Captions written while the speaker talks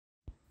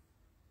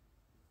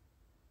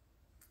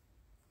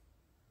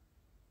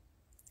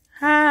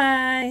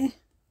Hi,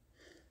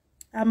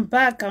 I'm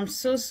back. I'm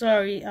so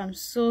sorry. I'm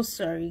so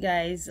sorry,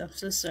 guys. I'm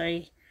so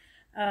sorry.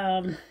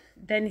 Um,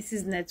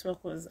 Dennis's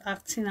network was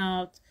acting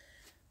out.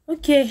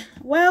 Okay,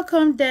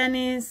 welcome,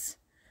 Dennis.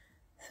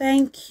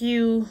 Thank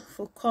you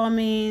for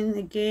coming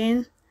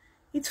again.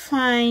 It's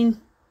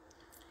fine.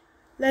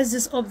 Let's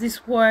just hope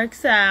this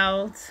works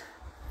out.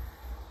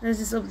 Let's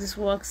just hope this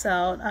works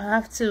out. I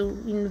have to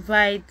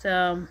invite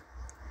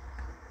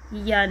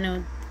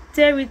Yano.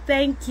 Terry,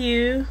 thank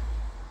you.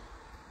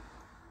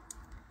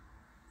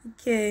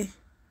 Okay.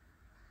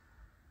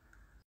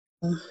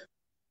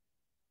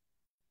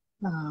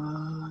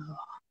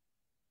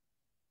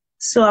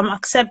 So I'm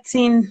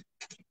accepting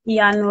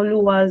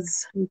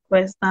Yanoluwa's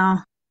request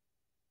now.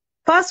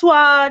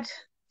 Password.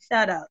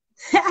 Shout out.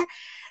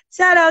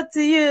 Shout out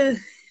to you.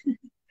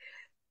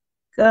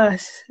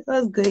 Gosh,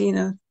 what's going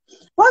on?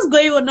 What's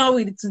going on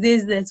with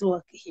today's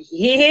network?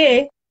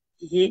 Yeah.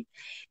 Yeah.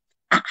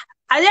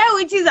 Are there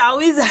witches and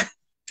wizards?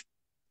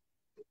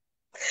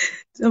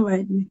 Don't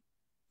mind me.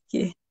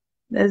 Okay,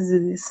 let's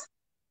do this.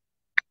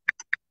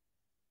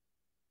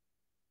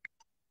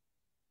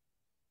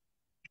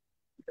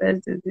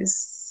 Let's do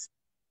this.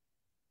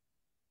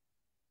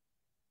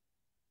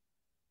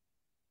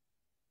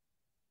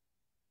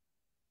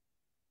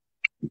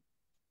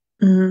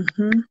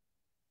 Mm-hmm.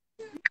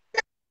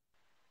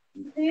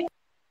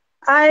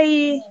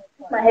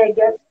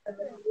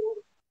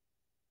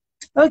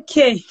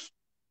 Okay.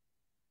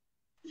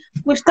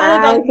 We started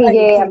Hi, off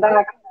TJ, I'm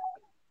back.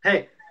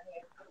 Hey.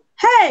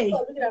 Hey!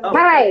 Oh,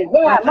 Hi,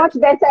 yeah, much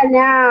better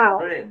now.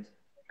 brilliant.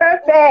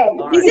 Perfect.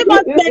 All Is right. it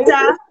much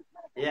better?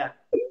 Yeah.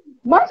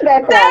 Much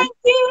better. Thank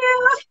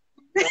you!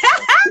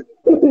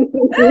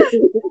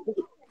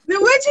 The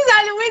witches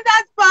and the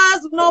wizards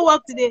powers will not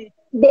work today.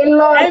 They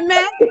lost.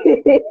 Amen.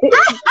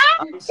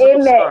 I'm so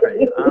Amen.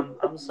 sorry.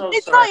 I'm so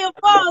It's sorry. not your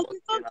fault.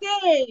 It's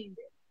okay.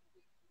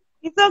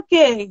 It's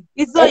okay.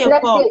 It's not It's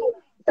your fault.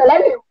 So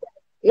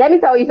let me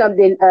tell you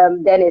something,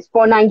 Dennis.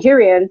 For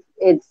Nigerians,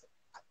 it's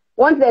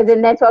once there's a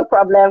network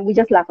problem, we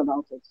just laugh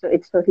about it. So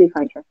it's totally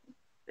fine.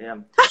 Yeah.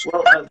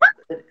 Well,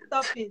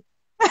 Stop it.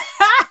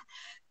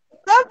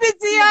 Stop it,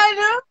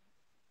 Tiana.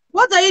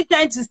 What are you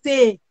trying to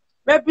say?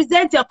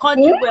 Represent your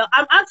country well.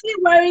 I'm actually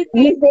wearing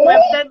this to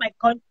represent my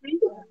country.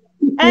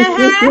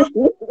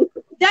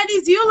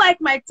 Dennis, you like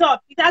my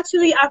top. It's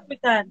actually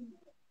African.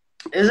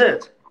 is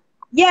it?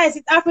 Yes,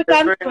 it's African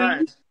It's very print.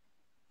 nice.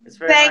 It's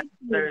very Thank nice.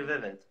 Very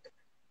vivid.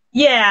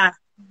 Yeah.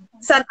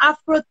 It's an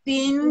Afro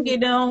thing,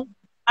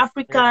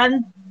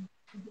 African.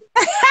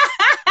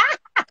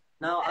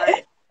 Now,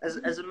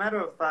 as a matter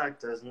of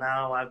fact, as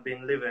now I've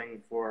been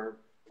living for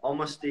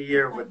almost a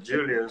year with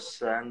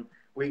Julius, and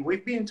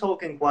we've been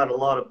talking quite a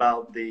lot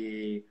about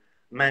the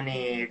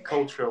many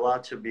cultural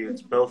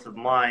attributes, both of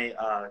my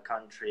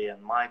country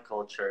and my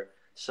culture.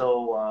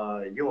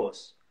 So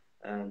yours,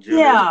 Julius,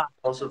 Yeah.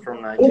 also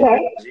from Nigeria,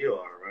 as you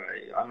are,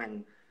 right? I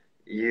mean,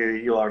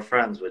 you are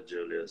friends with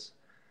Julius.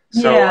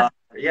 So Yeah.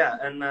 yeah,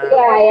 and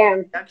Yeah, I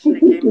am. actually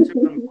came to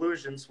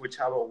conclusions which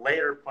I will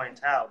later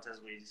point out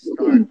as we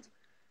start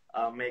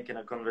making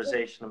a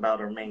conversation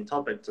about our main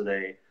topic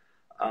today.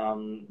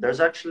 There's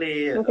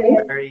actually a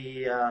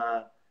very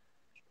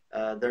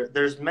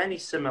there's many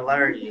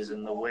similarities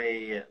in the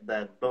way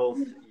that both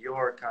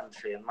your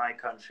country and my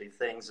country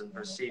thinks and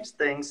perceives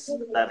things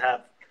that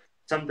have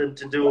something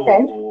to do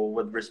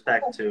with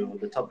respect to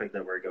the topic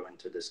that we're going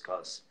to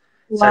discuss.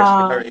 It's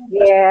actually very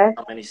interesting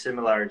how many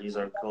similarities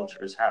our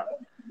cultures have.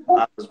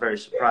 I was very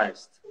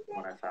surprised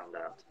when I found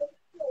out.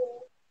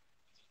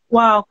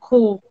 Wow,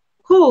 cool.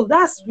 Cool.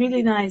 That's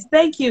really nice.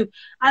 Thank you.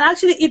 And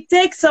actually, it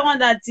takes someone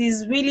that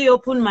is really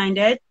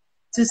open-minded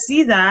to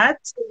see that.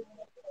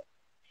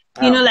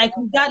 Like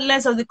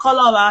regardless of the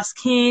color of our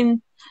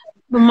skin,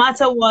 no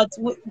matter what,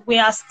 we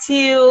are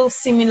still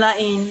similar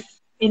in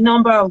a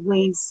number of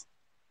ways.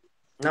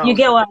 No, you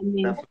get what I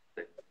mean?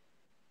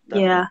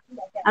 Definitely. Yeah.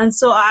 And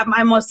so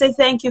I must say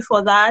thank you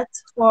for that,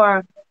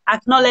 for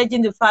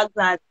acknowledging the fact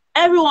that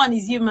everyone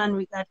is human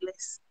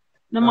regardless.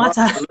 No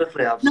matter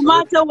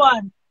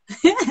what.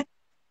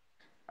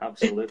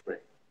 Absolutely.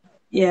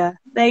 Yeah,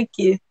 thank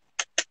you.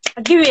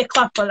 I'll give you a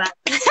clap for that.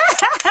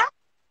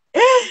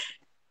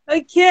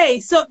 Okay,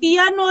 so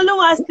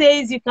Iyanoluwa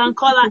says you can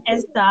call her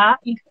Esther.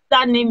 If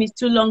that name is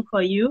too long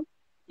for you,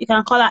 you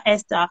can call her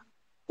Esther.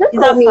 Just is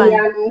that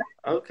fine?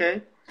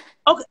 Okay.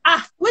 Okay.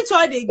 Which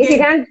one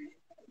again?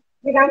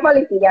 You can call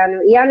it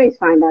Iyanu. Iyanu is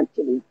fine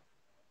actually.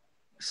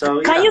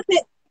 So can you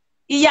say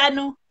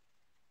Iyanu?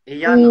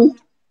 Iyanu.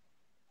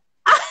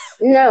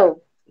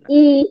 No.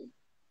 E.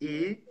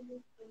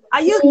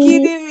 Are you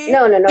kidding me?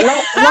 No,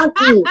 not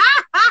E.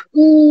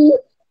 E.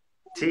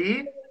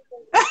 T.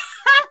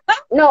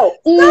 No,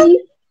 E.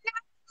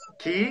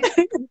 Key.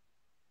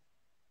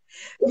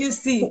 You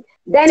see.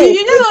 Then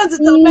you just want to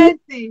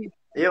torment me.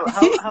 Yo,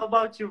 how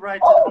about you write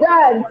it? Hold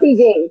on,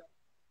 TJ.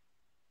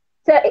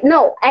 So,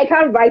 no, I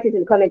can't write it in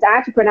the comments. I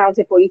have to pronounce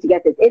it for you to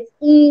get it. It's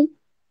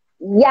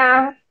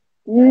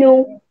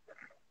IYANU.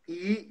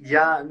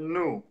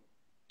 IYANU.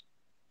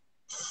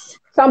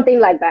 Something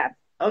like that.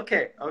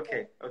 Okay.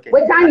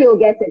 With time, you'll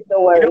get it.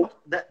 Don't worry. You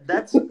know,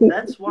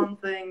 that's one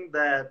thing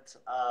that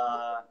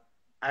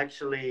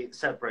actually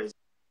separates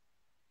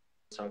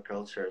our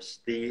cultures: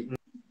 the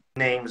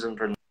names and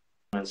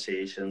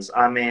pronunciations.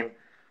 I mean,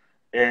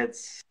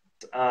 it's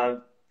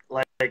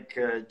like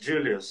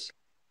Julius.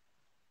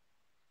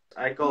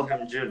 I call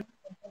him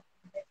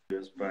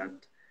Julius,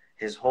 but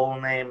his whole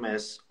name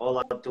is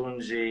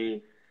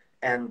Olatunji,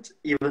 and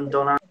even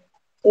Donald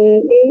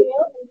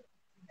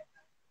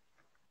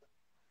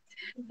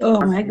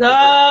Oh my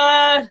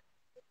God.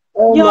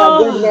 Oh Yo, my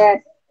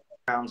goodness.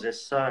 pronounce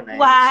his surname.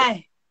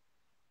 why?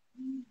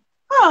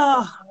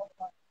 Oh,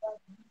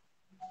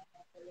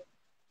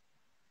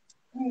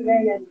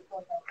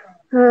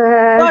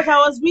 gosh, I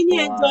was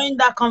really enjoying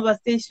that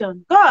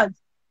conversation. God.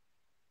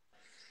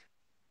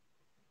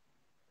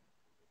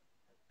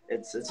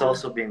 It's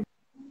also been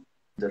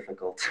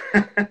difficult.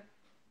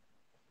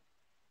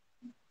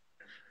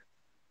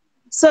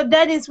 So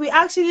Dennis, we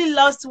actually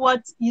lost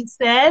what you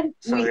said.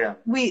 So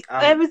we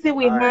everything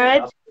we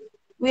heard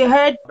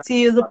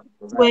till the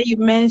point where you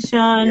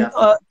mentioned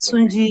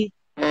Tunji.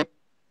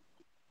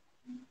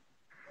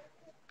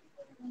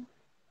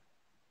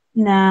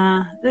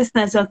 Nah, this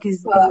network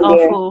is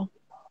awful.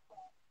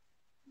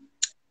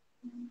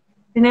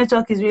 The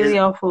network is really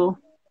awful.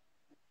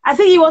 I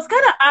think he was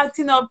kind of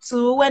acting up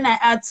too when I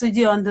had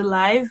Tunji on the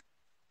live,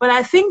 but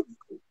I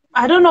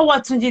don't know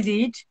what Tunji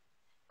did,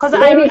 because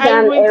I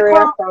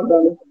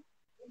recall.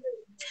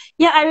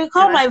 Yeah, I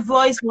recall my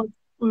voice was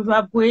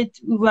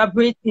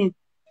reverberating.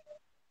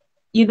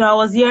 You know, I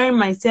was hearing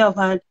myself,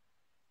 and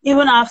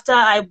even after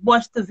I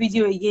watched the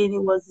video again,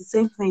 it was the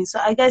same thing. So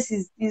I guess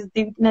it's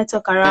the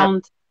network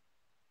around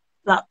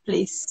that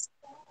place.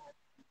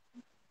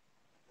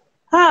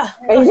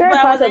 Is there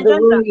a part of the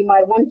room you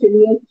might want to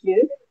move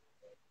to?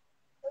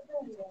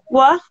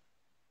 What?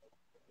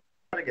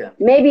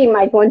 Maybe you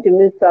might want to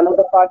move to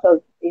another part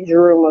of his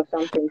room or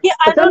something. Yeah,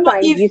 I don't know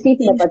if you see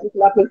in a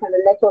particular place and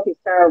the network is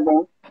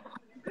terrible.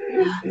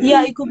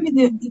 Yeah, it could be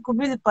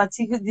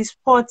the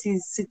spot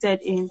is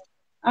seated in.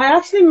 I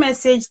actually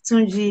messaged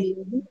Tunji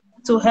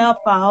to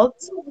help out.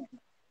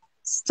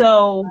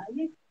 So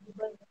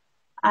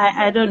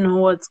I don't know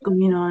what's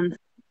going on.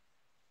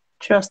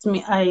 Trust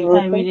me, I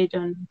really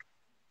don't.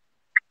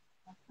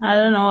 I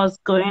don't know what's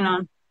going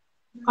on.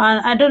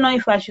 And I don't know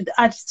if I should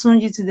add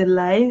Tunji to the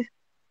live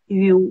if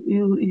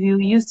you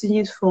use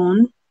Tunji's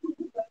phone.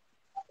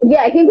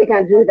 Yeah, I think we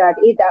can do that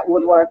if that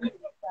would work.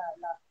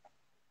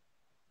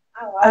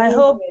 I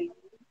hope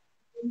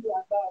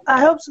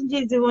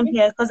Tunji is even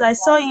here, because I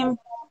saw him.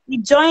 He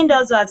joined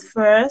us at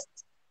first.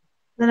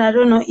 Then I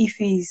don't know if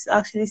he's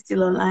actually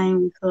still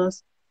online,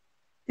 because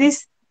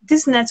this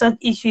network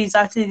issue is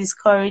actually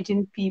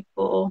discouraging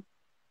people.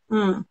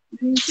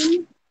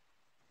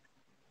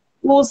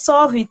 We'll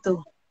solve it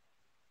though.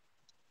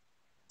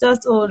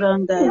 Just hold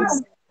on,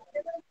 guys.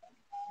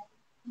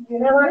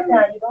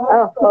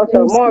 Oh,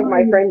 also more of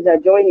my friends are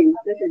joining.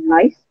 This is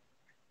nice.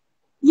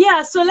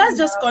 Yeah, so let's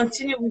just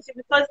continue with it,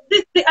 because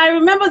I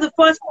remember the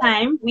first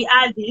time we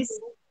had this,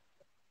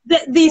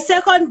 the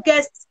second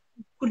guest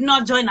could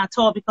not join at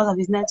all because of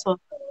his network.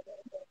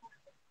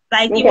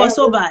 Like, it was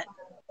so bad.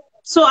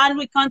 So, and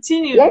we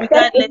continued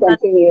regardless,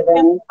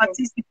 and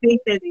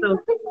participated. So,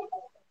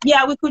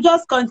 yeah, we could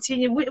just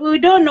continue. We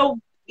don't know.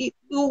 We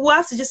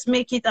have to just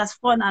make it as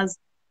fun as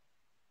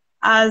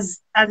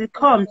it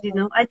comes, you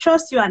know. I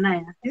trust you,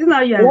 Anaya. Isn't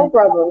that you? No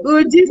problem.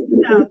 We'll just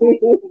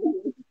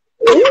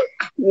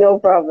no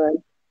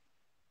problem.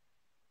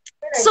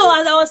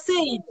 So, as I was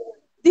saying,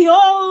 the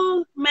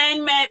whole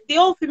the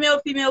whole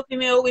female,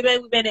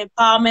 women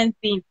empowerment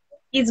thing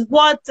is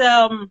what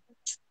I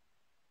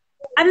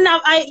don't know.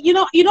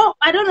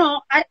 I don't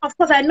know. Of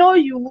course, I know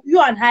you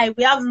and I.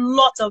 We have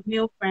lots of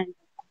male friends.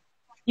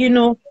 You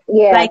know,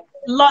 like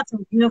lots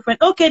of male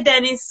friends. Okay,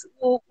 Dennis,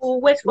 we'll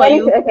wait for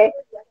you. Okay.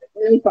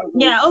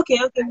 Yeah. Okay.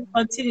 We'll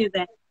continue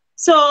then.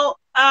 So,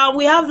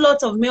 we have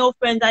lots of male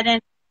friends, and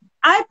then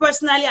I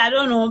personally, I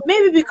don't know,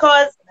 maybe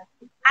because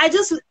I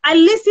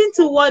listen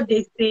to what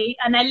they say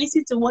and I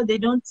listen to what they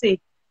don't say.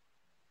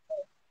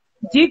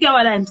 Do you get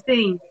what I'm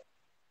saying?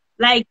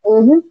 Like,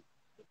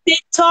 they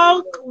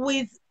talk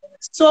with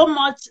so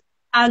much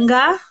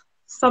anger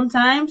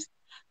sometimes,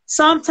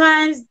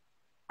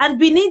 and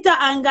beneath the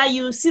anger,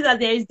 you see that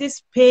there is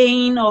this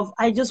pain of,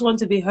 I just want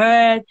to be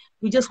heard.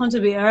 We just want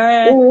to be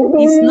heard.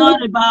 It's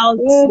not about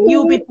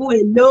you people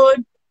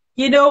alone.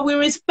 You know, we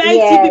respect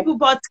you people,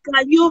 but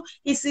we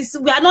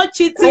are not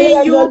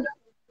cheating you.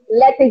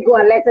 Let it go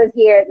and let us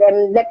hear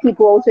them. Let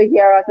people also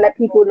hear us. Let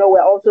people know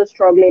we're also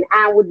struggling,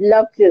 and would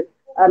love to,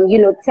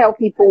 tell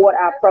people what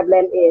our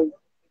problem is.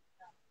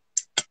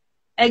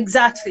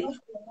 Exactly.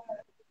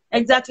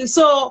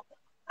 So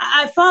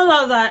I found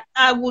out that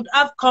I would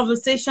have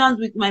conversations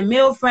with my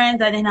male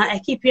friends, and then I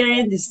keep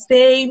hearing the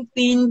same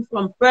thing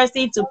from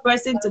person to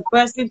person to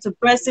person to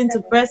person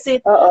to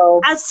person.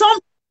 And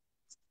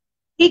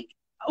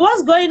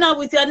what's going on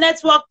with your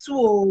network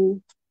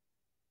too?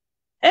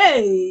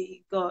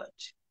 Hey, God.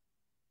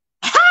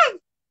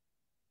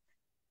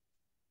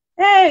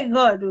 Hey,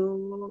 God.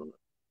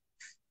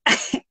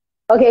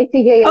 Okay,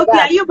 TJ, you're Okay, are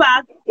back. you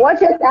back? What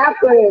just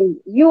happened?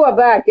 You are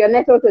back. Your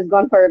network is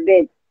gone for a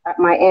bit at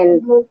my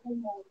end. No,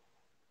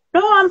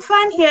 I'm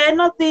fine here.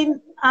 Nothing.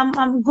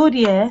 I'm good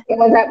here. It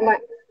was at my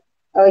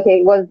Okay,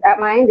 it was at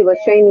my end. It was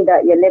showing me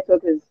that your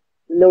network is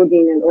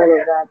loading and all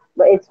of that.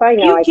 But it's fine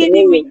now. You I can hear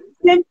kidding me? you.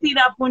 Same thing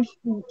happened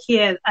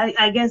here.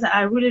 I guess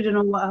I really don't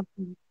know what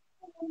happened.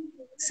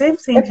 Same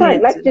thing It's fine.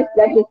 here Let's too. just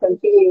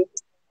continue.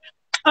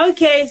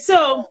 Okay,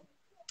 so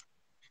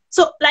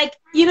like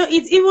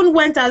it even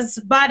went as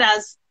bad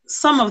as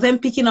some of them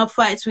picking up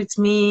fights with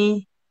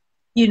me,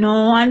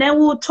 and then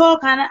we'll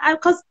talk and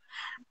because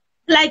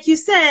like you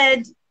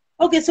said,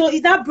 okay, so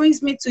that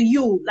brings me to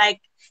you, like,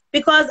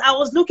 because I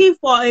was looking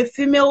for a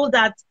female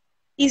that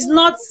is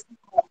not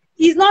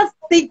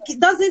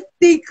doesn't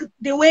think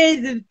the way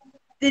the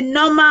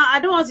normal, I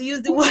don't want to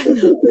use the word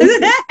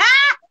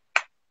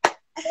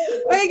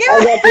I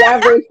get the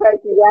average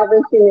person, the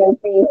average female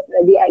thinks,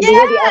 the way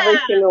the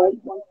average female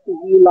wants to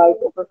view life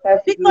or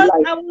prefers to view because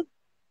life.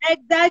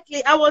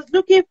 I was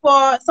looking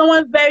for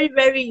someone very,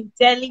 very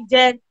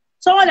intelligent,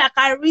 someone that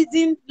can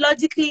reason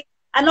logically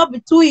and not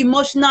be too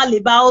emotional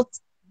about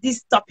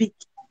this topic.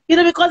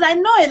 Because I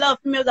know a lot of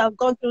females have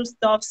gone through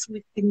stuffs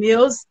with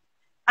females,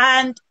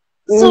 and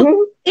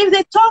so if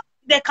they talk,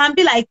 there can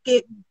be like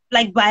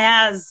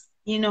bias,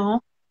 there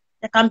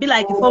can be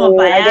like a form of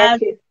I get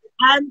bias, you.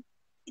 and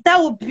that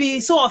would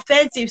be so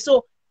offensive.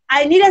 So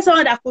I needed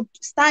someone that could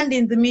stand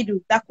in the middle,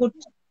 that could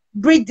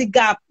bridge the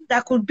gap,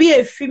 that could be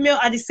a female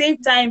at the same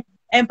time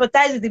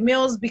empathize with the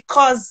males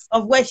because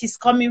of where she's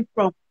coming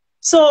from.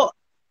 So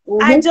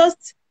I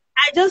just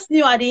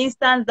knew at the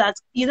instant that,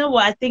 you know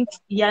what, I think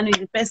IYANU is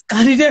the best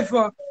candidate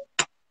for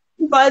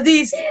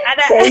this. And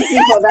Thank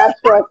you for that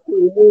trust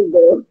in me,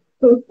 though.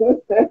 what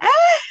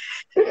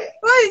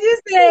did you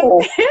say?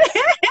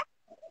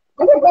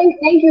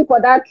 Thank you for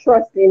that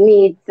trust in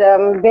me.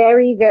 It's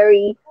very,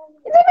 very,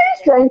 it's a very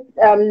strong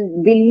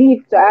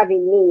belief to have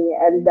in me,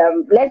 and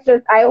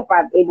I hope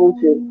I'm able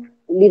to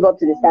live up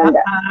to the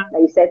standard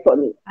that you set for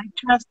me. I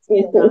trust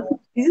you.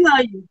 Is it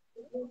not you?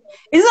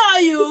 Is it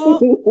not you?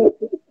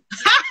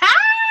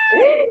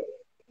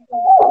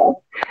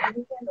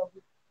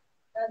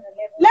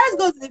 Let's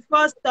go to the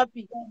first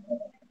topic.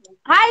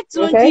 Hi,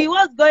 Tunji. Okay.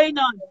 What's going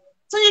on?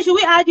 Tunji, should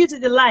we add you to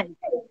the live?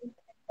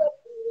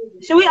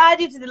 Should we add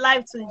you to the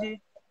live, Tunji?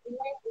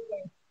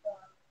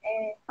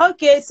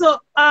 Okay, so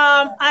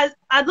are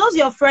those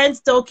your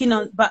friends talking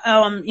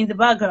on in the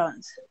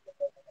background?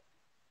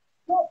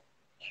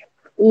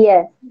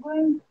 Yes.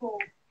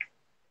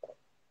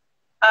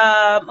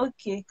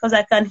 Okay, because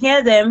I can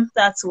hear them.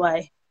 That's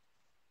why.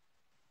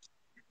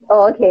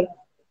 Oh, okay.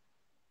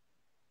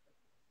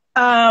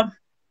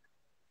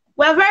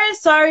 We're very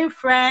sorry,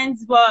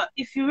 friends, but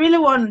if you really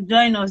want to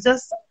join us,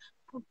 just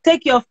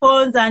take your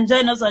phones and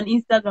join us on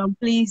Instagram,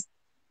 please.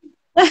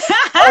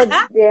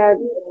 Oh, they're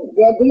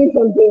doing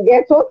something.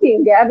 They're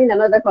talking. They're having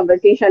another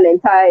conversation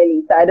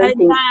entirely. So I don't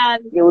think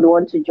they would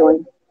want to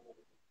join.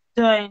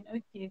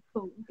 Okay,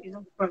 cool. Okay,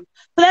 no problem.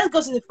 So let's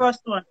go to the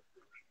first one.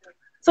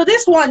 So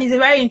this one is a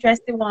very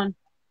interesting one.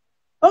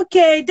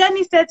 Okay,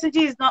 DENIS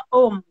strategy is not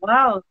home.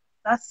 Wow,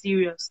 that's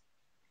serious.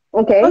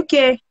 Okay.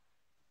 Okay.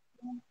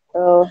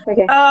 Oh,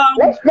 okay.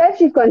 Let's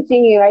just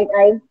continue, right?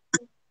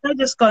 Let's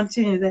just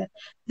continue there.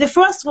 The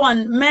first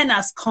one, men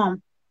has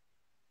come.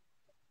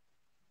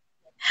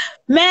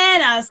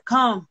 Men has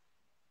come.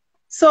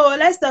 So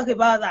let's talk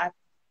about that.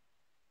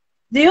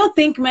 Do you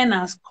think men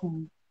has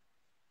come?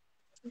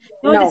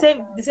 No.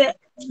 They say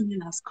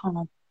men has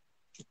come.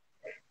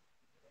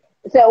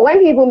 So when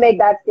people make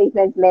that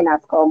statement, men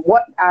has come,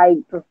 what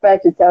I prefer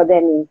to tell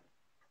them is,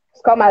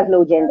 scum has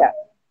no gender.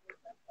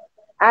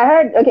 I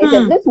heard, okay,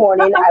 so this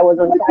morning I was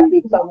on chat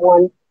with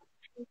someone.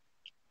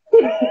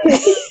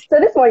 So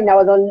this morning I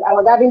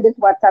was having this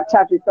WhatsApp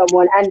chat with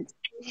someone, and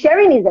he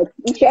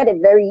shared a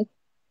very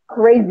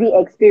crazy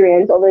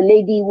experience of a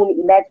lady whom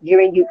he met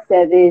during youth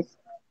service,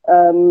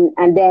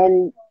 and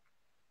then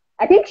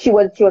I think she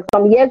was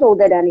some years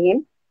older than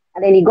him,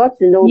 and then he got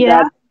to know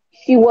that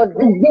she was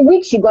the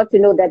week she got to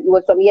know that he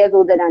was some years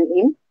older than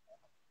him.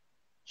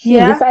 She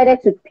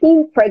decided to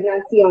pin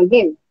pregnancy on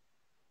him.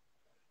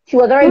 She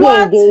was already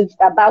engaged,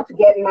 about to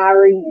get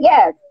married.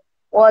 Yes,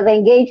 was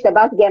engaged,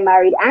 about to get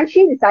married, and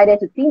she decided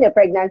to pin the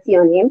pregnancy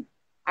on him.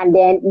 And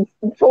then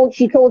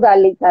she told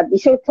him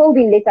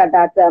later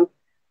that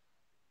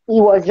he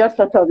was just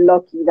sort of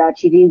lucky that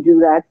she didn't do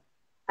that.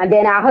 And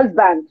then her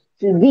husband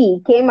to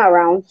be came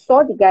around,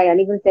 saw the guy, and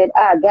even said,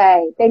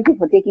 guy, thank you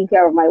for taking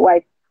care of my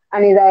wife.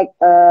 And he's like,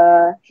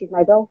 she's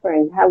my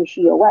girlfriend. How is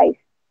she your wife?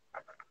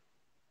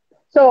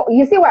 So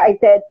you see what I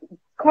said?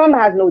 Scum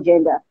has no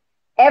gender.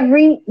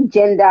 Every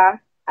gender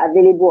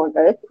available on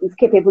earth is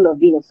capable of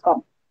being a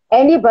scum.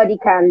 Anybody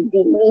can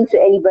be mean to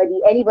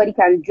anybody. Anybody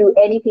can do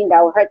anything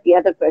that will hurt the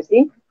other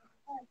person.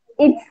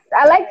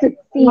 I like to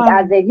see it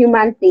as a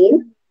human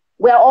thing.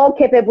 We're all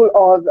capable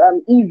of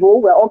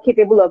evil. We're all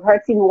capable of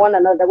hurting one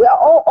another. We're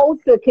all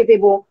also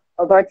capable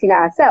of hurting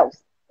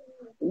ourselves.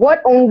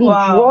 What only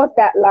draws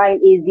that line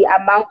is the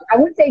amount, I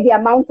wouldn't say the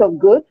amount of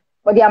good,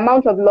 but the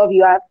amount of love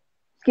you have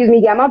excuse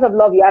me, the amount of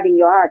love you have in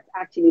your heart,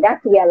 actually.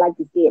 That's the way I like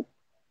to see it.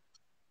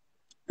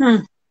 Hmm.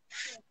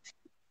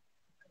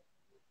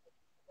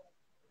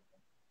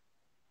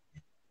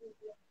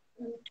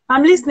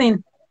 I'm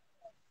listening.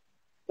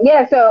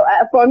 Yeah, so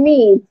for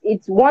me,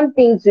 it's one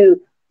thing to,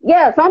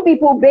 yeah, some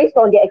people based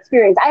on their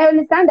experience. I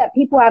understand that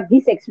people have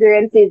these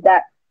experiences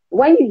that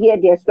when you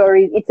hear their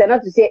stories, it's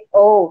enough to say,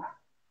 oh,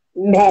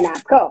 men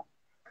are come.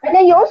 And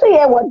then you also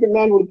hear what the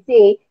men would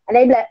say, and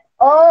they'd be like,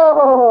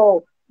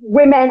 oh,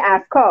 women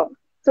are come.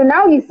 So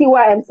now you see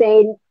why I'm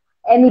saying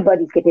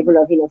anybody's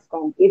capable of being a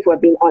scum, if we're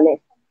being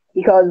honest.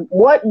 Because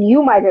what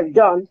you might have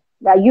done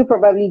that you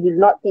probably did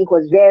not think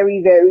was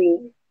very, very,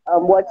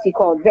 what's it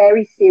called,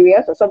 very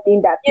serious or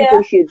something that Yeah.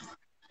 people should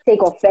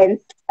take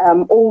offense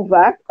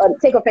over,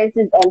 take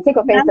offenses and take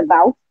offense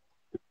about,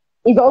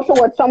 is also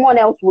what someone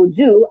else will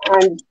do,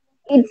 and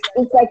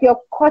it's like you're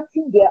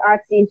cutting their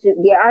art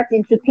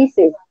into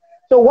pieces.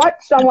 So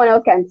what someone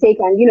else can take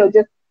and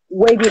just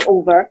wave it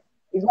over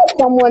is what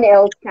someone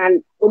else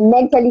can, it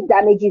mentally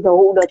damages a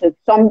whole lot of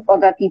some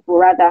other people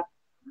rather.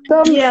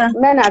 Some Yeah.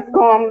 men have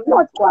come,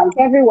 not quite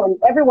everyone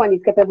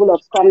is capable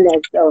of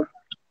scumness. So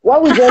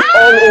what we just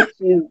all owe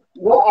to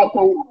what I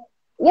can,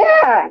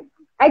 yeah.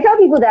 I tell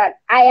people that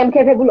I am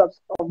capable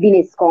of being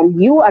a scum.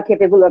 You are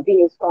capable of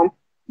being a scum.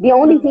 The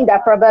only thing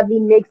that probably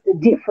makes the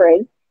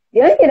difference,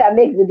 the only thing that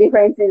makes the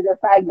difference is the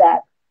fact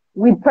that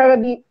we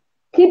probably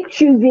keep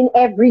choosing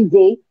every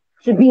day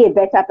to be a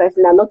better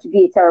person and not to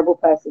be a terrible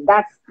person.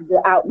 That's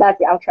the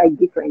outright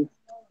difference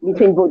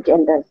between both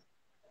genders.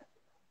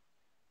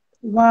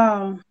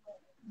 Wow.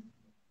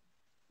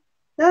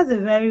 That's a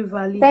very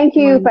valid Thank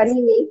you, point.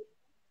 Panini.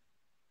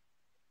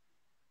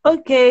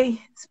 Okay.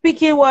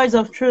 Speaking words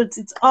of truth,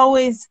 it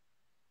always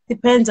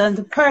depends on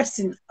the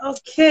person.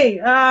 Okay.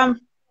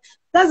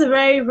 That's a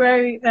very,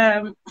 very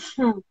I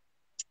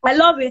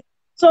love it.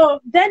 So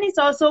Dennis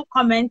also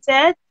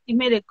commented, he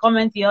made a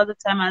comment the other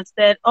time and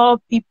said, all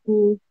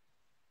people,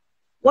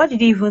 what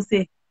did he even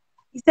say?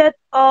 He said,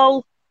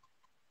 all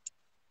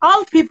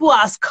people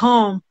has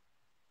come.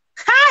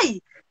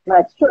 Hi!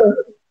 That's true.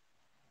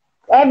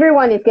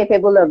 Everyone is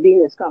capable of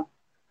being a scum.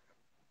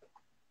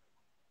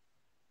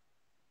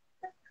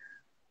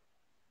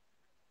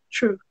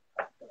 True.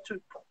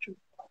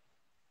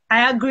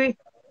 I agree.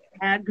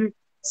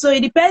 So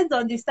it depends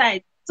on the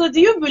side. So do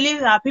you believe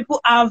that people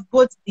have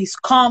both the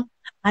scum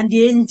and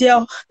the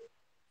angel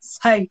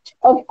side?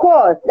 Of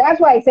course. That's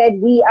why I said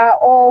we are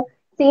all,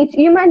 see, it's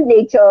human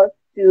nature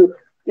to,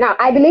 now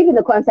I believe in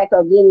the concept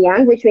of yin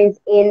yang, which means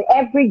in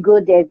every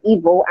good there's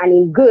evil,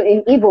 and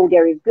in evil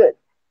there is good.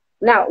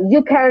 Now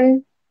you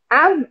can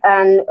have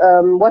an,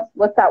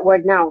 what's that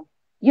word now?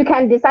 You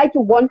can decide to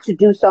want to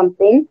do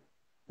something.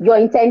 Your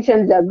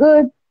intentions are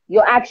good.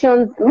 Your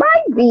actions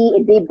might be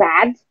a bit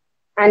bad.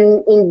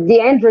 And in the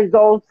end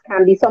results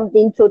can be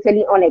something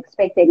totally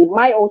unexpected. It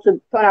might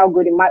also turn out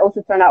good. It might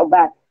also turn out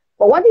bad.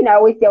 But one thing I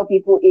always tell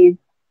people is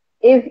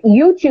if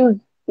you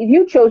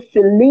chose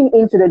to lean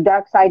into the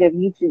dark side of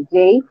you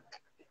today,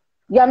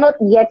 you're not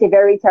yet a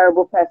very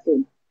terrible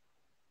person.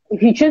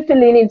 If you choose to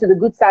lean into the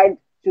good side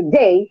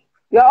today,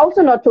 you're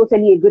also not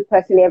totally a good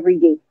person every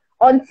day.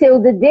 Until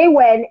the day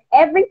when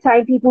every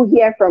time people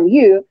hear from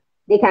you,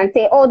 they can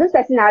say, oh, this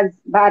person has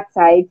bad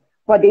sides,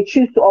 but they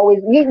choose to always,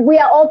 we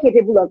are all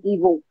capable of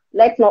evil.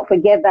 Let's not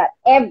forget that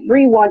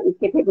everyone is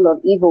capable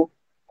of evil.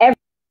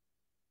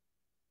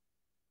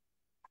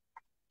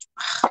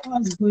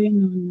 What's going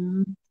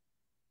on now?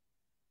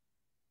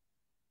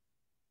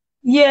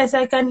 Yes,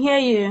 I can hear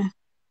you.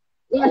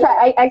 Yes,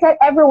 I said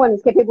everyone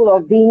is capable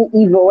of being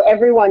evil.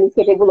 Everyone is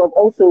capable of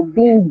also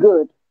being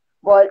good.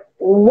 But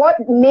what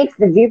makes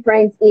the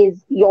difference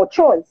is your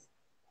choice.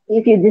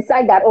 If you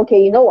decide that,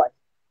 okay, you know what?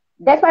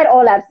 Despite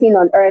all I've seen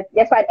on earth,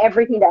 despite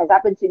everything that has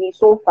happened to me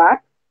so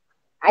far,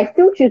 I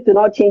still choose to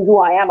not change who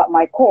I am at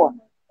my core.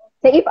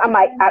 So if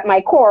at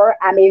my core,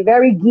 I'm a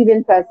very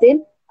giving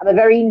person, I'm a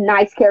very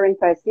nice, caring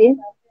person,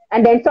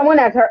 and then someone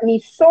has hurt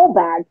me so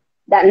bad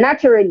that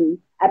naturally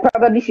I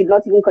probably should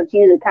not even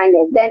continue the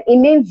kindness, then it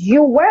means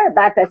you were a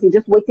bad person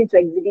just waiting to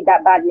exhibit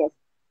that badness.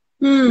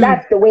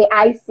 That's the way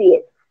I see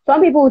it.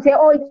 Some people will say,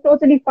 oh, it's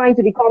totally fine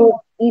to become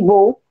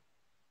evil.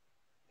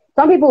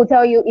 Some people will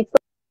tell you it's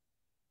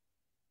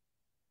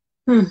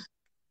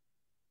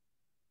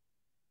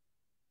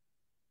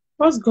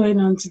What's going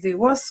on today?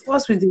 What's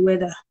with the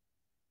weather?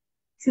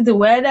 See the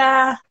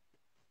weather?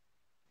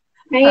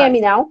 Can you hear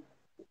me now?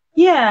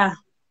 Yeah.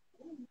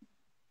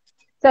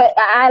 So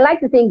I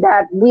like to think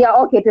that we are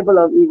all capable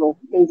of evil,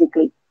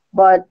 basically.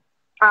 But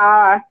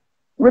our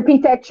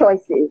repeated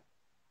choices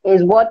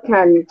is what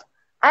can,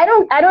 I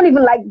don't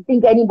even like to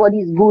think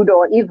anybody's good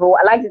or evil.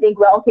 I like to think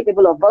we're all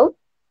capable of both.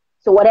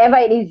 So whatever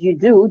it is you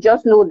do,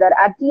 just know that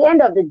at the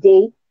end of the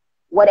day,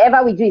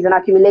 whatever we do is an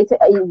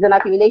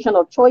accumulation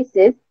of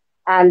choices,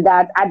 and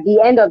that at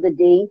the end of the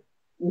day,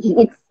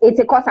 it's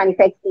a cause and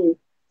effect thing.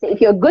 So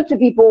if you're good to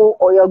people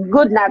or you're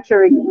good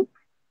naturally,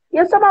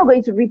 you're somehow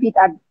going to repeat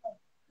at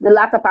the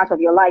latter part of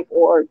your life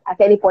or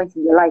at any point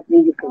in your life,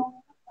 basically.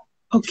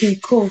 Okay,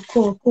 cool,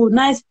 cool, cool.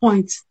 Nice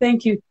point.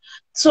 Thank you.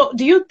 So,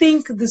 do you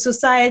think the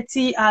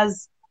society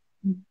has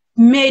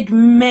made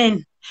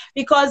men,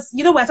 because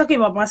we're talking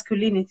about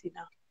masculinity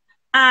now,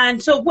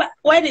 and so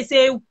when they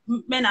say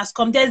men has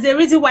come, there's a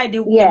reason why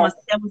Yes.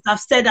 they must have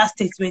said that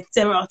statement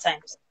several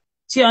times.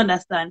 Do you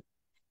understand?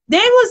 They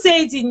will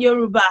say it in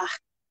Yoruba.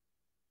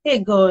 Hey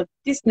God,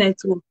 this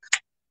network.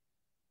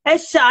 Ẹ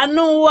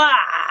ṣàánú wá.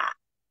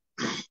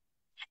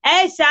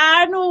 Ẹ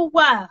ṣàánú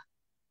wá.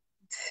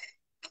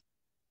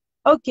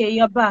 Okay,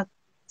 you're back.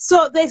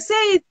 So they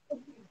say it.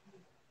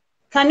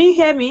 Can you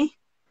hear me?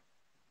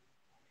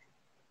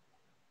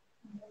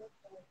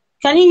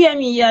 Can you hear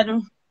me,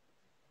 Yanu?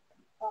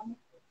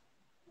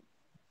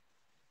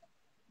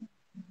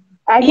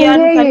 I can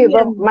Yanu, hear can you, you hear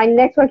but me? my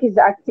network is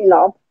acting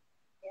up.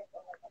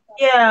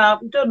 Yeah,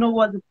 I don't know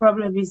what the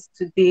problem is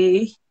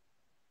today.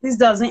 This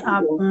doesn't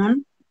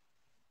happen.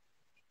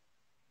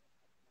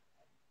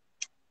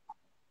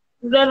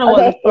 We don't know what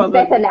the Okay, it's problem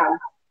better is. now.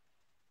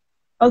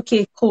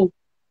 Okay, cool.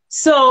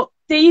 So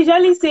they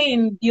usually say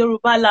in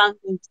Yoruba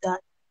language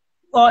that,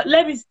 or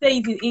let me say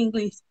it in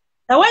English,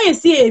 that when you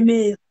see a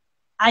male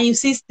and you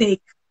see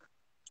snake,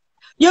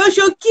 you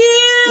should Let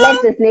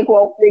kill the snake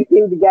walk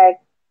victim the guy.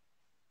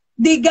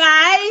 the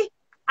guy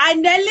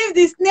and then leave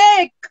the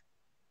snake.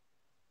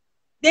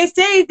 They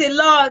say it a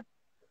lot.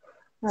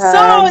 So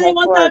there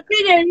must have Network.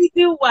 been a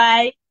reason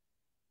why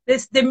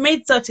they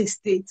made such a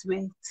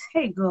statement.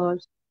 Hey God.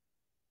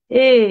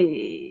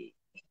 Hey.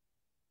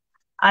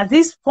 At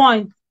this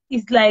point,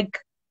 it's like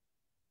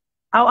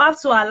I'll have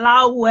to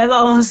allow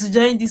whoever wants to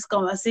join this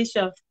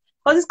conversation.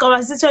 Because this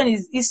conversation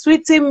is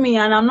sweeting me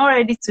and I'm not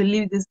ready to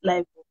live this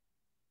life.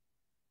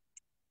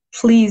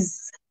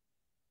 Please,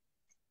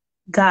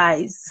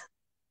 guys,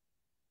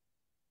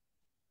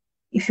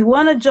 if you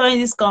want to join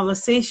this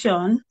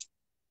conversation,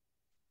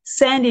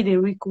 send it a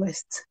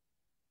request.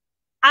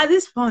 At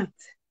this point,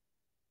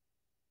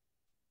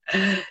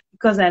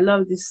 because I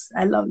love this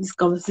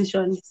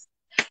conversation. It's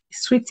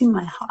sweeting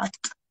my heart.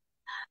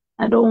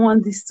 I don't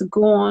want this to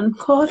go on.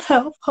 God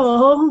help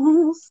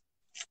us.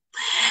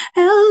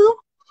 Help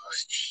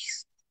us,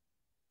 Jesus.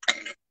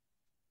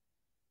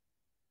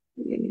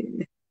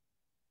 Yeah.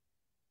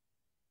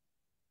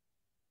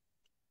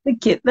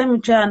 Okay, let me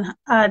try and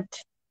add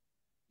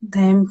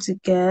them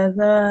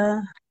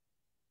together.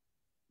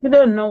 We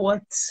don't know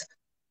what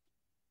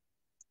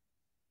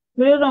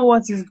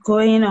is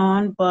going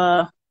on,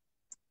 but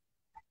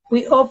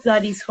we hope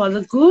that it's for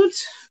the good.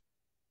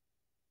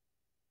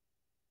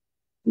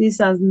 This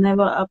has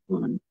never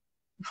happened.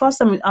 The first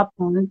time it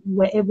happened, we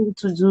were able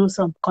to do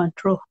some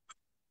control.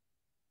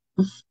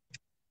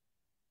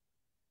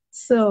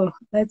 So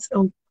let's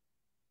hope.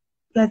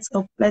 Let's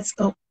hope. Let's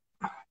hope.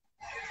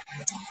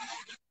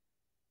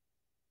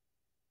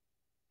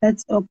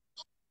 Let's hope.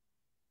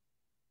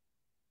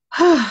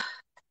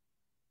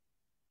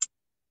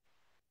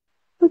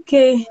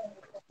 Okay.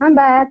 I'm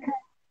back.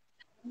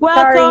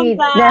 Welcome Sorry,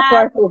 back.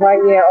 network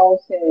over here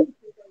also.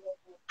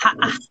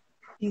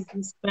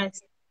 Jesus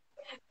Christ.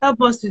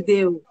 Help us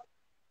today.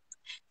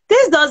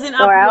 This doesn't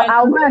Or happen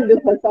I'll go and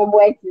look for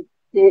somewhere to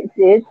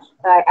sit.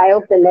 I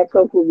hope the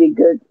network will be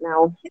good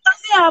now. It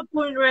doesn't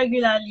happen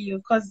regularly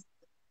because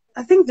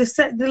I think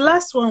the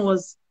last one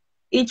was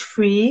each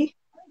free.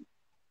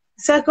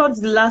 Second,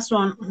 the last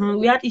one,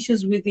 we had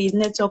issues with the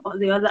network on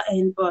the other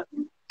end, but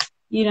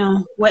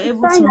we're It's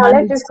able to fine now. Let's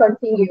manage. just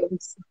continue.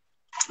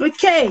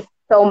 Okay.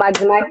 So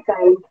maximize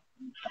time.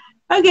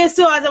 Okay,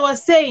 so as I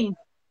was saying,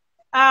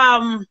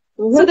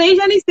 so they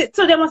usually say,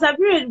 so there must have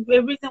been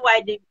a reason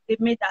why they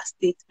made that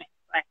statement,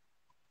 right?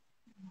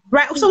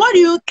 Right. So what do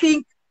you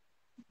think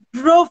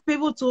drove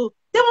people to?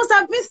 There must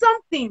have been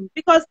something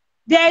because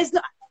there is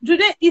no.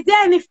 Is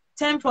there any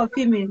term for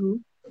female?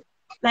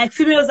 Like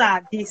females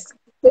are this.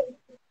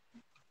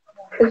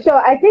 So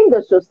I think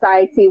the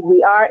society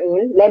we are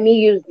in, let me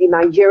use the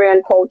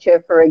Nigerian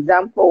culture for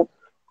example,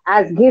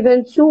 has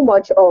given too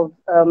much of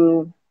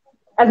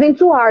has been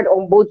too hard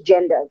on both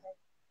genders.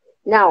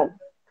 Now,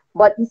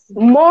 but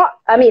more,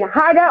 I mean,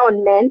 harder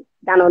on men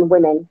than on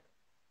women.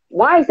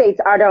 Why I say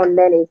it's harder on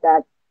men is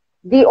that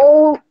the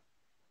old,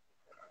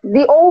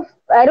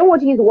 I don't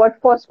want to use the word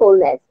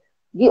forcefulness.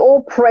 The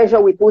old pressure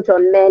we put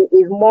on men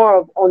is more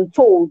of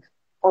untold,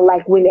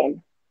 unlike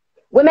women.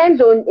 Women's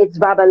own, it's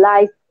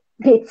verbalized.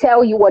 They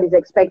tell you what is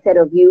expected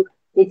of you.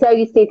 They tell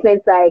you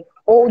statements like,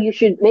 oh, you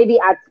should maybe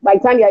by the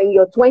time you're in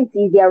your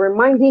 20s, they are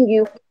reminding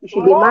you, you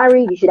should be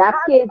married, you should have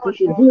kids, you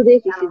should do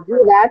this, you should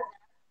do that.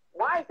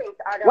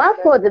 Well,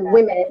 for the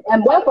women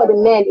and well for the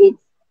men, it's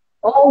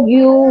oh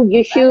you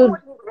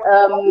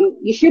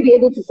should be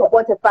able to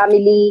support a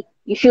family.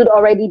 You should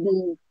already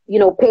be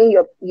paying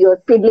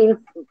your siblings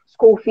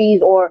school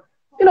fees or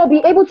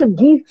be able to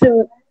give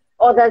to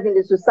others in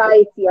the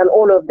society and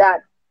all of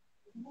that.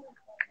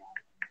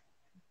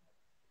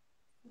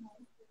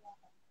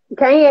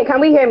 Can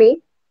we hear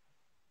me?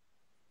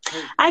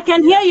 I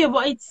can hear you,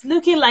 but it's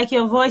looking like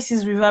your voice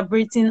is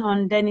reverberating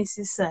on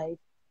Dennis's side.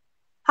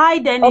 Hi,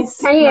 Dennis.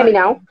 Oh, can you hear me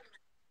now?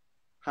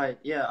 Hi.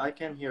 Yeah, I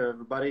can hear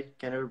everybody.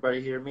 Can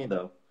everybody hear me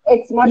though?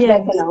 It's much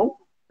better now.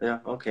 Yeah.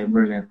 Okay.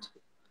 Brilliant.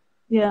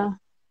 Yeah.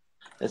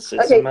 It's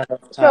Okay, a matter of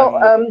so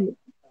time.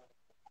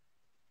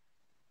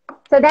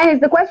 so then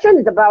the question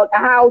is about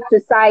how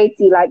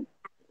society, like,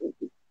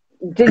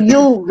 do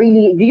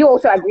you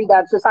also agree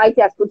that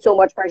society has put so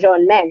much pressure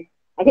on men?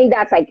 I think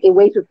that's like a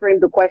way to frame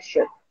the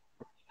question.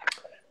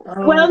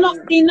 Well, no, Um.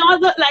 in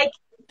order, like,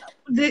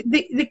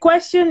 the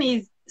question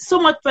is so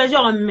much pressure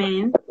on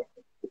men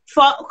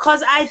for,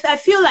 because I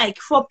feel like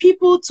for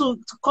people to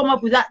come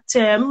up with that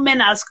term, men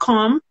has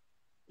come,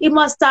 it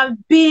must have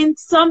been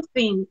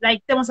something,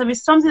 like there must have been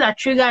something that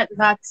triggered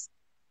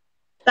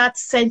that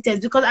sentence,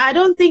 because I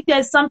don't think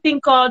there's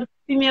something called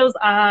females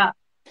are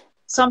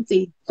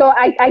something. So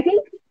I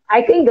think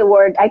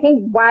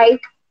why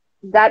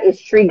that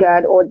is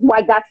triggered, or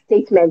why that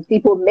statement,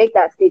 people make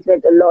that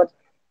statement a lot,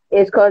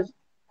 is because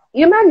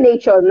human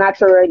nature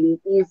naturally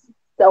is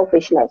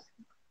selfishness.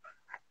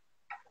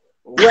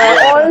 We're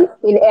all Well. Well.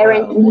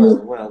 inherently,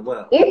 Well. Well.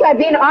 Well. if I'm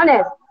being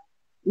honest,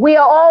 we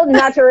are all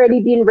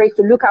naturally being raised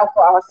to look out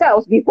for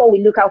ourselves before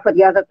we look out for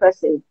the other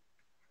person.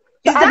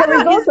 So Is as that a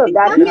result of is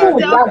that, that It people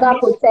being highly would rather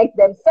depends. selfish? protect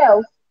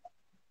themselves.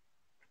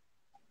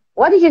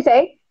 What did you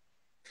say?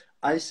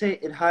 I say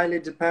it highly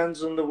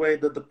depends on the way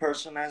that the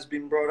person has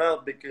been brought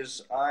up,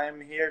 because I'm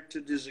here to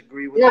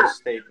disagree with Now, this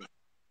statement.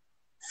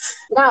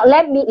 now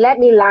let me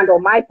land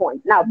on my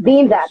point. Now, Of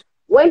being that course.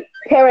 when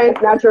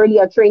parents naturally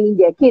are training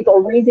their kids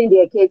or raising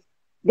their kids,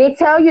 they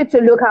tell you to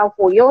look out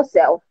for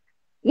yourself.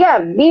 Yeah,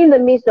 be in the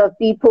midst of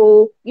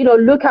people,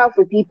 look out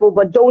for people,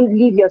 but don't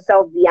leave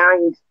yourself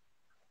behind.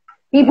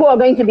 People are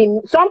going to be,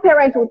 some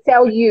parents will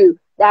tell you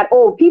that,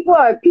 oh, people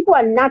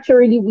are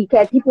naturally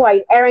wicked, people are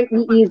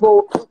inherently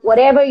evil,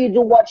 whatever you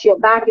do, watch your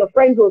back, your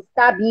friends will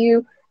stab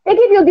you. They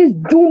give you these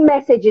doom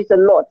messages a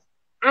lot,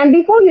 and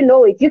before you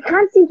know it, you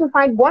can't seem to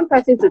find one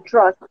person to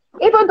trust,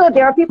 even though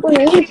there are people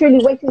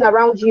literally waiting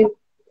around you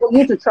for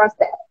you to trust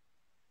them.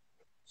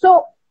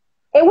 So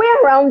a way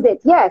around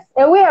it, yes,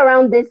 a way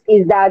around this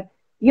is that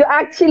you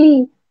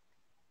actually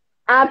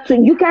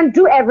you can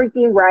do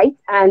everything right,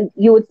 and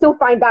you would still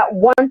find that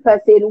one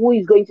person who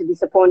is going to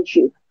disappoint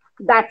you.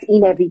 That's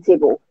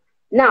inevitable.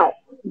 Now,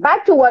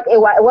 back to what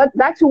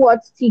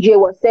TJ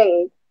was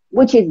saying,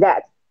 which is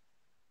that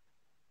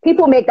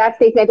people make that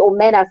statement, oh,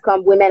 men has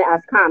come, women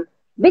has come.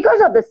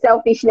 Because of the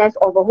selfishness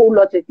of a whole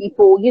lot of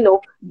people,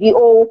 the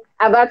oh,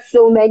 I've had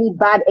so many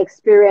bad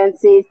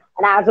experiences.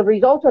 And as a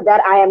result of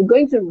that, I am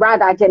going to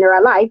rather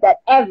generalize that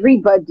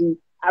everybody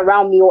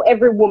around me, or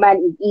every woman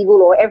is evil,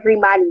 or every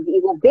man is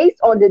evil, based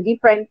on the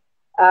different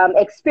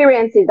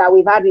experiences that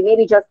we've had with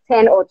maybe just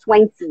 10 or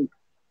 20.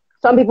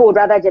 Some people would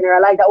rather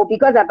generalize that, oh,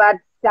 because I've had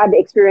sad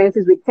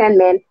experiences with 10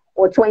 men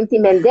or 20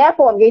 men,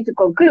 therefore I'm going to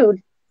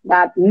conclude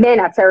that men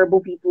are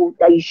terrible people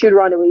that you should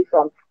run away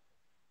from.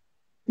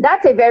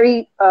 That's a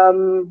very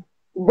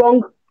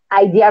wrong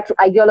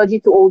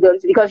ideology to hold on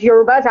to, because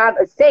Yorubas have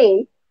a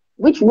saying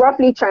which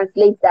roughly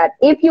translates that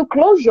if you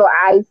close your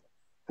eyes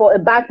for a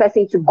bad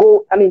person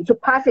to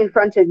pass in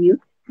front of you,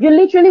 you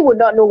literally would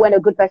not know when a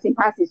good person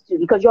passes to,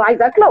 because your eyes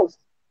are closed.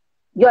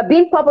 You're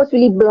being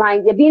purposefully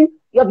blind.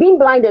 You're being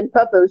blind on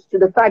purpose to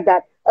the fact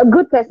that a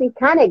good person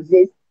can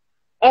exist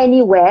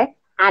anywhere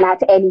and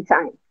at any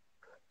time.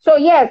 So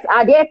yes,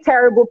 are there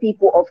terrible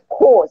people? Of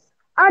course.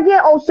 Are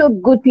there also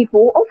good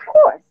people? Of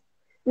course.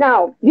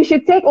 Now, you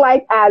should take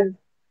life as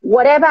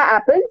whatever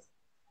happens,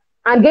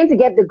 I'm going to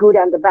get the good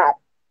and the bad.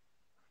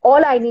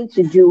 All I need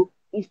to do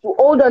is to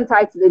hold on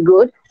tight to the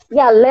good,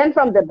 yeah, learn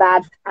from the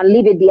bad and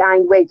leave it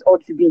behind where it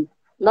ought to be,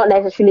 not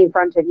necessarily in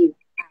front of you.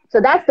 So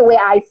that's the way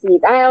I see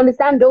it. And I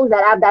understand those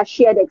that have that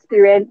shared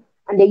experience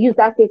and they use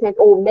that statement,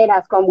 oh, men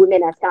has come,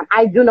 women has come.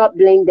 I do not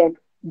blame them.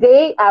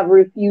 They have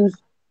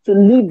refused to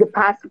leave the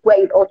past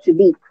where it ought to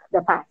be,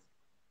 the past.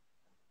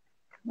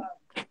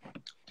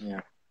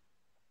 Yeah.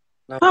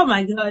 No. Oh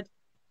my God.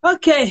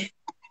 Okay.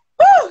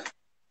 Woo!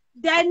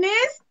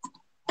 Dennis,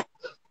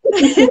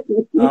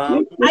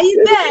 are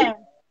you there?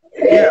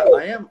 Yeah,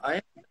 I am.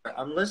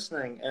 I'm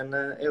listening, and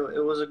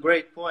it was a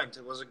great point.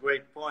 It was a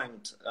great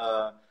point.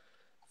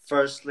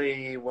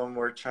 Firstly, when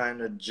we're trying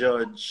to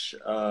judge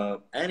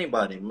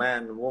anybody,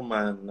 man,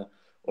 woman,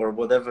 or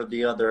whatever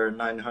the other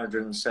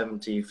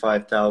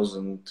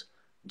 975,000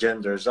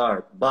 genders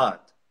are,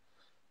 but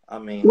I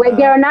mean, Wait,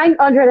 there are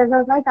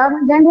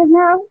 905,000 genders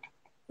now?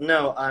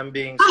 no, I'm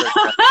being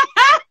sarcastic.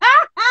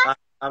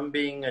 I'm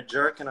being a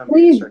jerk, and I'm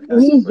being sarcastic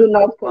Please do with it.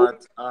 not,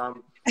 But I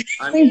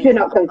please do mean,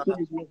 not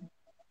confuse me.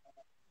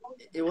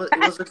 it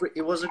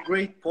was a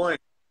great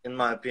point in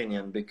my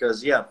opinion,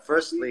 because yeah,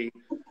 firstly,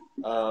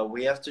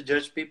 we have to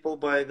judge people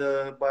by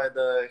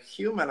the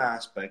human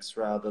aspects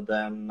rather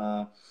than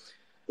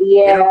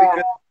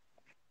Yeah.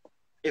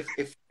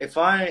 because if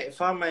I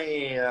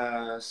may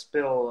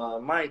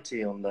spill my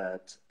tea on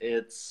that,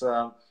 it's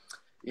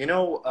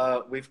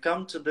we've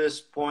come to this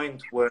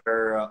point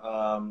where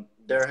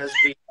there has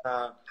been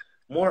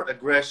more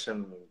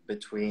aggression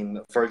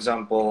between, for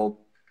example,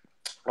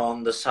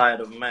 on the side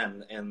of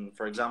men, and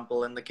for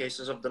example, in the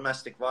cases of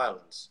domestic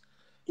violence.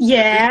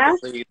 Yeah.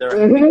 Statistically, there have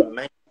Mm-hmm. been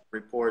many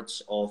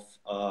reports of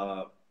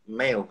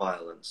male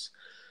violence,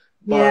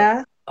 but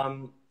Yeah.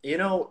 you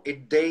know,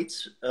 it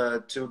dates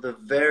to the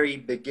very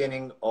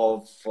beginning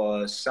of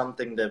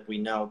something that we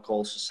now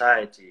call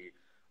society,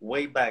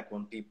 way back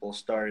when people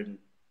started,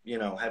 you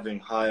know, having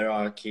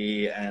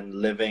hierarchy and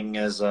living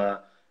as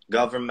a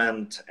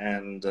government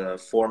and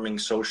forming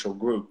social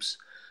groups.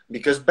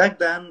 Because back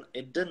then,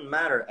 it didn't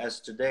matter as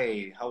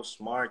today how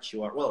smart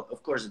you are. Well,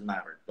 of course it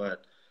mattered,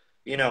 but,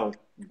 you know,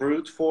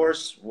 brute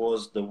force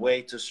was the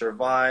way to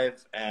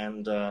survive,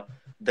 and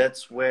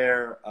that's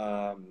where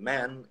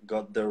men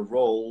got their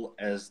role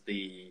as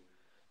the,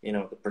 you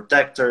know, the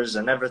protectors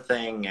and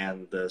everything,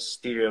 and the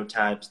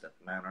stereotypes that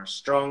men are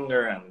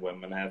stronger and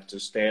women have to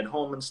stay at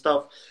home and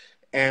stuff.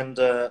 And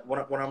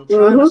what I'm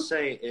trying to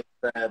say is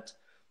that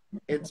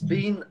it's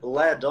been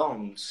led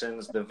on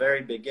since the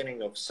very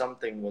beginning of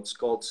something what's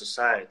called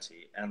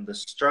society, and the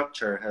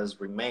structure has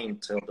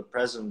remained till the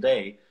present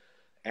day.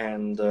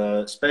 And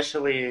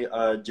especially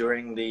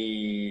during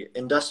the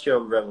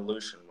Industrial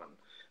Revolution, when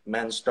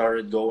men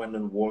started going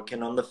and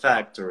working on the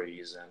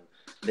factories, and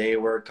they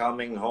were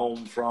coming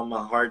home from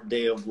a hard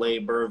day of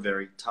labor,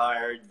 very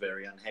tired,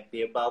 very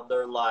unhappy about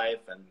their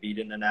life, and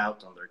beating it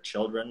out on their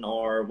children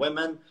or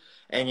women.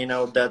 And you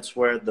know, that's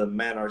where the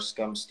man or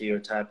scum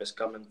stereotype is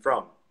coming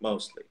from,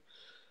 mostly.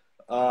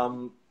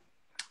 Um,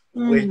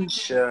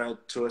 which,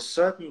 to a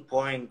certain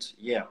point,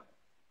 yeah,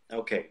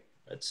 okay,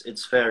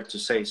 it's fair to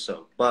say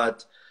so.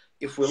 But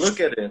if we look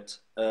at it,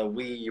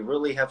 we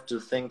really have to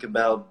think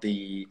about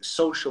the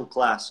social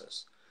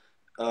classes.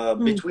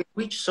 Between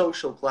which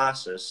social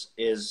classes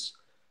is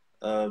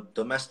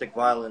domestic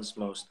violence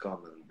most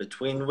common?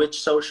 Between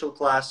which social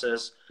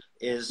classes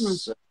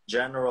is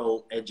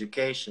general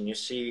education? You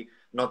see,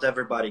 not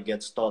everybody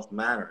gets taught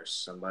manners.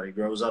 Somebody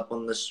grows up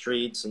on the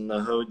streets in the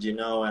hood, you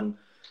know,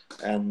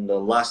 and the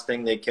last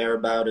thing they care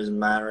about is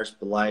manners,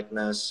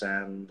 politeness,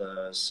 and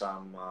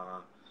some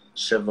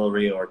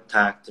chivalry or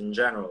tact in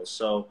general.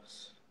 So,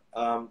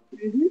 I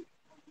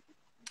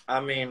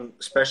mean,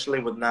 especially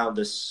with now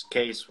this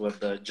case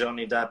with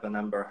Johnny Depp and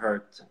Amber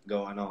Heard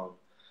going on,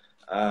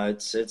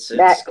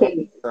 That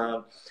case.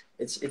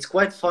 it's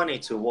quite funny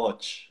to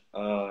watch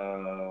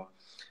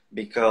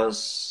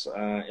because,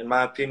 in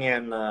my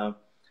opinion,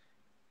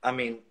 I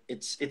mean,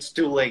 it's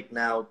too late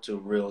now to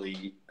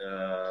really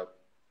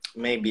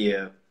maybe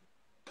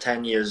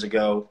 10 years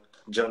ago,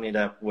 Johnny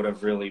Depp would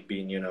have really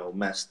been, you know,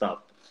 messed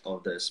up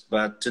of this.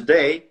 But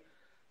today,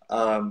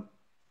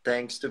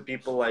 thanks to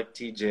people like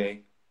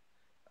TJ,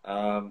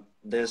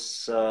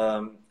 this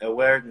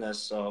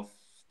awareness of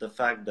the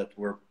fact that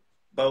we're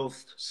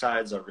both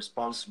sides are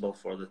responsible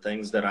for the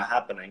things that are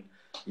happening,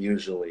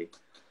 usually.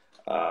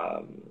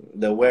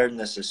 The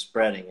awareness is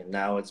spreading, and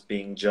now it's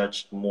being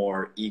judged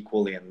more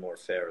equally and more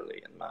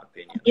fairly, in my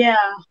opinion. Yeah.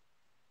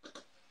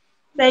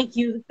 Thank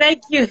you.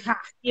 Thank you.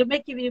 You're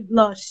making me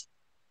blush.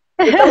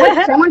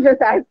 Someone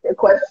just asked a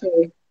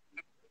question,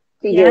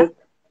 TJ.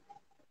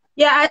 Yeah.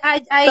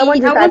 Yeah,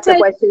 Someone just asked a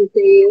question to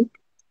you.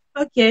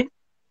 Okay.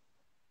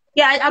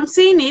 Yeah, I'm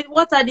seeing it.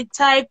 What are the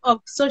type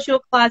of social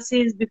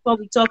classes before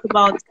we talk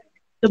about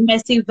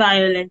domestic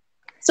violence?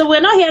 So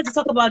we're not here to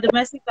talk about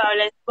domestic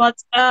violence, but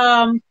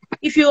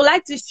if you would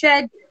like to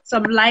shed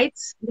some light,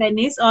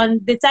 Dennis, on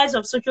the types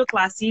of social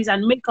classes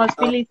and make us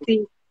really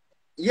think.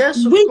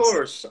 Yes, of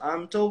course.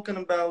 I'm talking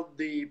about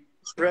the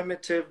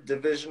primitive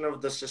division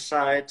of the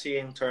society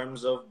in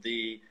terms of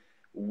the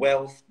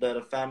wealth that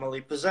a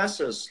family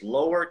possesses: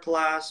 lower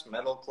class,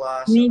 middle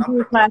class, and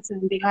upper class,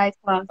 and the high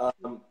class.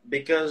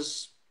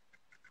 Because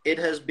it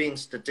has been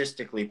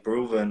statistically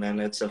proven, and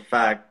it's a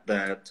fact,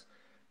 that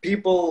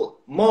people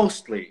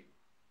mostly,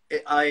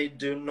 I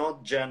do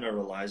not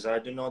generalize, I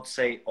do not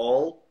say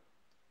all,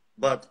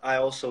 but I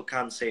also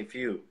can't say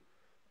few.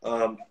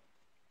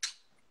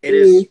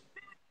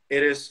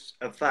 It is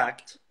a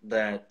fact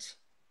that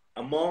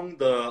among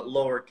the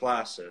lower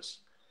classes,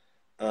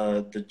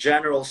 the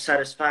general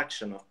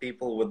satisfaction of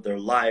people with their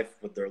life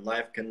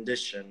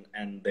condition,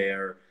 and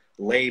their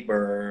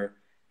labor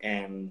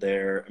and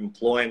their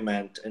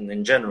employment, and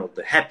in general,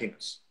 the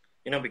happiness.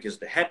 You know, because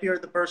the happier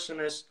the person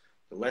is,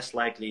 the less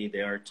likely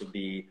they are to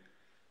be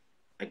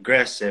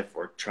aggressive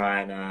or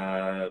trying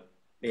to,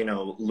 you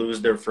know,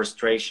 lose their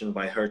frustration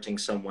by hurting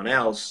someone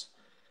else.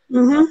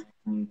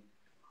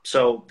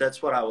 So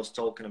that's what I was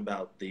talking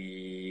about,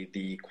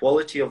 the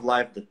quality of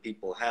life that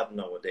people have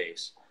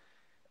nowadays.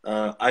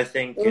 I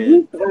think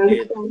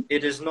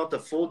it is not a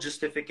full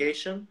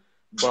justification,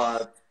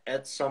 but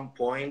at some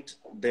point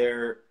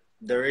there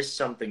is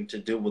something to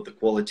do with the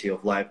quality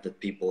of life that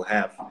people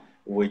have,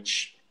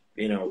 which,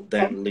 you know,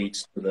 then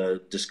leads to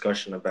the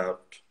discussion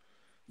about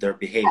their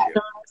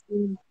behavior.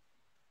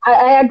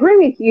 I agree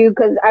with you,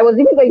 because I was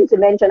even going to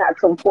mention at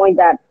some point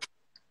that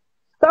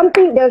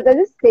there's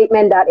this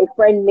statement that a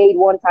friend made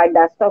one time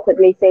that stuck with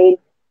me, saying,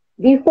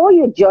 before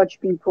you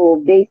judge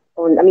people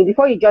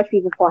before you judge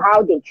people for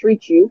how they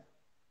treat you,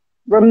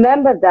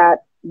 remember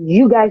that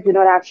you guys do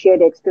not have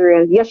shared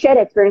experience. Your shared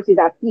experiences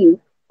are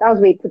few. That was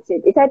the way he puts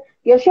it. He said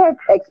your shared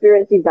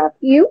experiences are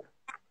few,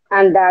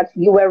 and that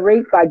you were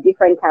raised by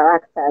different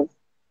characters.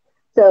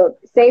 So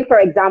say, for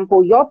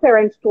example, your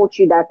parents taught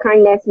you that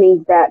kindness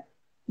means that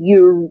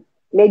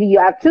maybe you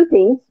have two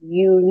things.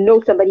 You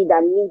know somebody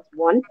that needs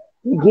one,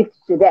 you give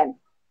to them.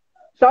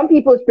 Some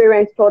people's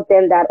parents taught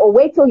them that, oh,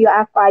 wait till you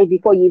have five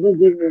before you even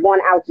give one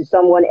out to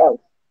someone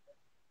else.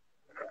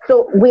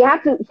 So we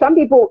have to, some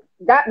people,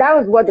 that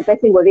was what the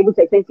person was able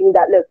to explain to me,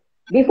 that look,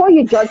 before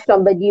you judge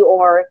somebody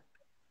or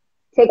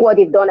take what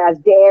they've done as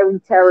very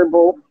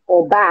terrible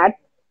or bad,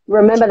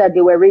 remember that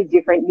they were raised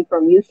differently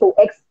from you. So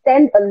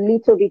extend a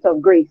little bit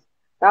of grace.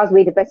 That was the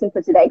way the person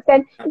puts it.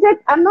 Extend. He said,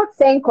 I'm not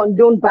saying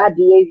condone bad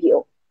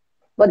behavior,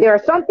 but there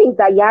are some things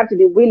that you have to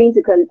be willing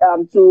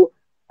to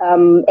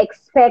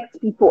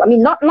expect people. I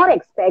mean, not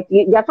expect.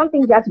 There are some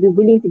things you have to be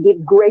willing to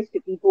give grace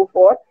to people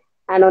for,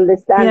 and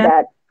understand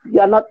that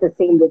you're not the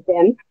same with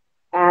them,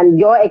 and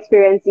your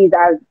experiences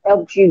have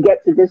helped you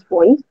get to this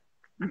point.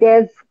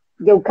 They'll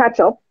catch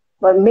up,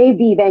 but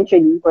maybe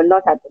eventually, but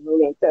not at the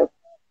moment. So,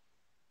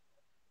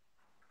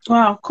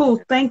 wow,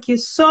 cool. Thank you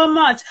so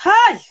much.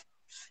 Hi,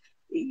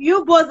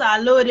 you both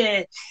are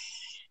loaded.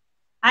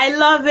 I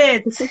love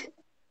it.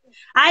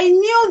 I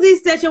knew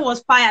this session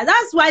was fire.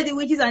 That's why the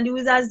witches and the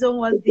wizards don't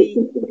want the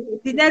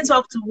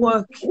network to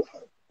work.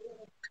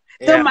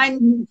 Yeah. Don't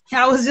mind me.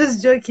 I was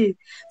just joking.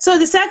 So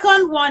the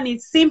second one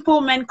is simple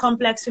men,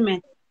 complex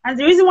women. And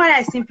the reason why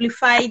I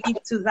simplified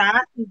it to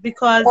that is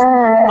because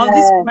of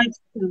this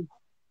question.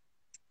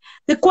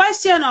 The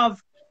question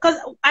of, because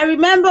I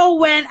remember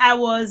when I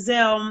was,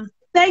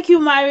 thank you,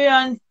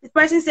 Marion. The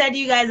person said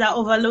you guys are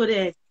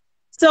overloaded.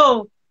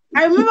 So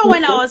I remember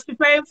when I was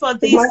preparing for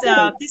this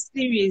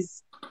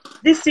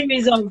this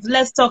series of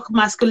Let's Talk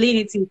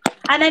Masculinity.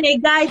 And then a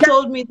guy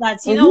told me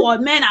that, you know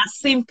what, men are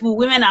simple,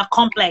 women are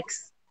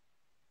complex.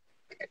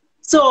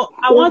 So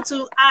I want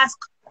to ask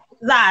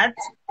that,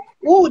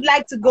 who would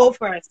like to go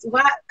first?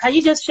 Can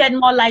you just shed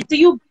more light? Do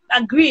you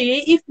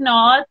agree? If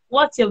not,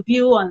 what's your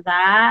view on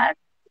that?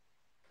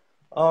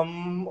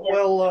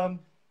 Well,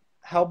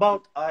 how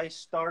about I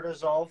start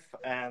us off,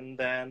 and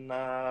then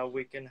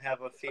we can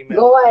have a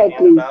female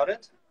opinion about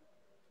it?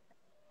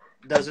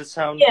 Does it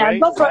sound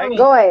great? Go for it.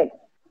 Go ahead.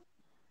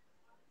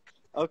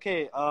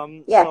 Okay,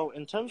 so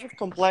in terms of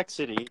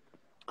complexity,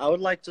 I would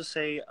like to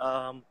say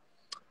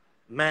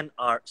men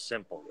are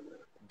simple.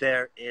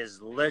 There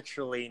is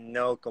literally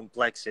no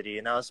complexity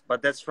in us,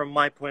 but that's from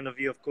my point of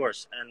view, of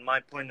course. And my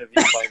point of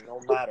view,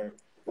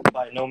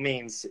 by no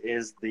means,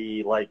 is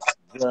the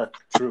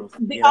truth.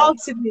 The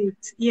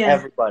ultimate,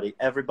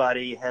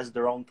 Everybody has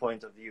their own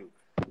point of view.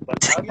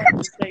 But I'd like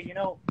to say,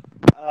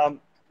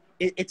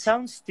 it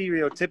sounds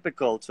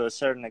stereotypical to a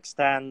certain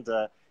extent.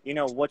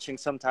 Watching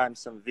sometimes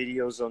some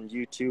videos on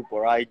YouTube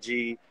or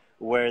IG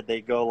where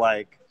they go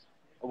like,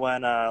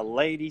 when a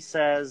lady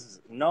says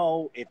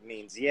no, it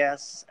means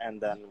yes, and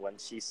then when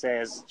she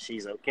says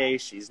she's okay,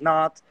 she's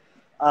not.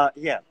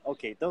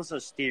 Those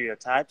are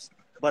stereotypes,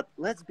 but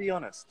let's be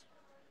honest.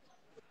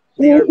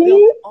 They are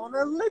built on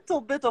a little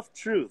bit of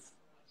truth,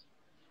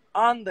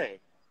 aren't they?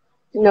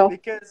 No.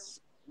 Because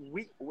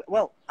it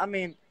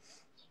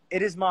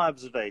is my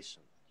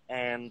observation,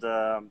 and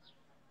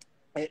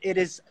it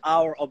is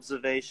our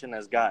observation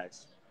as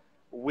guys.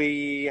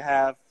 We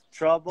have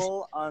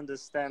trouble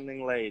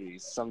understanding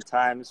ladies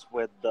sometimes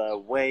with the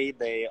way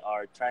they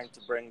are trying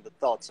to bring the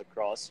thoughts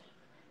across,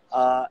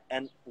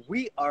 and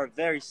we are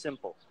very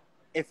simple.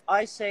 If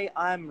I say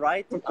I'm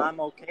right, I'm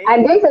okay.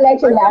 I'm going to let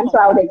you land, so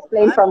I would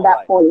explain from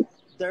that point.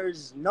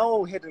 There's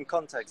no hidden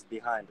context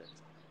behind it.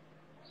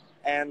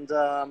 And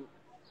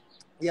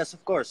yes,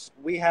 of course,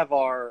 we have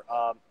our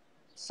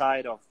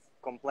side of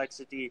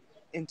complexity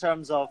in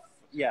terms of,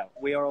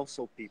 we are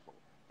also people.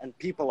 And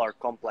people are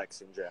complex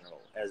in general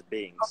as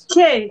beings.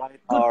 Okay,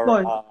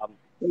 Our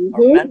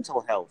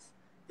mental health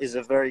is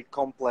a very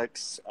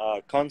complex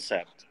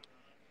concept.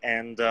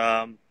 And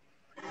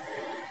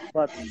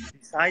but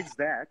besides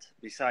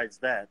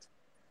that,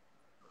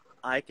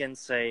 I can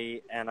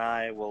say, and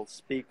I will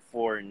speak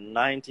for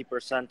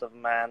 90% of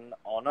men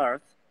on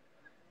Earth,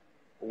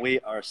 we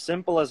are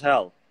simple as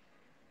hell.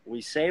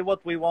 We say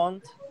what we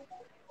want,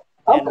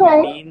 and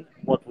we mean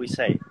what we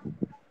say.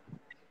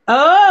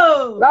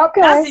 Oh,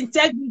 that's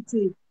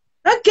integrity.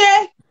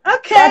 Okay,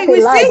 that's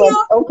we see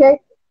you.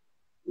 Okay.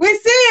 We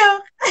see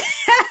you.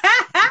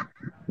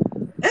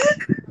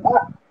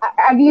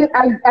 Have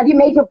you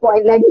made your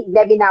point? Let me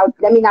now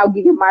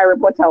give you my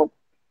rebuttal.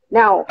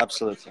 Now,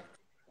 absolutely.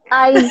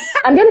 I'm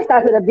going to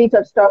start with a bit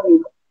of story.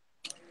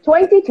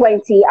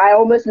 2020, I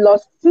almost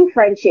lost 2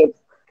 friendships.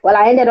 Well,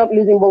 I ended up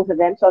losing both of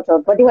them, sort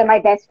of, but they were my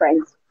best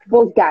friends,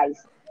 both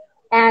guys.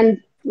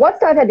 And what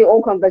started the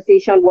whole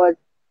conversation was,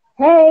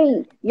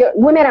 hey,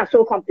 women are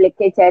so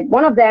complicated.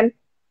 One of them,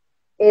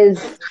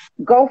 his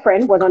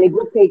girlfriend was on a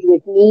group page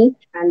with me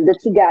and the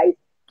 2 guys.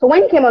 So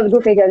when he came on the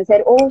group page and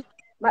said,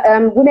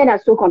 women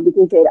are so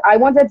complicated, I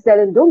wanted to tell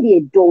him, don't be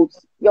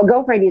adults. Your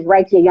girlfriend is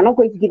right here. You're not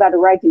going to give her the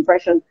right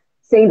impression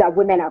saying that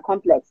women are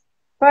complex.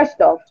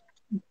 First off,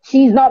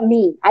 she's not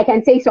me. I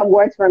can take some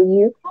words from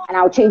you and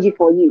I'll change it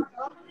for you.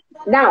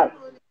 Now,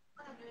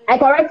 I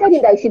corrected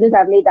him that he shouldn't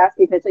have made that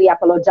statement, so he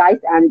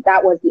apologized, and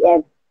that was the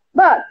end.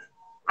 But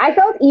I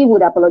felt he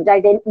would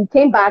apologize. Then he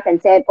came back and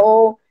said,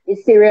 oh,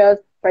 it's serious.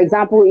 For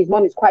example, his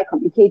mom is quite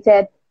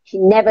complicated. She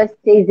never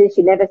says this,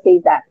 she never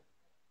says that.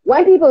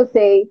 When people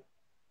say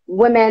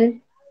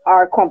women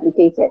are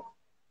complicated,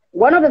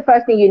 one of the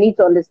first things you need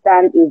to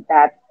understand is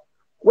that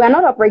we're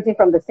not operating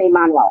from the same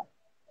manual.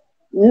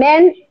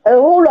 Men, a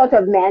whole lot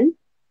of men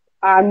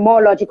are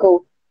more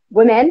logical.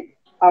 Women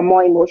are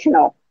more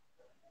emotional.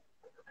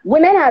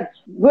 Women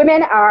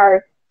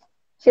are,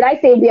 should I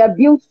say, we are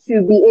built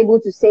to be able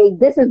to say,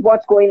 this is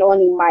what's going on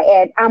in my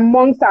head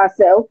amongst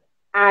ourselves.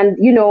 And,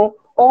 you know,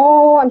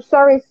 oh, I'm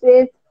sorry,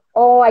 sis.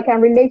 Oh, I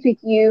can relate with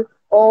you.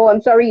 Oh,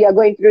 I'm sorry you're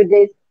going through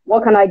this.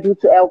 What can I do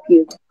to help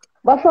you?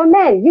 But for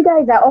men, you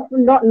guys are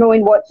often not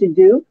knowing what to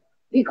do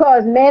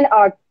because men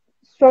are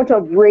sort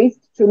of raised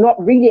to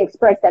not really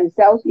express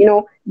themselves, you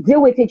know,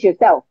 deal with it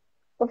yourself.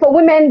 But for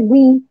women,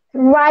 we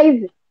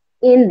thrive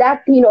in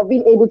that thing of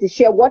being able to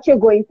share what you're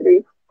going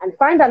through and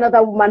find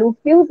another woman who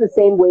feels the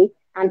same way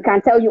and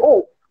can tell you,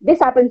 oh, this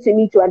happened to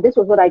me too, and this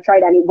was what I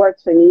tried and it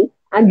worked for me.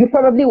 And you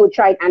probably will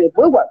try it and it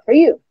will work for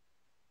you.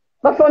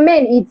 But for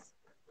men, it's,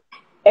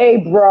 hey,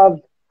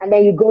 bruv, and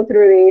then you go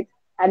through it,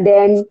 and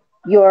then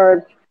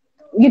you're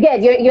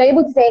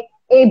able to say,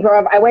 hey,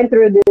 bruv, I went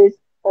through this,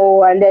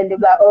 oh, and then they're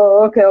like,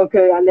 oh,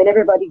 okay, and then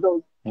everybody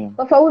goes. Yeah.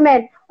 But for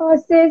women, oh,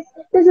 sis,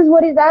 this is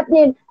what is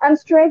happening. I'm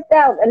stressed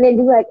out, and then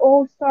they're like,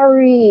 oh,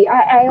 sorry,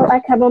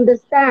 I can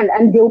understand,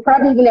 and they'll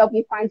probably even help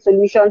you find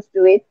solutions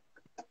to it.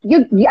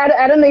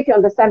 I don't know if you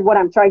understand what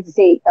I'm trying to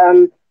say,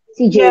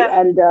 CJ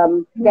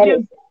and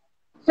Dennis.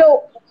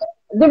 So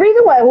the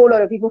reason why a whole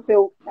lot of people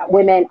feel that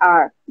women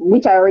are,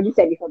 which I already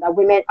said before, that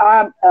women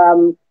are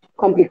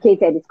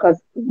complicated is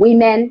because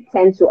women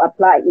tend to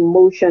apply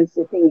emotions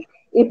to things.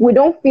 If we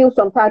don't feel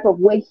some type of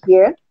way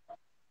here,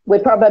 we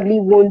probably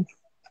won't.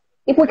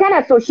 If we can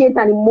associate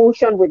an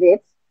emotion with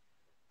it,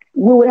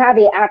 we would have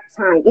a hard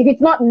time. If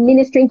it's not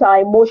ministering to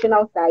our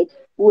emotional side,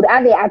 we would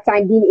have a hard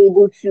time being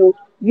able to,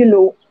 you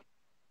know,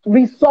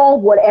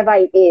 resolve whatever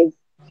it is.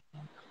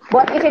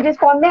 But if it is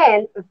for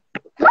men,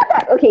 not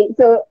that, okay,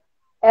 so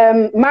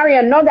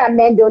Marian, not that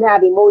men don't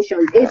have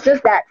emotions. It's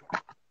just that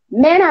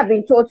men have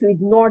been taught to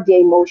ignore their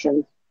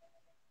emotions.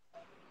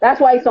 That's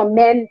why some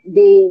men,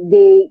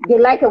 they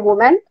like a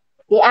woman,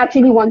 they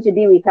actually want to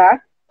be with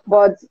her,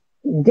 but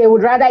they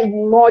would rather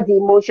ignore the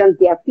emotions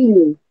they are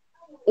feeling.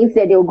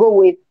 Instead, they'll go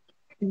with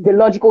the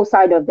logical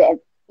side of them.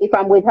 If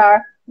I'm with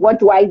her, what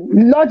do I,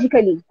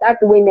 logically, that's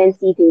the way men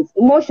see things.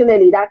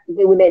 Emotionally, that's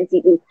the way men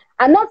see things.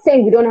 I'm not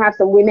saying we don't have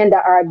some women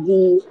that are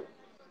the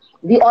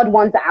odd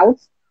ones out,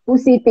 who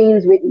see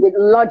things with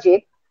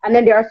logic. And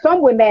then there are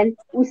some women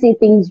who see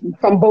things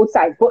from both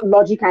sides, both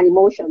logic and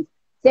emotions.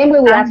 Same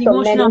way we have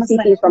some men who see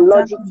things from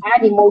logic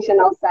and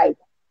emotional side.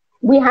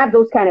 We have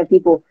those kind of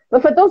people.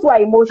 But for those who are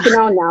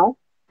emotional now,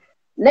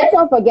 let's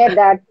not forget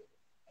that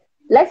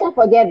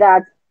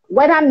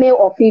whether male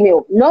or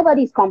female,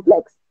 nobody's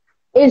complex.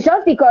 It's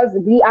just because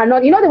we are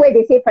not, you know the way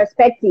they say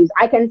perspectives,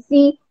 I can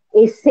see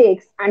a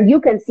 6 and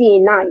you can see a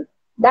 9.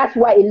 That's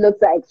why it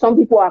looks like some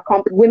people are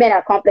women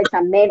are complex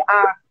and men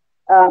are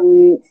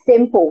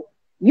simple.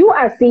 You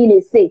are seeing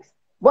a 6,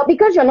 but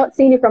because you're not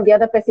seeing it from the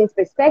other person's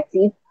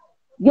perspective,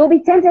 you'll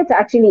be tempted to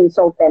actually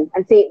insult them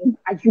and say,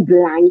 are you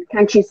blind?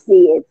 Can't you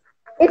see it?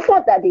 It's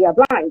not that they are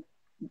blind.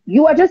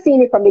 You are just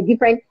seeing it from a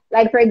different,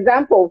 like for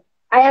example,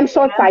 I am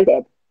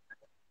short-sighted.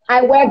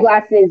 I wear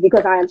glasses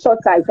because I am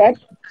short-sighted.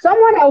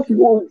 Someone else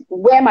would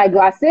wear my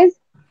glasses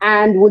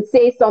and would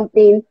say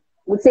something,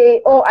 would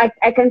say, oh,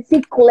 I can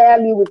see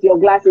clearly with your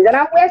glasses. And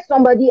I'll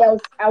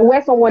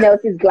wear someone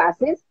else's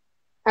glasses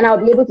and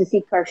I'll be able to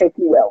see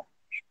perfectly well.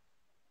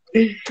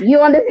 You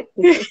understand?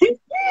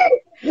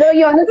 So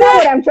you understand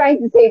what I'm trying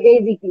to say,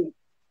 basically.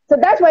 So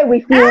that's why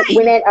we feel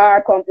women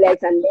are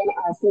complex and men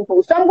are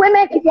simple. Some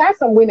women, if you ask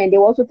some women, they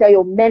will also tell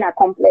you men are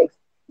complex.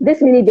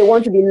 This minute they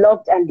want to be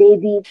loved and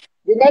babied.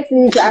 The next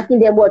minute you're asking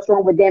them what's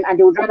wrong with them and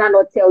they would rather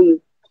not tell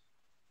you.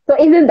 So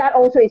isn't that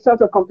also a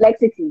sort of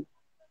complexity?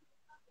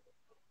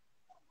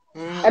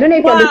 I don't know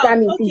if you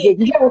understand me, okay. CJ. Did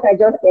you hear what I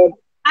just said?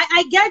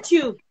 I get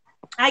you.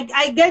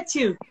 I get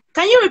you.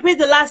 Can you repeat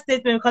the last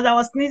statement because I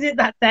was sneezing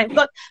that time?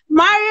 Because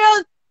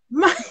Mario,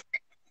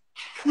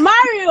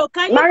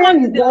 can you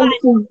come to the line?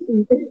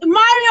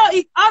 Mario,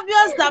 it's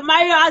obvious that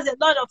Mario has a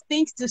lot of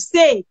things to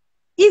say.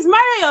 Is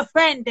Mario your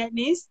friend,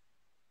 Dennis?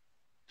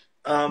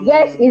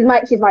 Yes,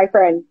 she's my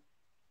friend.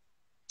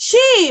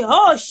 She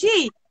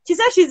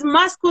said she's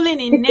masculine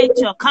in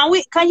nature.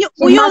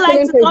 Will you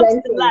like to come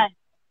to the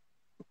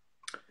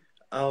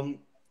line?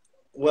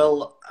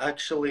 Well,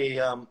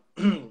 actually,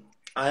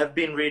 I have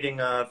been reading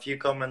a few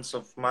comments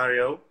of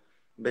Mario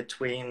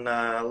between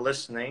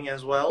listening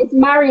as well. It's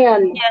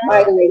Marion, yes.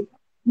 By the way.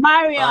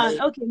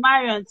 Marion. Okay,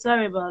 Marion.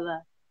 Sorry about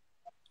that.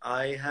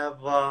 I have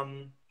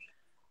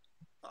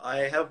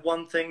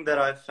one thing that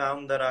I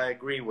found that I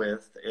agree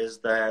with is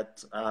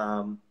that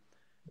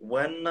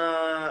when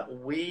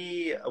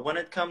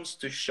it comes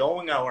to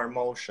showing our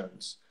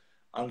emotions,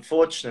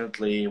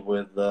 unfortunately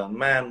with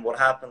men, what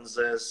happens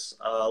is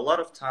a lot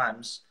of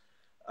times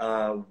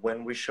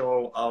when we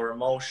show our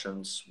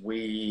emotions,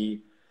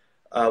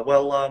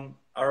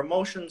 our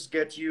emotions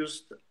get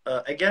used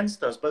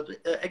against us. But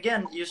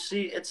again, you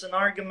see, it's an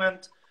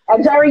argument.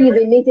 I'm sorry, you've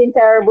been meeting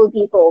terrible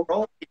people.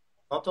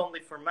 Not only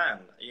for men,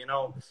 you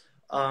know.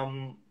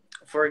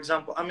 For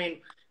example, I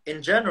mean,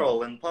 in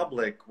general, in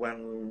public,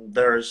 when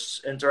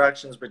there's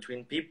interactions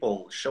between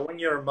people, showing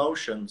your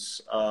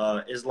emotions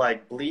is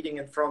like bleeding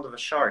in front of a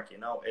shark. You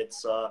know,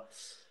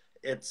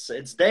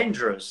 it's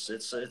dangerous.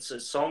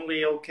 It's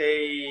only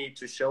okay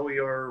to show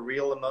your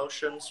real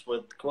emotions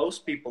with close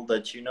people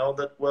that you know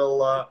that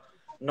will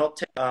not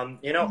take.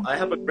 You know, I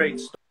have a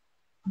great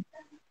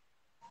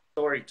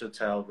story to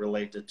tell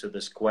related to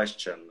this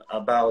question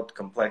about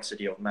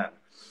complexity of men.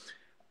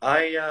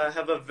 I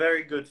have a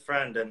very good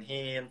friend, and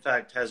he, in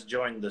fact, has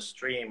joined the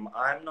stream.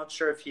 I'm not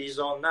sure if he's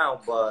on now,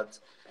 but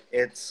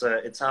it's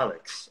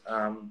Alex.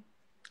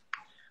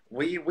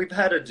 We've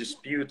had a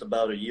dispute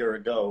about a year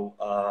ago.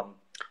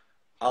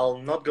 I'll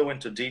not go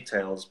into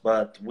details,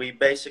 but we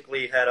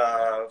basically had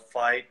a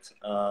fight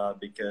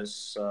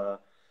because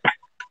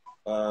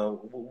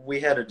we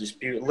had a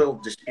little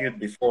dispute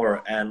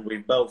before, and we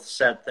both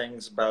said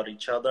things about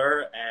each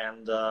other,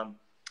 and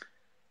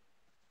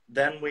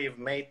then we've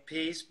made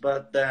peace,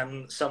 but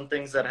then some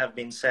things that have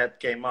been said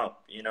came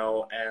up, you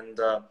know, and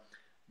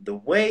the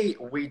way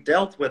we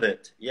dealt with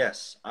it,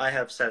 yes, I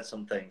have said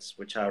some things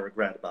which I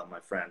regret about my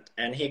friend,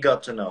 and he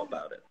got to know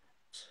about it.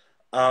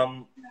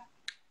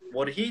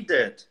 What he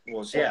did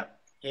was, yeah,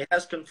 he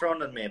has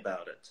confronted me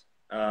about it.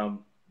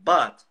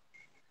 But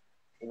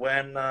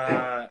when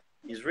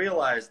he's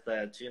realized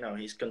that, you know,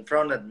 he's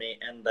confronted me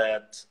and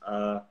that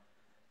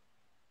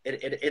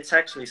it's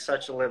actually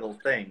such a little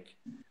thing.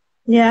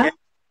 Yeah.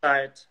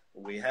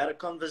 We had a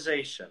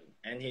conversation,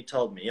 and he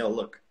told me, yo,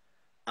 look,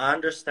 I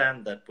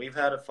understand that we've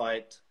had a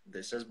fight.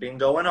 This has been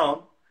going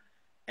on.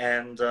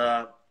 And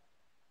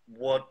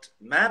what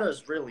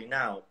matters really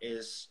now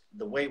is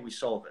the way we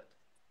solve it.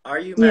 Are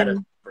you mad at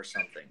me for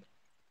something?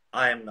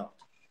 I am not.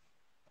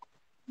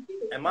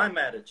 Am I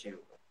mad at you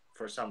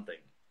for something?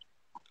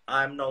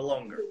 I'm no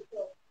longer.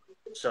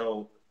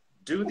 So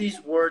do these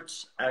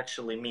words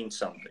actually mean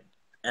something?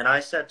 And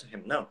I said to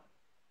him, no,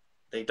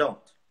 they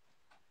don't.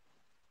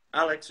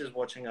 Alex is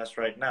watching us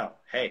right now.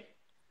 Hey,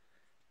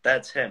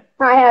 that's him.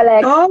 Hi,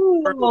 Alex.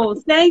 Oh,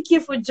 thank you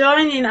for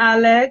joining,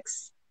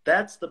 Alex.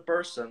 That's the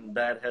person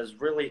that has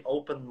really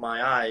opened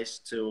my eyes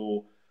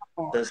to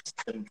the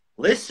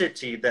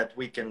simplicity that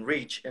we can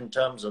reach in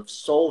terms of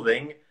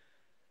solving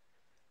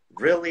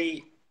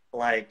really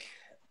like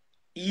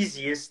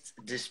easiest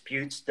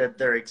disputes that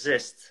there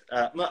exist.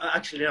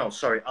 Actually, no,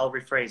 sorry, I'll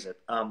rephrase it.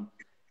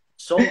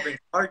 Solving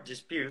hard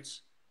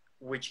disputes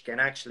which can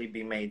actually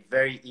be made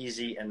very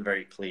easy and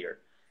very clear.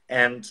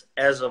 And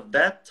as of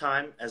that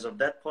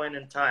point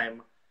in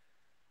time,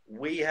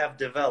 we have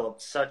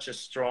developed such a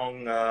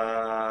strong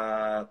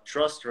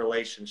trust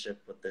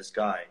relationship with this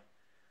guy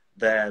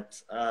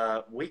that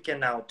we can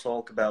now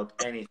talk about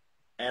anything.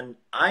 And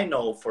I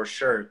know for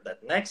sure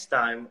that next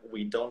time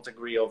we don't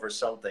agree over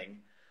something,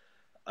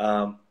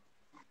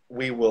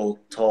 we will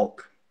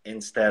talk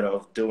instead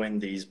of doing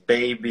these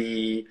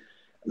baby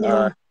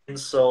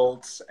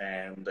insults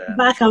and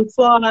back and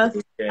forth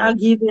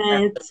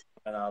arguments.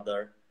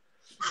 Another.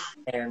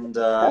 And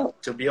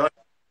to be honest,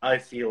 I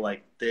feel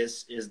like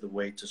this is the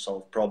way to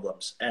solve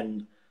problems.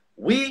 And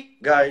we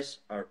guys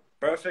are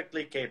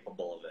perfectly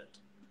capable of it.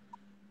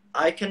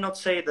 I cannot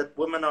say that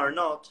women are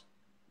not,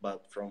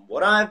 but from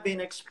what I've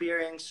been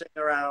experiencing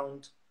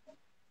around,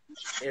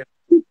 if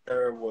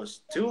there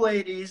was two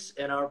ladies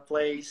in our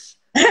place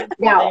with the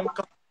same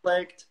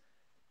conflict,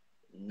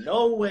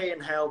 no way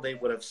in hell they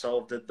would have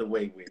solved it the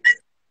way we did.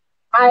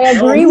 I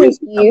agree with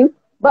you,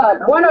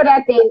 but one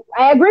other thing,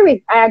 I agree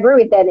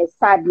with Dennis,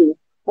 sadly.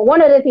 But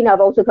one other thing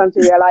I've also come to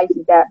realize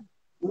is that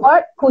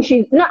what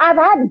pushes, I've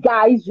had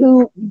guys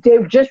who they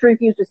just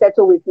refuse to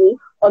settle with me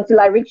until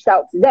I reached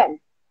out to them.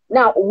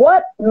 Now,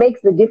 what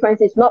makes the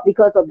difference is not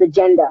because of the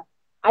gender.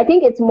 I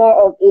think it's more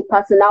of a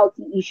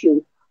personality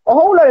issue. A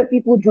whole lot of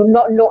people do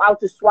not know how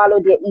to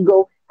swallow their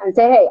ego and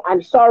say, hey,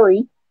 I'm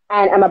sorry,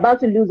 and I'm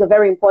about to lose a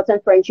very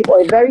important friendship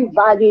or a very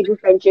valuable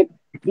friendship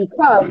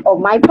because of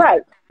my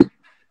pride.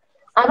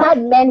 I've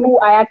had men who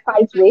I had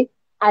fights with,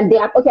 and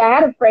I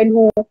had a friend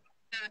who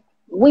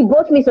we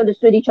both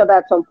misunderstood each other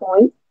at some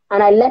point,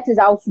 and I left his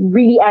house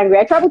really angry.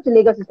 I traveled to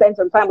Lagos to spend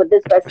some time with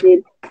this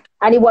person,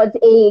 and it was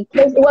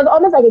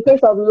almost like a case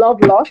of love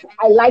lost.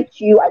 I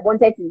liked you, I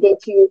wanted to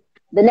date you.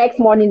 The next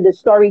morning, the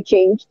story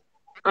changed,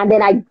 and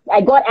then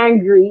I got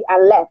angry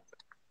and left.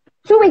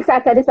 2 weeks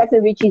after, this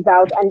person reaches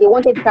out, and they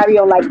wanted to carry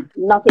on like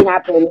nothing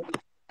happened.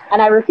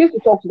 And I refused to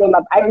talk to them.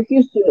 I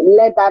refused to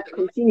let that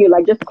continue,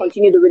 like just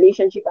continue the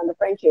relationship and the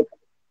friendship.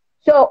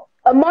 So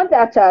a month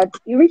after,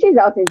 he reaches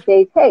out and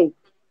says, hey,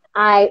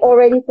 I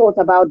already thought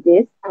about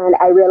this, and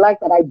I realized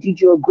that I did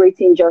you a great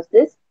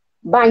injustice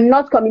by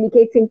not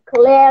communicating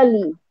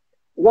clearly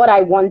what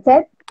I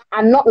wanted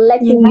and not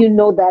letting you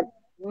know that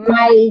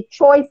my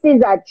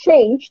choices had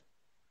changed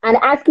and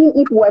asking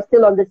if we're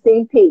still on the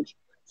same page.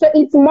 So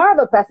it's more of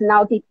a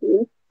personality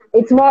thing.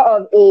 It's more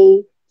of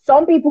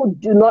some people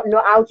do not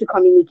know how to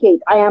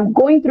communicate. I am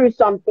going through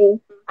something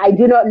I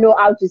do not know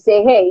how to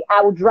say, hey,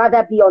 I would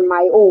rather be on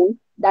my own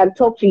than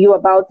talk to you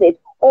about it.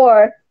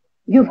 Or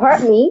you've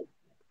hurt me,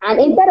 and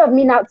instead of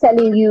me now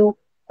telling you,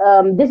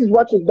 this is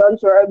what you've done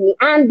to hurt me,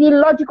 and be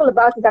logical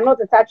about it and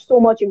not attach so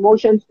much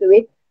emotions to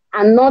it,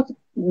 and not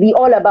be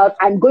all about,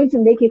 I'm going to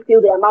make you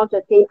feel the amount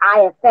of pain I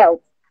have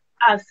felt.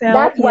 That's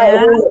why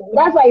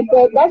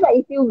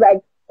it feels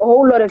like a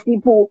whole lot of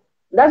people,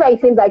 that's why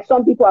it seems like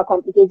some people are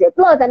complicated.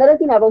 Plus, another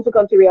thing I've also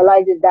come to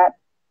realize is that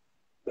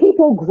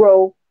people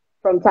grow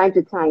from time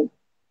to time.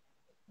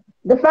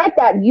 The fact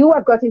that you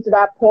have gotten to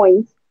that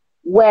point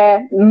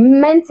where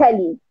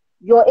mentally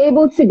you're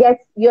able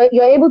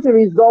to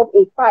resolve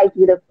a fight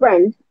with a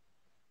friend,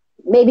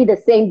 maybe the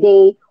same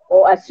day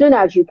or as soon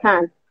as you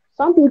can.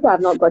 Some people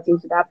have not gotten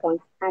to that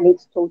point, and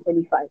it's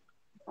totally fine.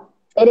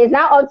 It is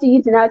now up to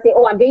you to now say,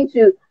 oh, I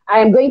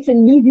am going to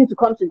leave you to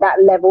come to that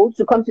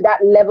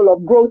level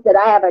of growth that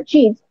I have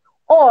achieved.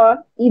 Or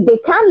if they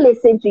can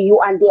listen to you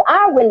and they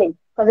are willing,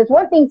 because it's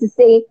one thing to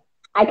say,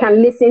 I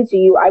can listen to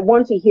you, I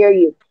want to hear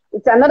you.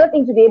 It's another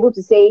thing to be able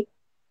to say,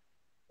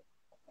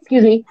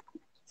 excuse me.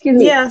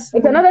 Yes.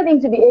 It's another thing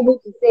to be able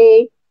to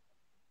say,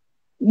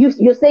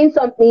 you're saying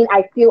something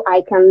I feel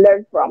I can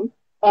learn from,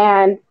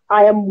 and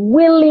I am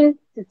willing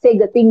to take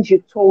the things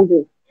you've told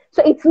me.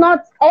 So it's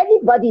not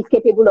everybody is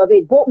capable of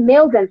it. Both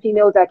males and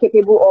females are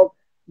capable of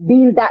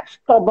being that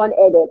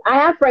stubborn-headed. I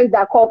have friends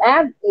that I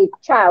have a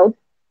child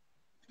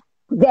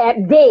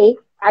that they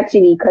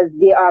actually, because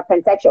they are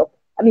pansexual.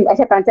 I mean, I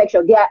said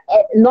pansexual. They are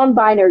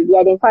non-binary. They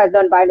identify as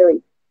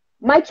non-binary.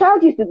 My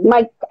child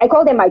I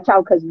call them my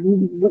child because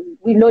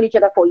we've known each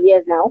other for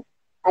years now,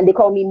 and they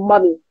call me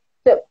mommy.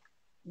 So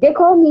they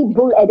call me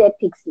bull-headed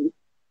pixie.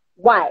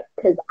 Why?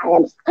 Because I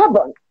am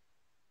stubborn.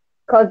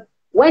 Because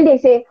when they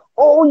say,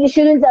 oh, you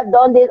shouldn't have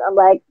done this, I'm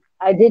like,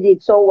 I did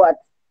it, so what?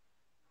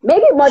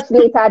 Maybe much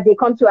later, they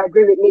come to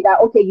agree with me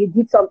that, okay, you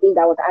did something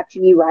that was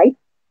actually right.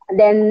 And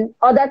then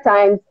other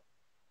times,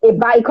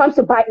 it comes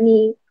to bite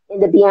me in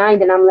the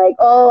behind, and I'm like,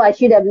 oh, I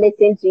should have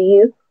listened to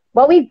you.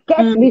 But we've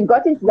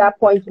gotten to that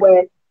point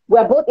where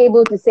we're both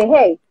able to say,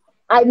 hey,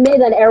 I made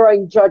an error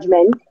in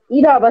judgment.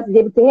 Either of us is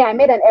able to say, hey, I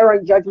made an error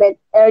in judgment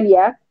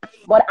earlier,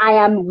 but I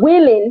am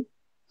willing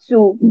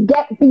to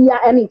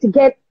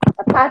get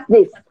past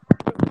this.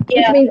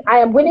 Which means I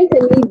am willing to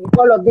leave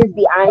all of this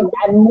behind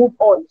and move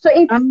on. So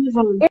it's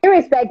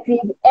irrespective,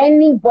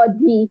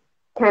 anybody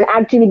can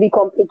actually be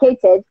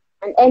complicated,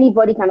 and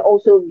anybody can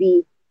also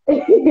be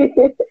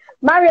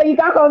Mario, you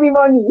can't call me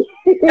mommy.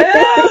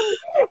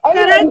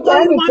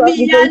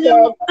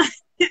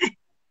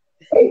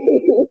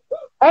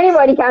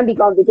 Anybody can be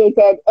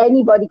complicated.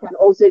 Anybody can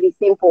also be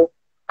simple.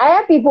 I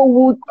have people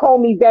who call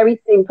me very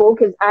simple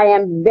because I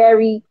am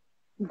very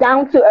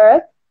down to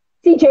earth.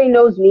 CJ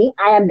knows me.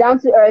 I am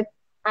down to earth.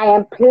 I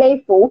am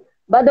playful.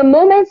 But the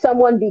moment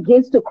someone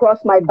begins to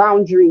cross my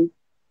boundaries,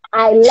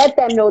 I let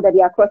them know that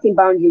they are crossing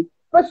boundaries.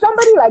 For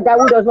somebody like that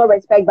who does not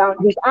respect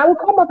boundaries, I will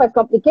come off as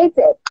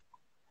complicated.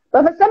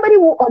 But for somebody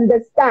who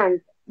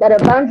understands that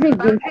a boundary is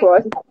being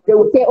crossed, they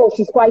will say, oh,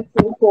 she's quite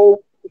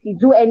simple. If you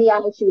do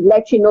anyhow, she will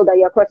let you know that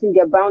you're crossing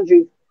their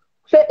boundaries.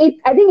 So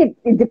I think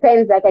it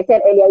depends, like I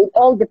said earlier, it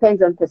all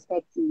depends on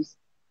perspectives.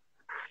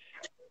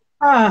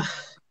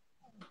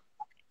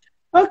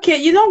 Okay,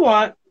 you know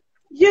what?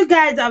 You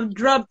guys have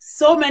dropped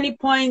so many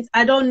points,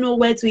 I don't know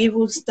where to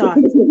even start.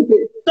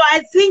 So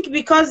I think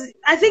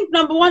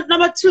number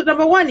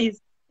one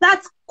is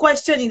that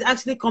question is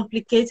actually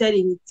complicated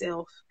in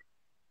itself.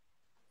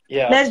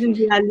 Yeah. Let's be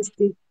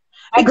realistic.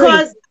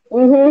 Because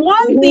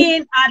one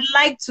thing I'd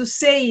like to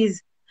say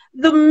is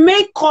the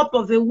makeup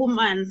of a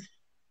woman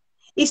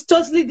is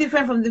totally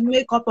different from the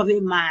makeup of a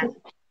man.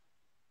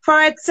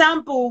 For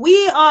example,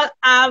 we all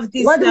have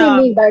this. What do you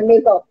mean by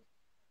makeup?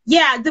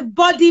 Yeah, the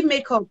body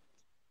makeup.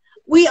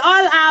 We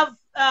all have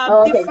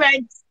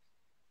different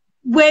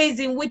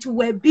ways in which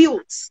we're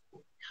built.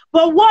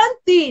 But one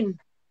thing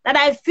that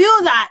I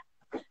feel that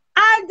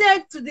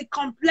added to the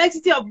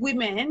complexity of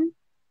women,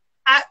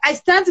 I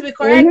stand to be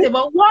corrected,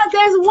 but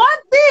there's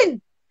one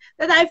thing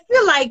that I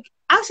feel like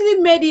actually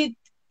made it,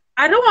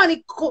 I don't want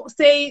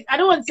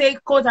to say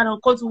quote and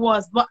unquote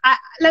words, but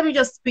let me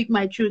just speak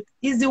my truth,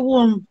 is the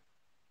womb.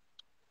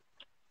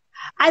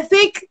 I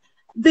think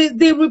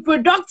the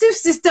reproductive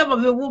system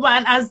of a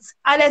woman has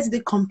added to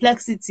the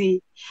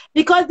complexity,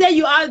 because there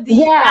you have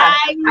the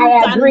highs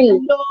and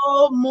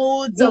low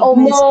moods the of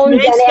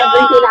menstruation,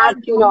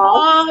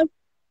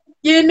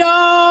 you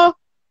know,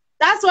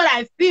 that's what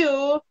I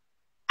feel.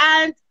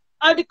 And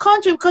on the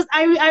contrary, because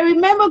I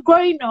remember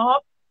growing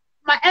up,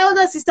 my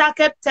elder sister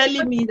kept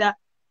telling me that,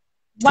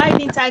 why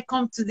didn't I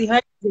come to the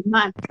earth as a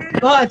man?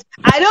 God,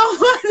 I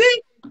want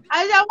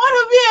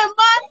to be a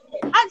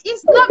man. And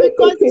it's not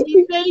because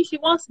she's saying she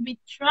wants to be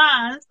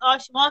trans or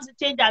she wants to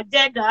change her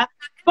gender,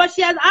 but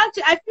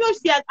I feel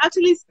she has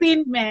actually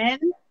seen men,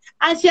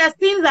 and she has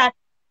seen that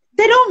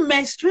they don't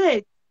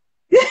menstruate.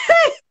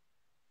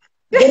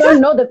 They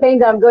don't know the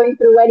pains I'm going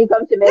through when it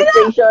comes to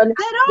menstruation.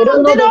 They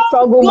don't know the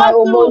struggle my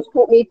hormones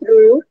put me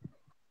through.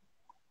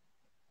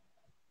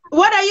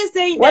 What are you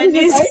saying, What did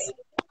you say?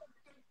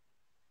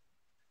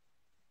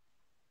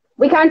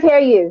 We can't hear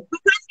you. We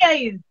can't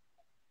hear you.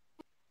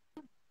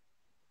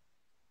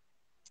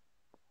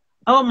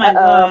 Oh my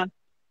God.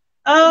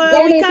 Oh, we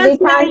Dennis, we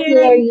can't can't hear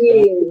hear you.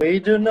 you. We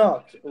do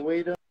not.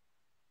 We do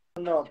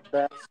not.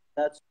 That's.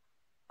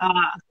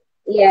 Ah,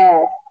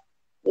 Yes.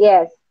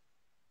 Yes.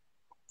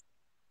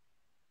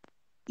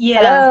 yeah.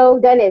 Hello,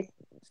 Dennis.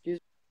 Excuse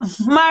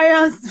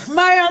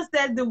Marion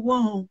said the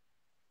womb.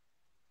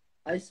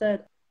 I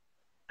said.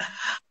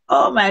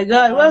 Oh my I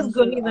God, what's answered.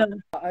 going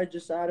on? I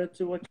just added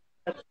to what you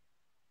said.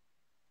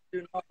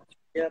 Do not.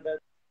 Yeah, that.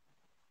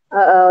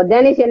 Uh-oh.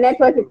 Dennis, your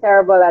network is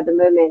terrible at the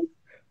moment.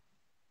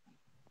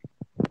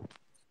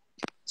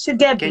 Should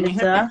get Can you hear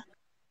me? better.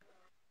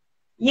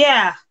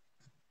 Yeah,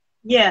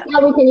 yeah. Yeah,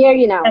 we can hear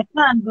you now. I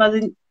can't,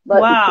 but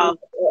But wow.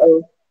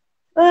 uh-oh.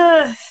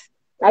 Uh,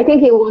 I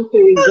think he wants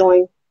to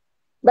rejoin.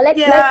 But let's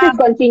yeah. just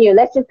continue.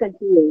 Let's just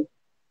continue.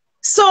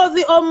 So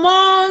the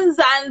hormones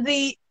and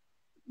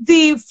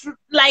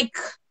like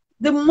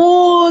the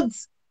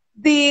moods,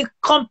 the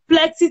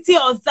complexity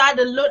of that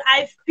alone,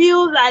 I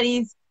feel that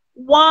is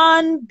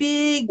one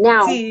big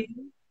Now,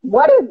 thing.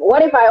 what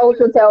if I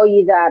also tell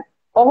you that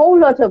a whole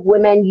lot of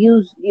women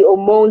use the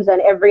hormones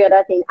and every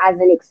other thing as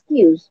an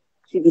excuse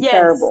to be Yes.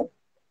 terrible?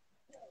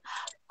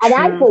 And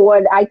I, True. for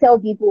one, I tell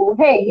people,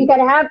 hey, you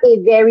can have a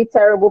very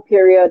terrible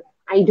period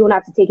and you don't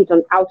have to take it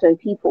out on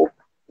people.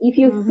 If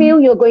you Mm-hmm. feel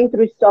you're going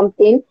through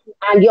something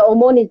and your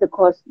hormone is the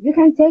cause, you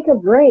can take a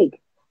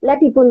break. Let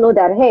people know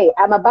that, hey,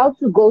 I'm about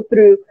to go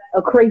through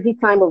a crazy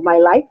time of my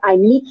life. I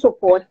need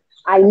support.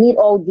 I need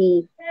all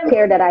the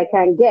care that I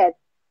can get.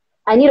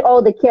 I need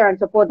all the care and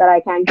support that I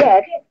can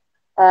get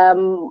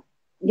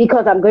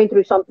because I'm going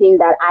through something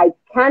that I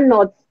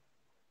cannot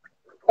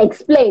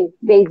explain,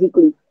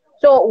 basically.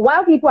 So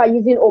while people are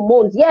using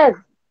hormones, yes,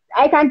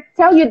 I can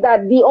tell you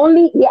that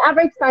the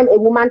average time a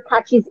woman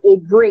catches a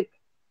break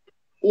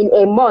in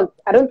a month,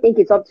 I don't think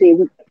it's up to a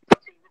week.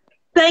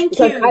 Thank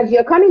Because you. as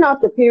you're coming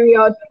off the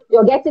period,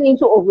 you're getting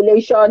into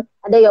ovulation,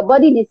 and then your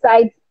body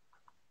decides,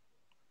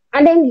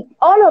 and then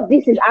all of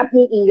this is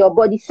happening in your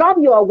body.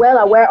 Some you are well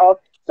aware of,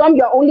 some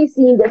you're only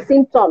seeing the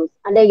symptoms,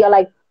 and then you're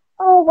like,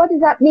 oh, what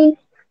is happening?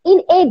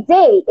 In a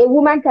day, a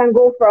woman can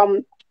go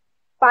from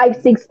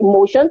 5, 6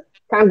 emotions,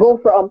 can go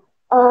from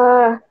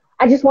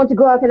I just want to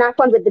go out and have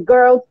fun with the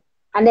girls.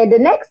 And then the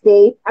next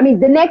day, I mean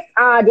the next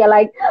hour, they're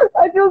like,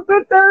 I feel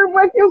so terrible,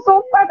 I feel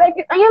so bad. And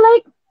you're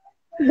like,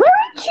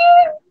 weren't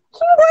you?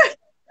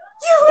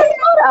 It's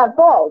not our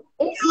fault.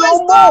 It's You your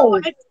were so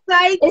hormones.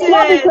 It's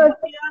not excited because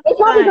the it's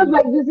not other because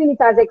time. we're using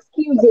it as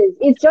excuses.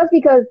 It's just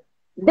because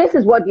this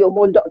is what the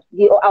hormone does.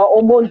 Our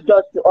hormones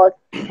does to us.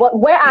 But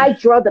where I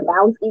draw the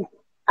bounds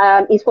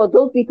is for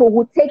those people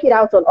who take it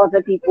out on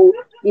other people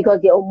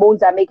because their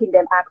hormones are making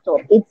them act up.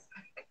 It's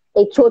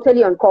a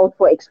totally uncalled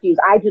for excuse.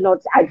 I do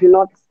not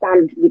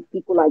stand with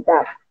people like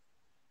that.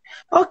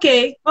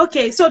 Okay,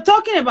 okay. So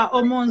talking about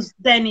hormones,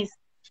 Dennis,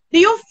 do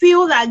you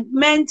feel like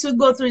men to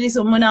go through this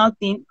hormonal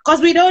thing?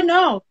 Because we don't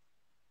know.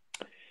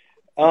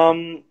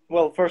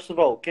 Well, first of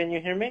all, can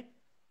you hear me?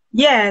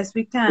 Yes,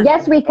 we can.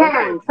 Yes, we Okay,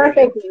 can brilliant.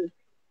 perfectly.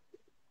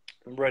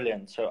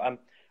 Brilliant. So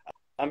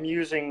I'm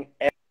using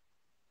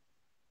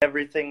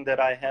everything that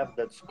I have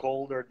that's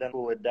colder than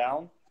cool it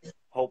down.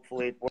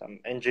 Hopefully, it works. I'm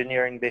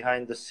engineering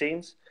behind the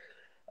scenes.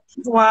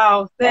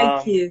 Wow,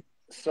 thank you.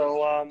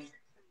 So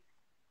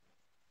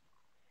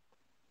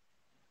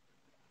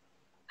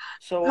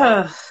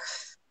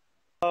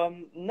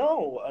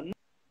no,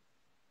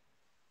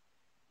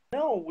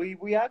 no,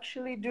 we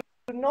actually do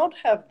not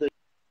have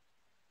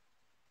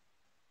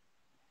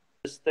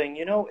this thing.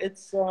 You know,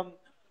 it's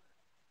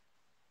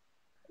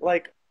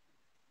like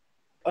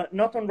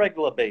not on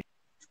regular basis.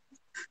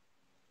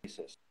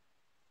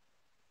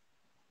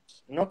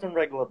 Not on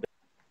regular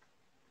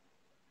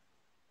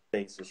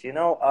basis. You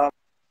know,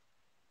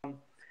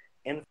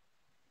 in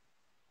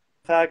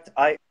fact,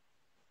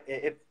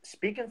 if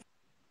speaking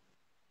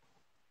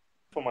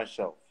for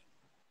myself,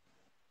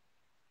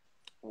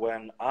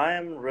 when I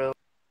am really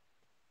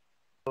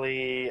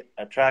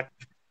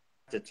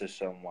attracted to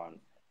someone,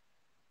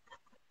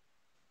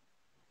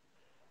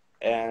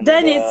 and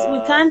Dennis, we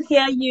can't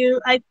hear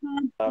you. I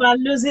think we are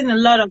losing a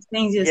lot of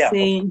things you're yeah,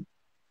 saying.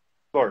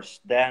 of course,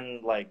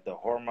 then like the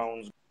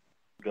hormones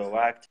go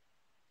acting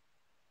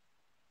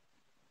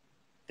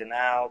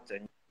out,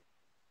 and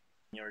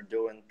you're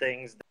doing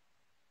things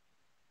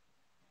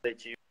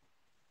that you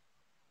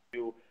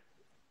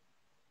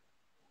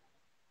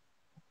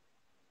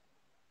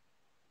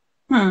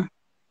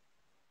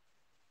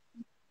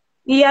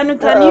IYANU,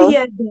 can you Uh-oh.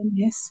 hear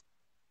Dennis?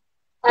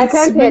 I It's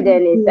can't hear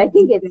really Dennis. I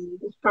think good.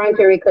 it's trying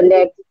to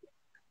reconnect.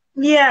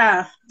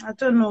 Yeah, I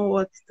don't know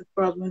what the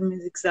problem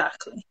is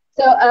exactly.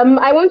 So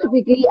I want to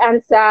quickly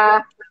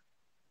answer.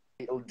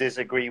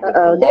 disagree with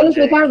the Dennis,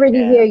 we logic can't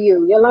really hear and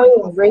you. Your line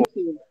is of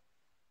breaking.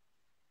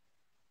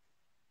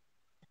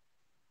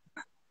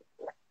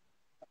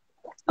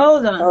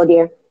 Hold on. Oh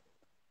dear.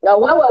 Now,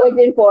 while we're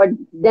waiting for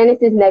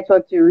Dennis's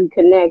network to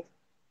reconnect,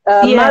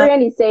 Yeah.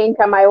 Marian is saying,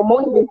 can my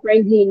hormones be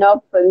friendly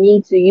enough for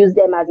me to use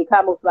them as a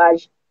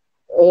camouflage?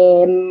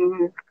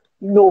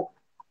 No.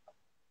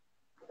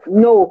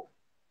 No.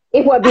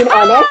 If we're being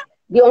honest,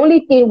 the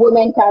only thing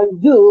women can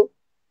do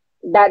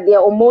that their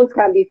hormones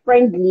can be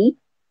friendly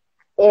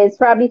is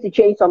probably to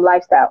change some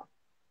lifestyle.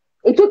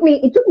 It took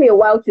me a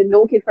while to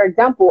know. Okay, for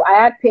example, I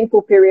had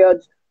painful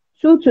periods,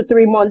 2 to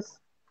 3 months,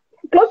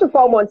 close to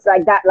 4 months,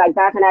 like that,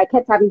 and I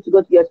kept having to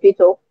go to the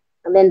hospital.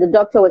 And then the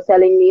doctor was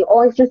telling me,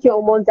 "Oh, it's just your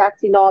hormones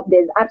acting up.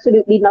 There's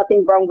absolutely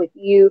nothing wrong with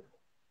you."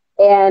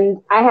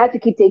 And I had to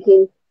keep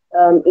taking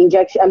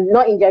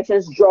not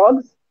injections,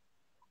 drugs,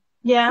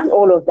 Yeah. and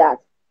all of that.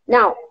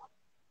 Now,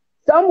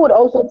 some would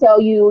also tell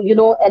you,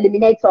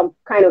 eliminate some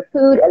kind of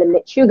food,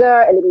 eliminate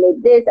sugar,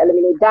 eliminate this,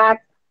 eliminate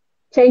that,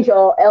 change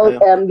your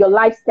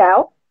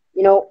lifestyle.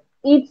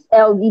 Eat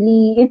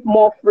healthily, eat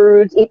more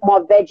fruits, eat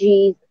more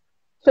veggies.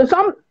 So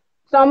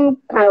some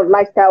kind of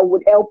lifestyle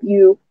would help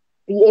you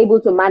be able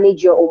to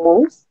manage your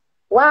hormones,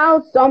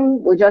 while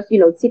some will just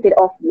tip it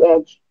off the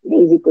edge,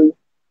 basically.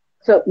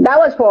 So that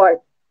was for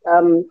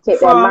For Mariam. So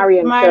go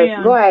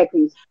Mariam. ahead,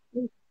 please.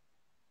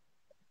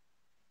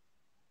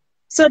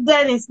 So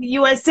Dennis,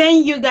 you were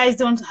saying you guys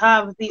don't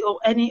have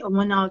any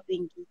hormonal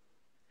thinking.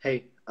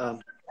 Hey,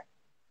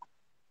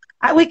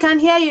 We can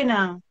hear you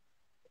now.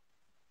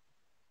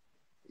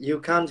 you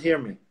can't hear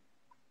me.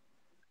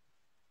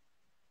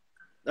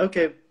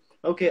 Okay.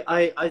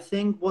 I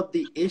think what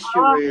the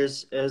issue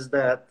is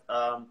that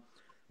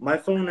my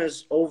phone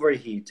is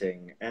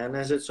overheating, and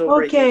as it's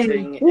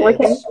overheating, Okay.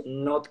 it's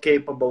not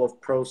capable of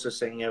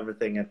processing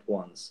everything at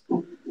once.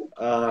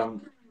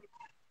 Um,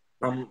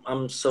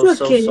 I'm so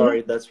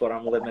sorry. That's what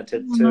I'm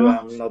limited to.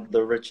 I'm not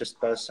the richest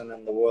person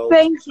in the world.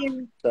 Thank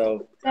you.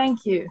 So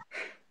Thank you.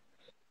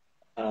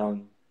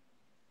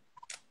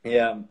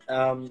 Yeah.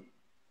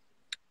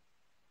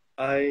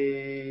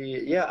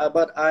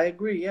 But I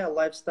agree. Yeah,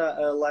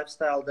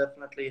 lifestyle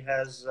definitely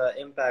has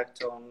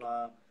impact on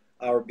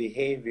our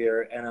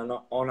behavior and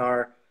on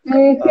our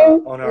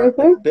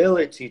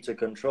ability to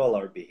control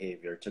our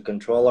behavior, to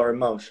control our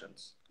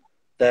emotions.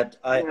 That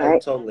I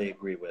totally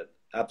agree with.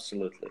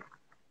 Absolutely.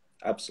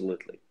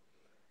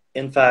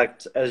 In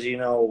fact, as you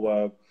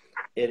know,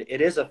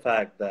 it is a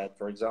fact that,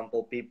 for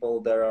example,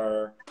 people that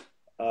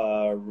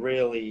are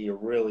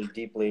really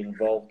deeply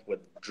involved with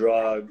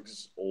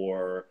drugs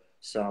or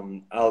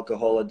some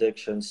alcohol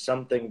addiction,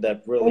 something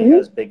that really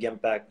has big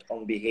impact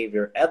on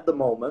behavior at the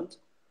moment,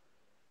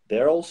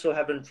 they're also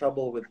having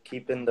trouble with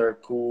keeping their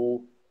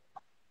cool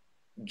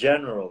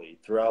generally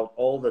throughout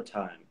all the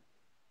time.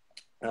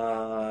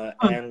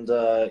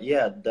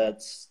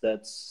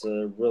 That's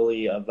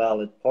really a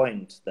valid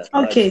point. That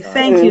Okay,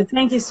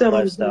 thank you so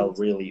much. Lifestyle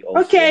really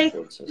also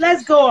influences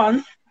let's us. go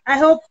on. I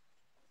hope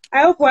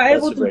we're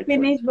able to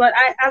finish, but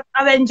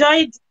I've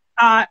enjoyed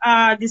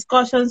our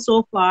discussion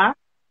so far,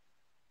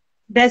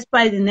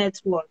 despite the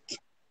network.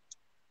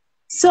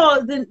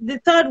 So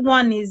the third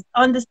one is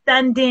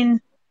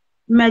understanding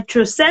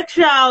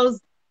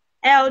metrosexuals,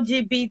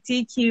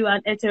 LGBTQ,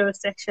 and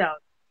heterosexuals.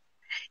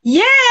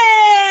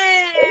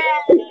 Yeah!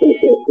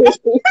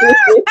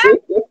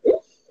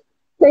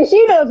 So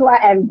she knows why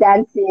I'm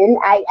dancing.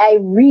 I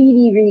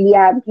really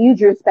have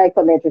huge respect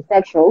for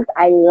metrosexuals.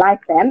 I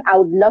like them. I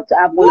would love to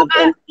have one of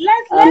them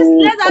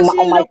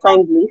on my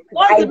friend list.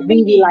 I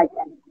really like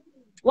them.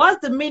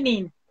 What's the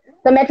meaning?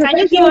 So Can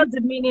you give us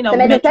the meaning of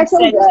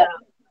metrosexuals?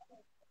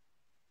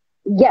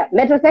 Metrosexual?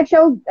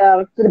 Metrosexuals,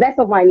 to the best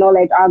of my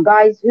knowledge, are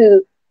guys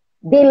who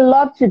they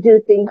love to do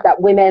things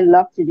that women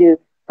love to do.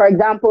 For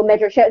example,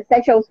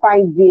 metrosexuals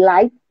find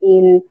delight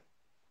in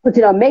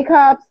putting on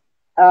makeup,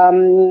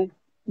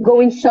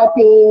 going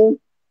shopping.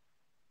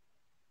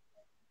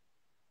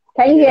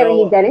 Can you hear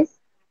me, Dennis?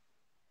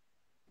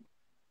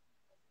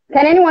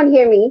 Can anyone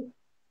hear me?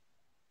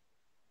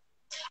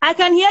 I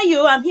can hear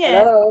you. I'm here.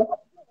 Hello?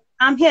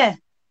 I'm here.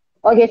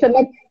 Okay, so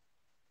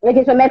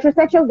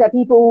metrosexuals are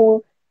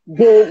people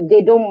who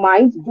they don't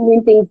mind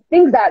doing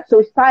things that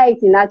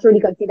society naturally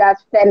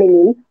considers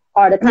feminine,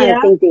 are the kind of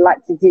things they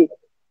like to do.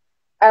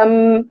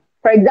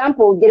 For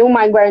example, they don't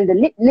mind wearing the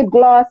lip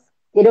gloss.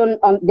 They don't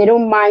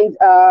mind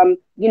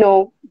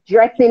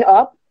dressing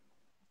up.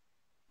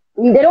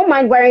 I mean, they don't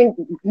mind wearing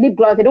lip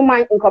gloss. They don't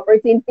mind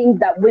incorporating things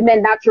that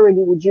women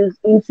naturally would use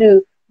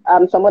into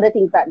some other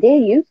things that they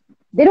use.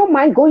 They don't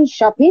mind going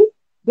shopping.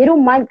 They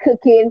don't mind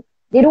cooking.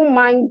 They don't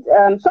mind.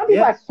 Some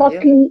people are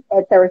subtly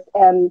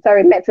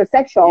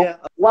metrosexual,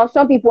 while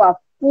some people are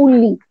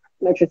fully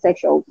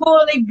metrosexual.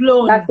 Fully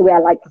blown. That's the way I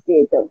like to say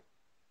it, though.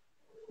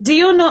 Do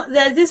you know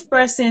there's this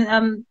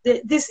person,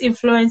 this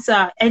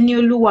influencer,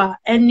 Eniolua,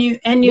 the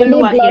lip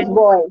gloss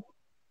boy.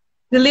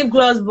 The lip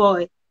gloss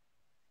boy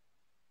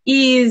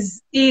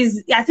is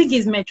I think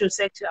he's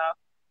metrosexual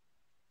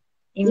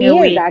in a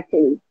way. He is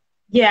actually.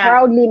 Yeah.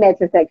 Proudly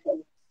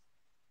metrosexual.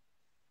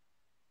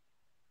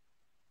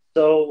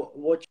 So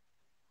what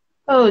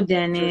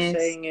Dennis. you're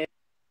saying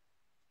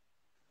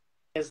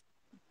is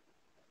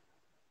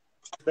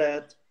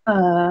that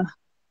Dennis,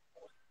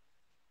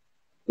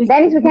 we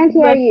can't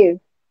hear you.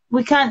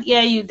 We can't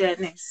hear you,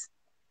 Dennis.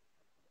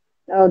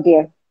 Oh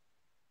dear.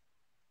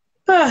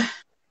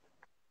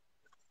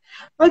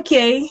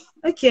 Okay.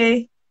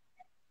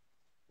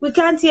 We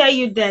can't hear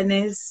you,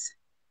 Dennis.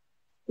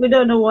 We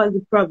don't know what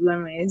the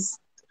problem is.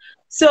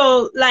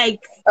 So,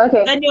 like,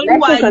 Okay,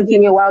 let's still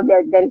continue while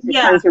Dennis is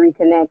trying to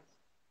reconnect.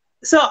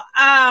 So,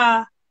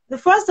 the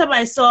first time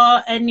I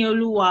saw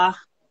Enioluwa,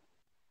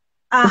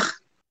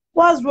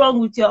 what's wrong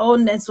with your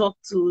own network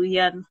too,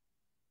 Yan?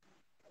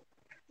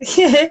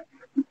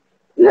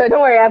 No,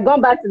 don't worry. I've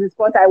gone back to the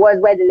spot I was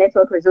where the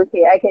network was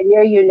okay. I can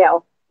hear you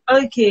now.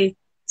 Okay.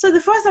 So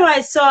the first time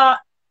I saw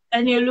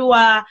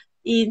Enioluwa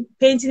in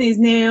painting his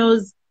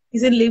nails,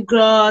 using lip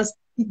gloss,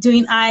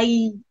 doing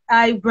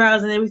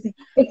eyebrows and everything,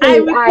 I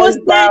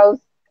reposted.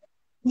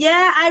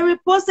 Yeah, I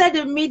reposted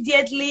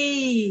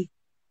immediately.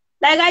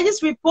 Like, I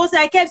just reposted.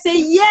 I kept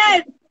saying,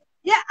 yes,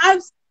 yeah,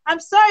 I'm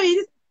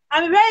sorry.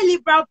 I'm a very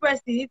liberal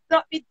person.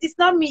 It's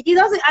not me. It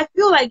doesn't. I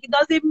feel like it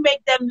doesn't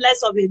make them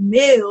less of a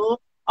male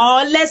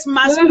or less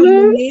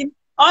masculine,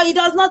 or it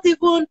does not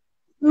even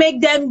make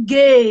them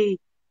gay.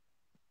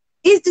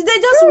 They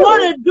just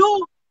want to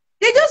do.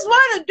 They just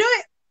want to do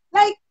it.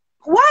 Like,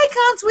 why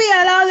can't we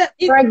allow them?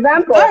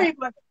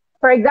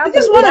 For example, it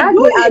has been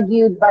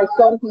argued by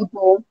some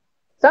people.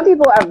 Some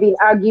people have been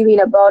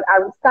arguing about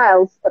Harry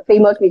Styles, a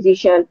famous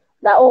musician,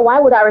 that, oh, why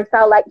would Harry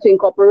Styles like to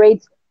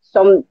incorporate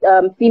some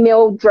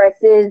female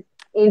dresses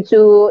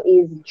into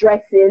his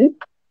dressing?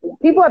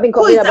 People have been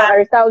complaining about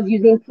Harry Styles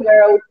using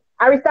pearls.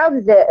 Harry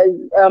Styles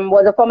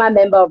was a former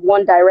member of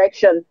One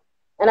Direction,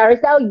 and Harry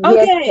Styles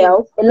wears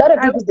pearls. A lot of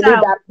people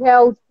believe that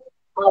pearls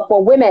are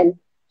for women.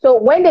 So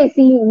when they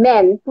see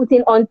men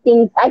putting on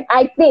things,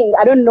 I think,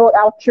 I don't know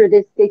how true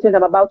this statement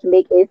I'm about to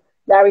make is,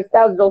 that Harry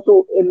Styles is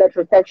also a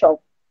metrosexual.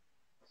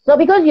 So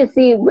because you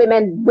see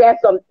women wear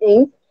some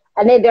things,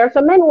 and then there are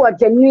some men who are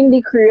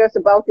genuinely curious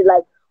about it,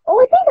 like, oh,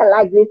 I think I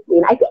like this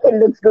thing. I think it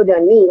looks good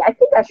on me. I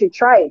think I should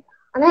try it.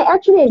 And I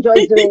actually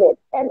enjoy doing it.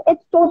 And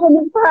it's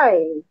totally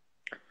fine.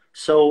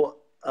 So,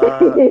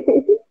 can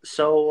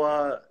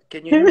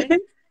you hear me?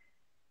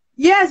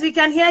 Yes, we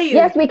can hear you.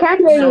 Yes, we can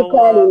hear you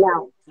clearly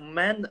now.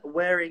 Men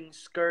wearing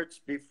skirts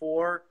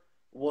before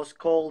was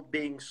called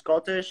being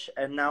Scottish,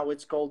 and now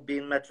it's called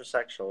being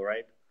metrosexual,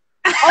 right?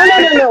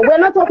 Oh, no. We're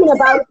not talking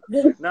about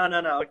this. No.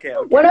 Okay.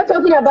 We're not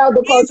talking about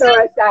the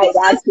cultural side,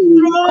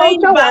 actually.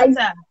 Culture-wise,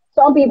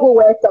 some people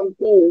wear some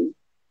things.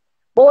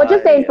 But we're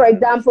just saying, for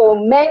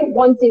example, men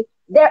want to...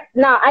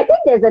 Now, I think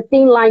there's a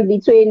thin line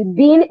between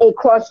being a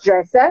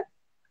cross-dresser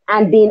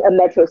and being a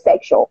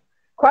metrosexual.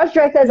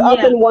 Cross-dressers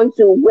often want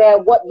to wear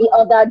what the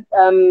other...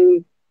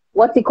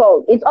 what's it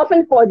called? It's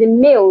often for the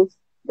males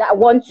that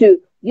want to,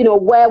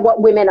 wear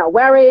what women are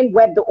wearing,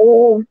 wear the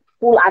old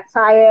full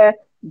attire,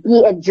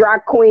 be a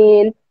drag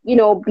queen, be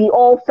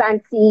all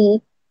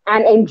fancy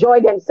and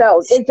enjoy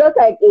themselves. It's just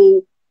like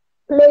a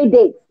play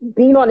date,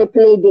 being on a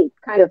play date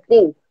kind of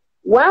thing.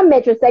 While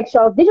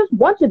metrosexuals, they just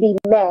want to be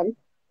men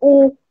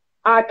who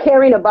are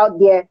caring about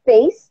their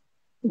face.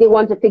 They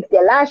want to fix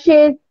their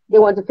lashes. They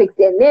want to fix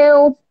their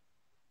nails.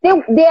 They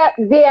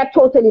are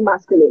totally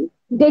masculine.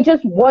 They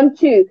just want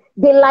to,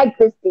 they like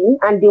this thing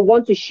and they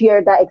want to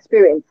share that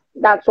experience.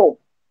 That's all.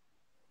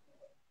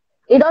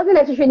 It doesn't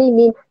necessarily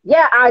mean,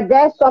 are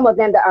there some of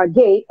them that are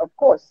gay? Of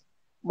course.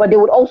 But they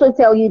would also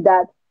tell you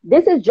that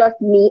this is just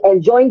me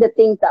enjoying the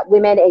things that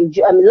women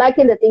enjoy,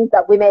 liking the things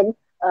that women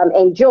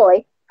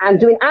enjoy and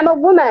doing. I'm a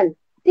woman.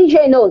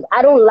 TJ knows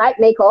I don't like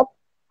makeup.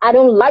 I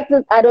don't like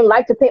to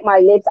paint my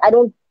lips. I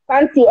don't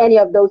fancy any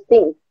of those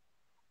things.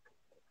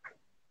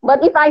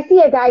 But if I see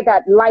a guy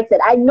that likes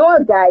it, I know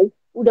a guy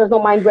who does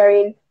not mind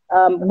wearing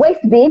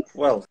waist beads.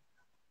 Well,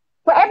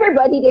 for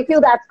everybody, they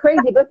feel that's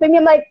crazy. But for me,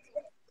 I'm like,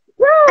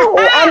 no,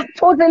 I'm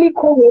totally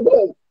cool with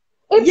it.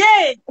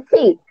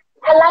 See,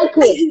 I like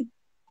it.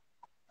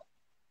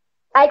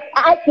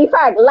 In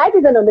fact, life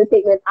is an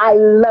understatement. I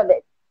love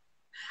it.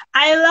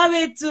 I love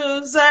it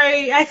too.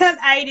 Sorry, I can't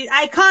hide it.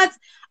 I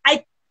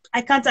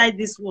can't hide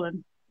this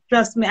one.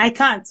 Trust me, I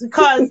can't,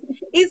 because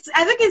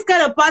I think it's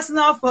kind of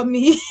personal for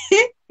me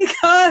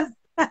because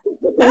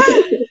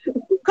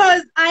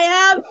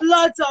I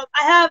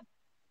have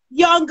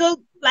younger,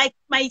 like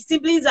my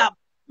siblings are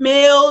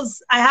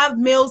males. I have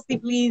male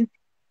siblings.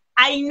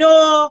 I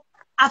know,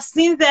 I've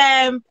seen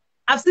them.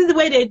 I've seen the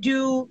way they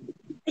do.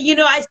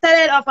 I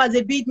started off as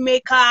a bead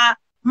maker.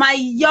 My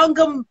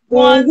younger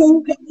ones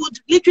would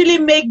literally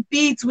make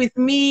beads with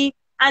me,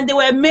 and they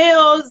were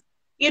males.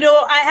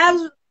 I have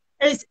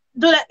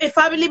a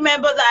family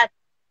member that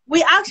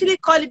we actually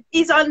call him,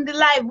 he's on the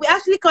live, we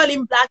actually call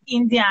him Black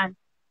Indian,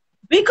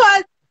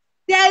 because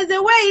there's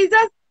a way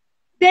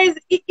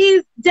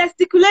his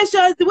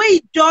gesticulations, the way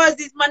he does,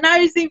 his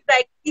mannerisms,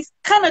 like, it's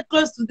kind of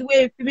close to the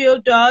way a female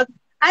does.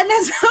 And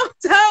then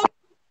sometimes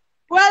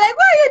we're like,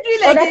 what are you doing?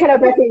 Like, that kind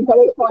of person is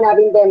always fun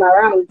having them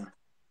around.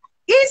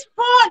 It's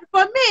fun.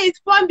 For me, it's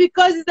fun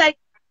because it's like,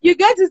 you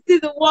get to see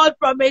the world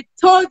from a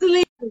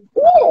totally,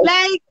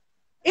 like,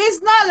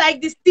 it's not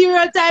like the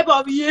stereotype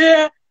of,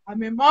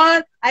 I'm a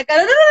man, I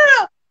can't,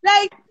 no.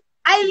 Like,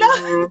 I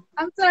love,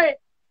 I'm sorry,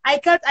 I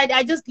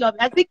just love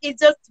it. I think it's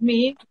just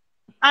me.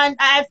 And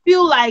I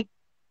feel like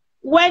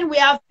when we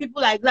have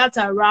people like that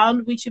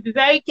around, we should be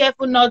very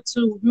careful not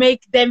to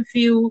make them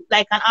feel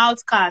like an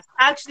outcast.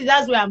 Actually,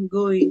 that's where I'm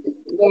going.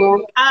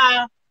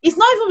 It's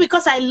not even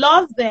because I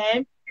love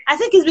them. I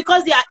think it's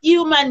because they are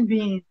human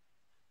beings.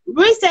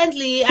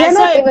 Recently, They're I saw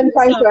not a even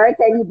trying picture. to hurt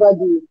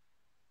anybody.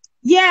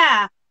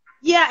 Yeah,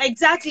 yeah,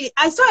 exactly.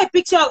 I saw a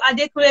picture of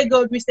Adekunle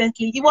Gold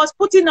recently. He was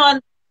putting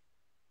on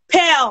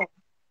pearl,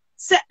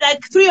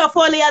 like 3 or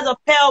 4 layers of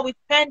pearl with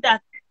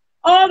pendant.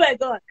 Oh my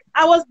God,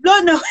 I was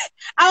blown away.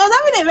 I was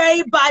having a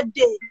very bad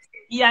day,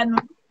 Yanu.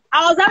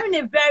 I was having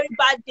a very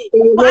bad day.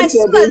 It But makes as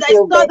your soon as day I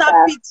feel saw that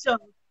better. picture,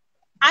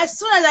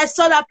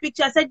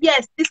 I said,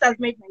 yes, this has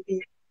made my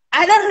day.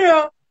 I don't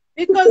know,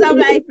 because I'm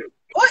like,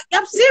 oh,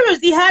 I'm serious.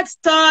 He had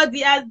studs,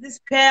 he had this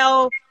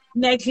pearl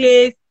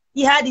necklace,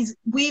 he had his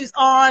weaves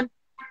on. And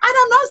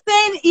I'm not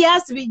saying he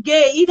has to be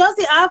gay. He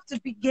doesn't have to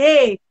be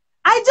gay.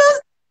 I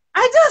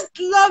just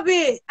love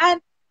it. And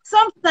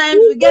sometimes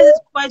we get these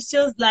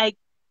questions like,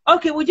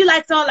 okay, would you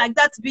like someone like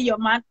that to be your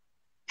man?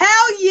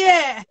 Hell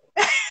yeah.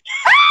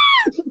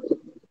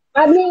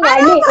 I mean,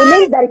 I don't it means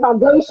mind. that if I'm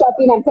going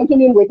shopping, I'm taking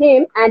him with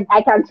him, and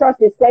I can trust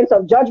his sense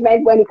of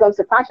judgment when it comes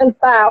to fashion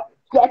style.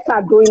 Yes,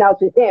 I'm going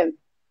out with him.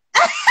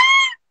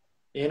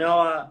 You know,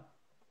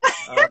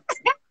 uh,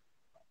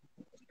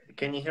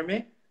 can you hear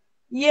me?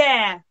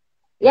 Yeah.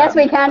 Yes,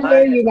 Yeah, we can hear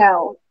I you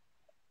now.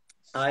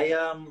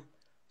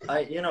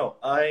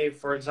 I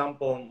for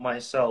example,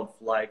 myself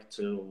like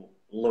to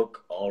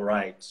look all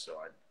right, so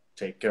I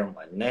take care of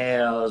my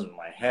nails,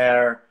 my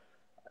hair,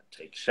 I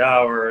take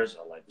showers,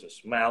 I like to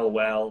smell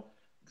well,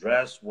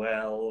 dress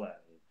well,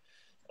 and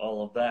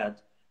all of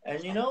that.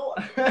 And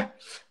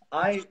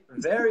I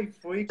very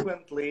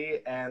frequently,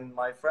 and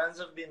my friends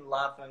have been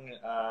laughing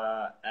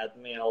at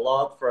me a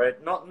lot for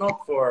it, not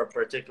for a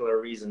particular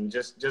reason,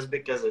 just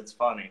because it's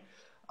funny.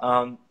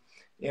 Um,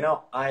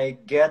 I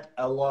get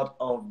a lot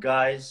of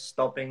guys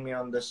stopping me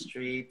on the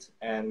street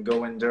and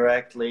going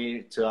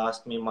directly to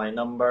ask me my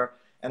number.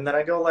 And then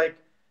I go like,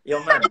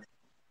 yo, man,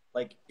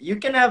 like, you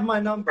can have my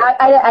number,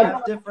 but I I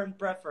have different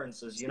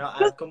preferences. I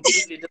have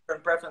completely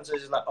different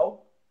preferences. It's like, oh,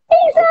 okay,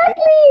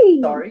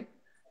 exactly. sorry.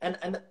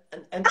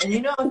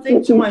 I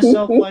think to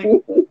myself, like,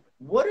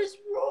 what is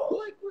wrong?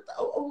 Like,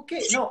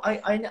 okay, no,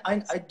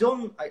 I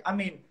don't, I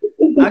mean,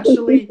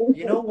 actually,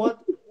 you know what?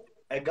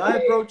 A guy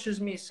approaches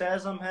me,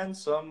 says I'm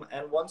handsome,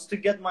 and wants to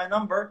get my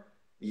number.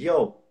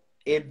 Yo,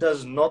 it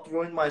does not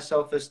ruin my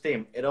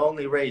self-esteem. It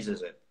only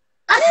raises it.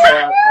 But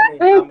I mean,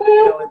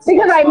 Because it's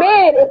I fine.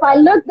 mean, if I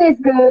look this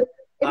good,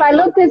 I'm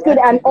glad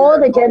to and hear all a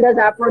the genders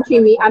are compliment from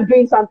approaching me, I'm anyone.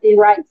 doing something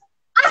right.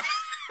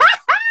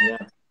 Yeah.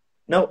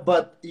 No,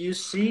 but you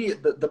see,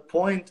 the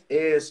point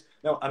is,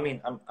 no, I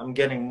mean, I'm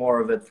getting more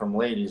of it from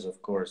ladies,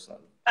 of course. No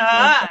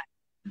Ah,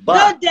 problem. go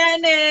But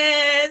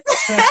Dennis.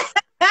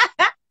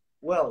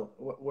 well,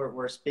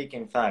 we're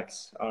speaking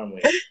facts, aren't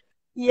we?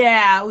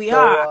 Yeah, we So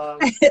are.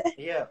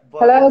 yeah, but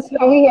Hello,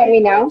 can you hear me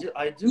now?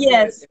 I do believe.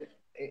 Yes.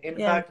 In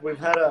Yes. fact, we've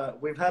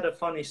had a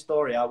funny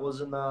story. I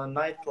was in a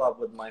nightclub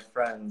with my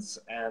friends,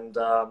 and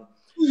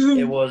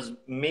it was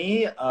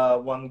me,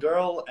 one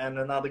girl, and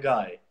another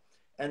guy.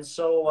 And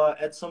so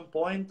at some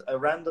point, a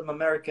random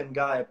American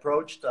guy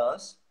approached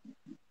us,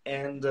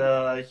 and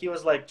he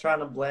was like trying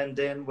to blend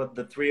in with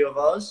the three of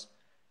us.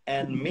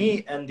 And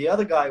me and the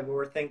other guy, we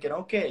were thinking,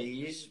 okay,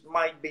 he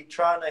might be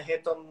trying to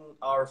hit on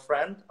our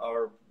friend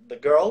or the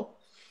girl.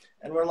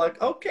 And we're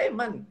like, okay,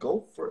 man,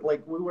 go for it.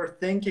 Like, we were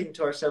thinking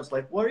to ourselves,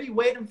 like, what are you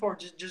waiting for?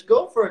 Just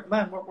go for it,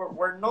 man.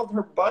 We're not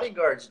her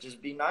bodyguards.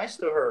 Just be nice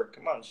to her.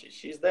 Come on,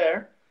 she's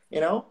there,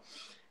 you know?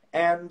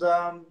 And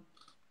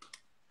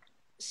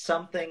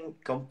something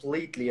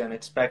completely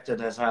unexpected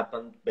has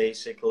happened.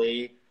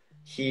 Basically,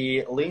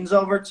 he leans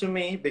over to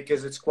me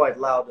because it's quite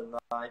loud in the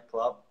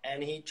nightclub,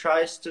 and he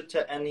tries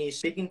to and he's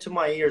speaking to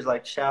my ears,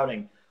 like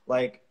shouting,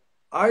 like,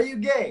 "Are you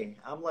gay?"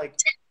 I'm like,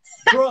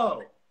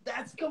 "Bro,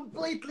 that's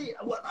completely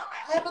what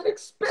I haven't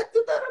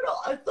expected that at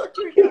all. I thought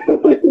you were here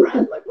with my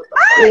friend. Like, what the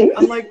fuck?"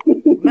 I'm like,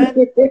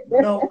 "Man,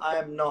 no, I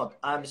am not.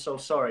 I'm so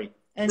sorry."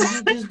 And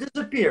he just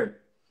disappeared.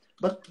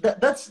 But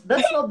that's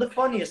not the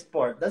funniest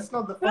part. That's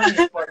not the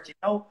funniest part.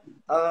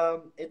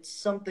 It's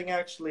something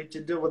actually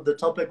to do with the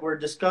topic we're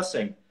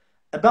discussing.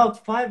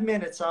 About 5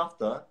 minutes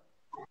after,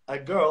 a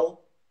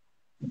girl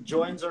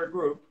joins our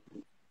group,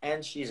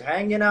 and she's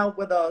hanging out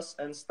with us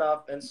and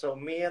stuff. And so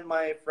me and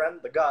my friend,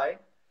 the guy,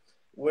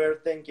 we're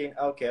thinking,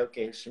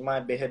 okay, she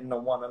might be hitting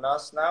on one on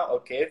us now.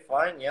 Okay,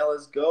 fine, yeah,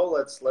 let's go.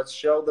 Let's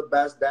show the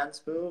best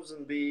dance moves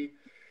and be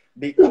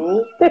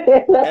cool.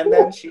 And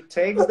then she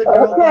takes the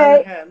girl by the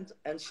Okay. hand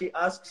and she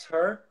asks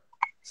her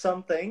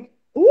something.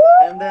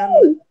 And then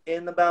Woo!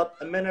 in about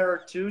a minute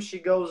or two, she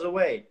goes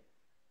away.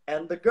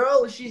 And the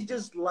girl, she's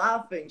just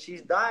laughing.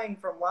 She's dying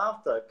from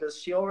laughter because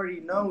she already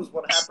knows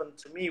what happened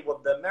to me,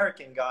 what the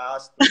American guy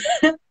asked me.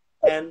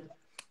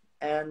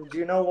 And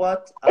you know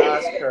what? I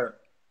asked her,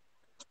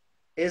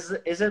 is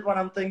it what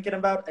I'm thinking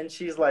about? And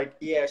she's like,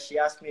 yeah, she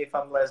asked me if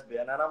I'm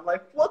lesbian. And I'm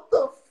like, what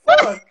the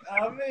fuck?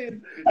 I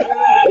mean,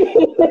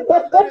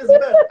 that is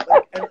bad.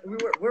 Like, and we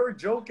were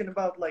joking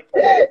about, like,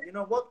 hey, you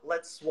know what?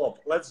 Let's swap.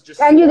 Let's just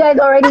And you swap. guys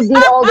already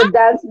did all the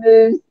dance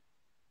moves.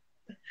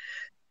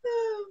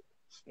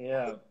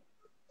 Yeah.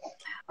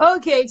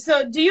 Okay,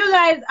 so do you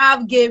guys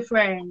have gay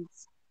friends?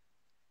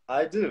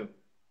 I do.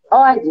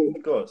 Oh, I do.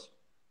 Of course.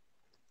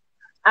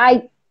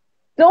 I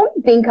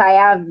don't think I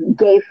have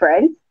gay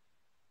friends,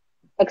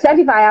 except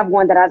if I have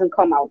one that hasn't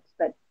come out.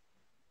 But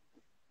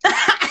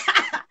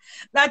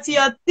that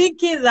you're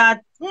thinking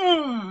that,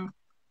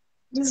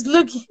 it's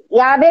looking.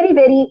 yeah, very,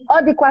 very,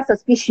 all the quite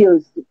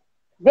suspicious.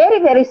 Very,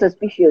 very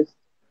suspicious.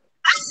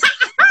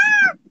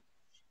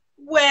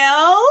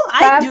 Well, I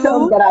I have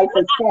some do. that I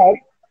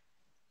suspect.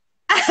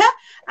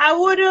 I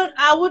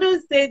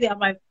wouldn't say they're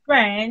my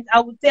friends. I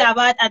would say I've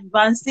had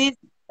advances.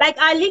 Like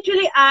I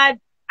literally had,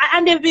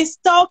 and they've been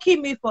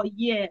stalking me for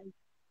years.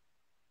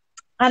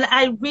 And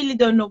I really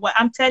don't know what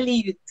I'm telling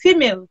you,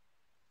 female.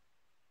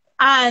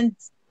 And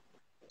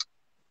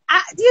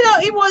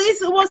it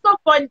was so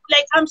fun.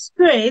 Like I'm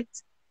straight.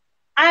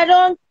 I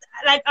don't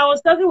like. I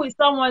was talking with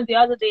someone the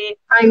other day,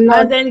 I'm not.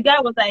 and then the guy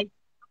was like,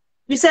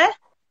 "You said?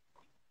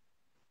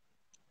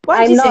 What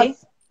did I'm you not. say?"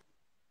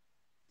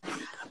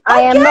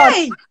 I am not.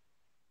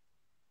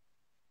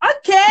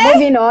 Okay.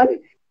 Moving on.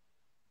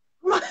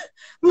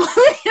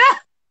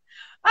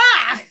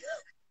 Ah.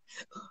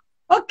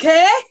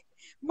 Okay.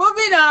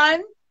 Moving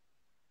on.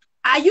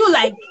 Are you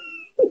like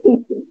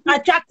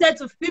attracted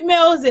to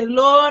females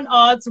alone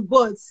or to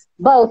both?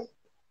 Both.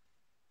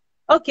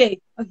 Okay.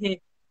 Both.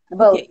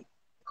 Okay.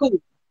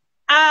 Cool.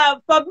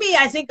 For me,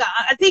 I think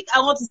I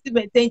want to still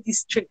maintain this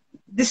straight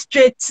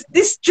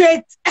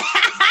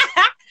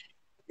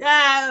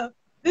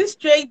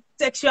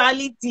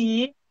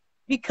sexuality,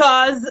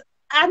 because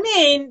I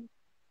mean,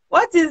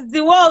 what is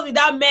the world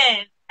without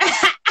men?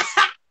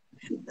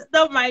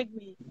 Don't mind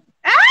me.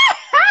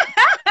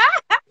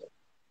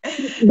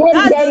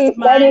 Dennis,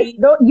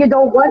 you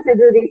don't want to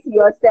do this to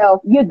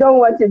yourself. You don't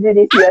want to do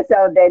this to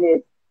yourself,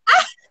 Dennis.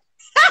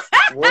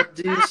 What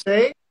do you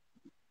say?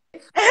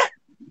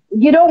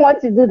 You don't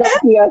want to do that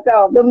to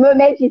yourself. The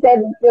moment she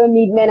said we still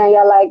need men, and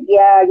you're like,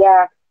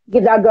 yeah,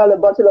 give that girl a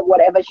bottle of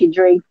whatever she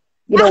drinks.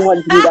 You don't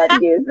want to do that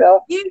to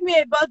yourself. Give me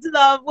a bottle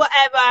of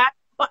whatever.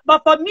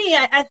 But for me,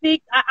 I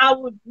think I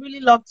would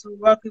really love to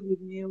work with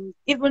you,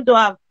 even though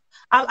I've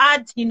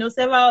had,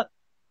 several,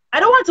 I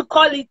don't want to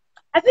call it,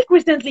 I think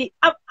recently,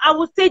 I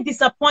would say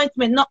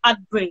disappointment, not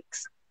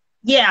heartbreaks.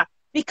 Yeah,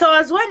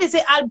 because when they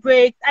say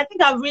heartbreaks, I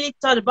think I've really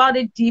thought about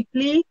it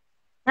deeply.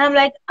 And I'm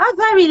like, have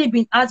I really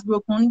been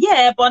heartbroken?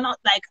 Yeah, but not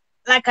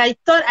like I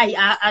thought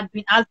I had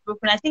been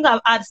heartbroken. I think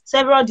I've had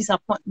several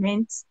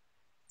disappointments,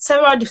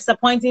 several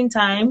disappointing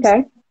times.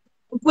 Okay.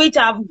 Which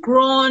I've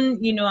grown,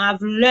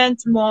 I've learned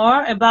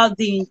more about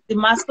the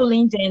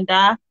masculine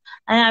gender,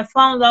 and I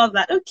found out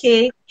that,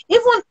 okay,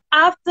 even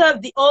after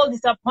the old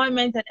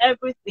disappointment and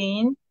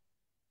everything,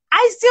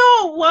 I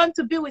still want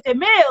to be with a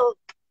male.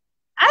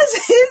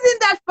 Isn't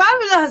that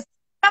fabulous?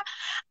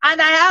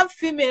 And I have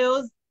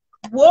females.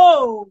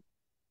 Whoa,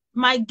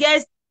 my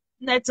guest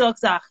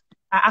networks are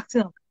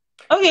acting up.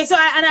 Okay, so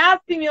I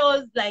have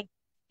females like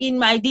in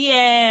my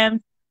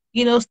DMs,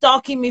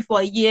 stalking me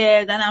for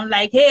years, and I'm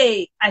like,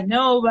 hey, I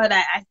know, but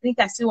I think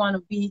I still want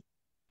to be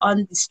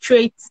on the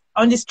straight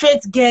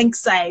gang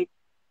side.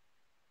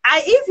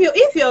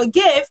 If you're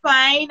gay,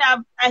 fine.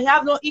 I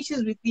have no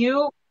issues with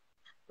you.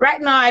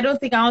 Right now, I don't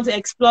think I want to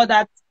explore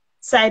that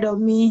side of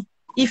me,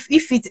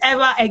 if it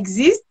ever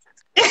exists,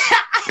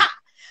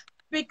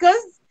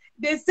 because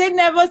they say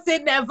never,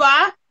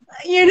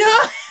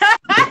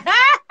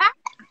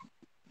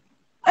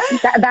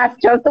 That's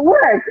just the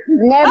word.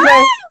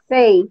 Never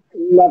say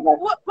never.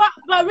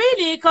 But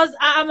really, because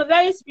I'm a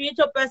very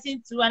spiritual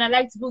person too, and I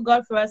like to put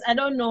God first. I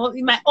don't know,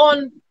 in my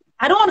own,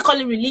 I don't want to call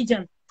it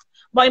religion,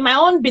 but in my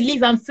own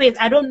belief and faith,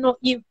 I don't know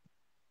if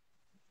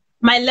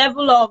my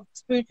level of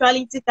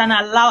spirituality can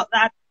allow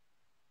that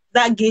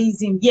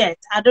gazing yet.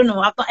 I don't know.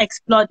 I've not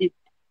explored it.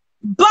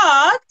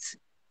 But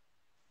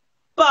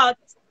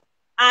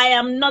I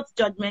am not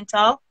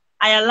judgmental.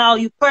 I allow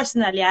you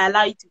personally. I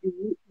allow you to be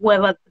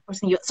whoever the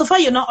person you are. So far,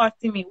 you're not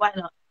hurting me. Why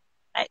not?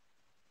 Like,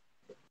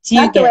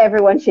 that's the way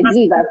everyone should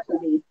live,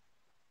 actually.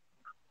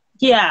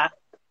 Yeah,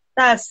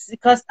 that's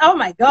because, oh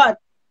my God,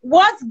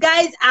 what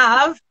guys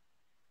have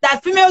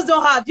that females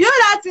don't have. Do you know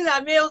that thing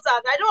that males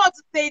have? I don't want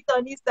to say it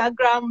on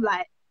Instagram,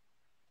 like,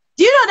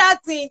 do you know that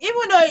thing?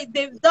 Even though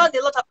they've done a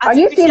lot of artificial, are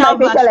you seeing my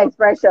facial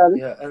expression?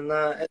 Yeah, and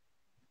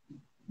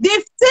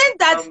the thing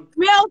that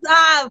males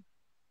have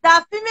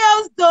that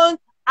females don't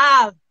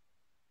have.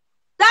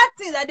 That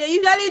thing that they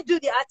usually do,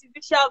 the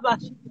artificial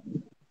version.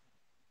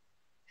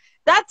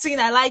 That thing,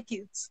 I like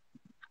it.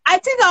 I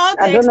think I want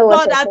to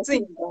explore that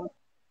thing.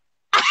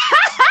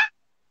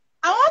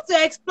 I want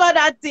to explore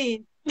that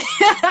thing.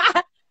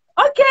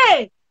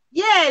 Okay,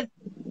 yes.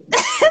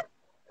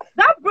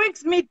 That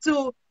brings me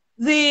to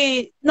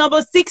the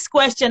number 6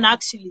 question,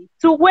 actually.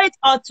 To wait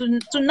or to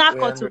knock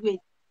or to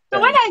wait. So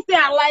when I say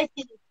I like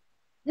it,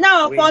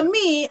 now for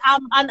me,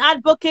 I'm an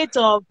advocate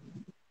of,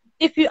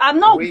 I'm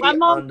not.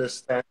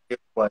 Understand you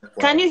quite well.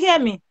 Can you hear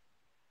me?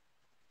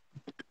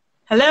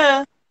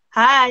 Hello?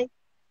 Hi.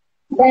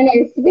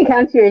 Dennis, we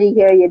can't really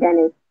hear you,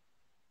 Dennis.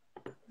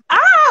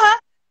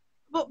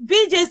 But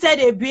BJ said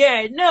a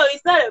beard. No,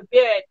 it's not a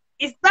beard.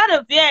 It's not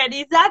a beard.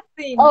 It's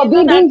acting. Oh,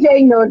 You know that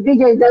BJ knows.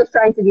 BJ is just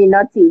trying to be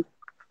naughty.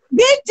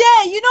 BJ.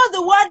 You know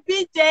the word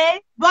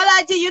BJ.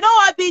 Bolaji. You know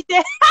what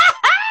BJ?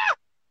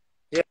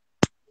 Yeah.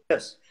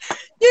 Yes.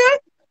 You,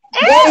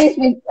 Dennis,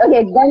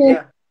 okay, Dennis,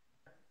 Yeah.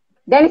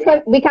 Dennis,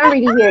 we can't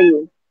really hear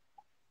you.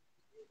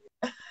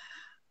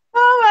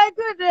 oh my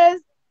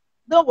goodness.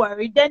 Don't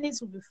worry,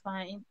 Dennis will be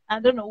fine. I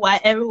don't know why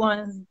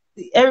everyone's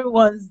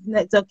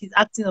network is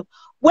acting up.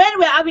 When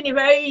we're having a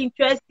very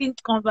interesting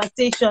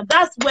conversation,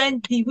 that's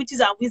when the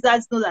witches and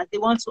wizards know that they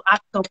want to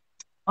act up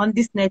on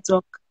this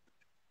network.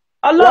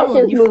 Let's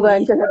Alone, just move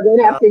on because I'm going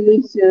to have to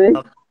leave soon.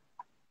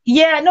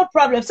 yeah, no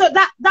problem. So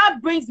that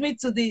brings me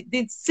to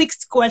the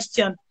sixth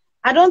question.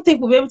 I don't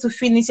think we'll be able to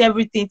finish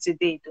everything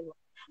today, though.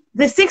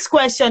 The sixth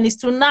question is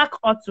to knock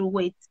or to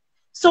wait.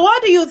 So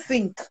what do you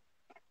think?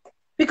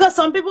 Because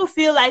some people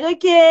feel like,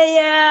 okay,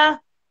 yeah,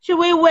 should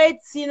we wait,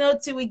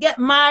 till we get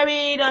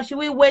married, or should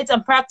we wait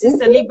and practice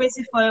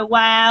celibacy for a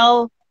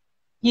while?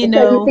 So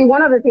you see,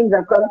 one of the things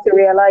I've come to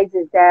realize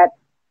is that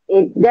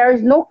there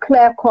is no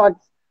clear-cut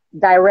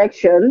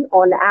direction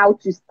on how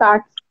to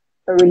start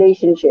a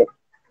relationship.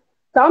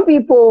 Some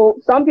people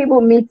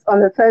meet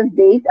on the first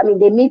date. I mean,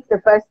 they meet the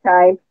first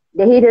time,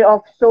 they hit it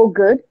off so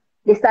good,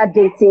 they start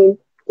dating,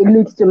 it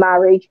leads to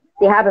marriage.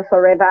 They have a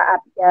happily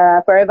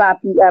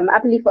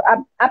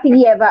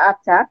ever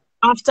after.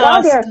 After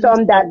While there are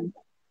some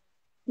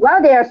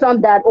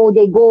that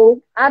they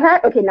go.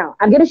 Now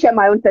I'm going to share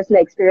my own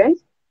personal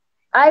experience.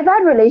 I've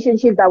had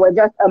relationships that were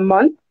just a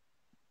month.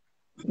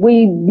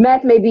 We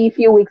met maybe a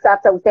few weeks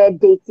after we started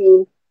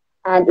dating,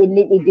 and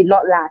it did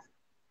not last.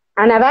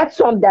 And I've had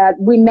some that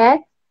we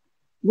met,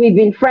 we've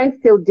been friends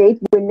till date,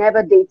 we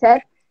never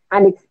dated,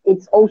 and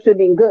it's also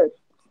been good.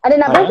 And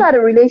then I've also had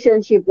a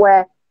relationship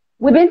where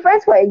we've been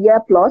friends for a year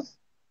plus.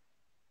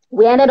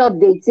 We ended up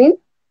dating.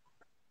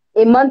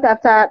 A month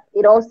after,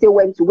 it all still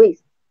went to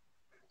waste.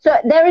 So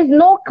there is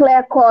no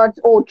clear cut,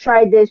 oh,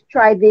 try this,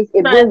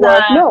 it will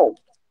work. No.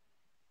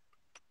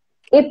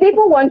 If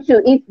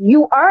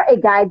you are a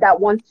guy that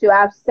wants to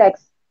have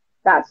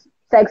that's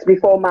sex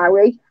before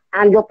marriage,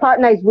 and your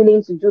partner is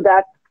willing to do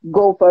that,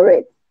 go for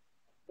it.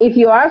 If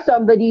you are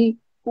somebody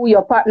who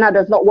your partner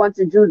does not want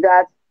to do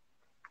that,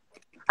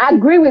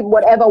 agree with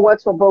whatever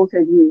works for both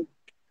of you.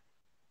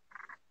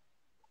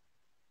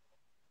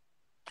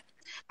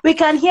 We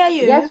can hear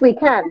you. Yes, we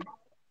can.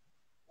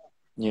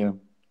 Yeah.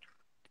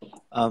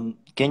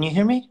 Can you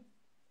hear me?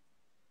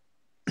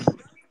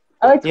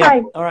 Oh, it's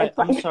fine. All right. It's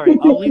fine. I'm sorry.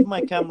 I'll leave my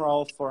camera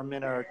off for a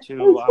minute or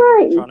two. It's I'm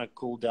fine. trying to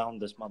cool down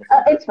this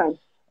motherfucker. It's fine.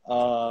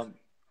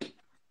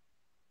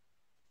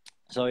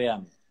 So yeah.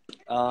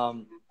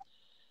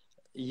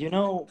 You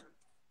know,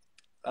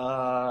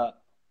 I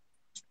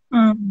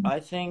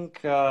think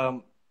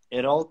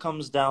it all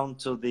comes down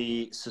to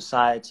the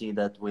society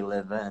that we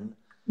live in.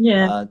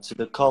 Yeah. To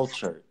the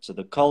culture,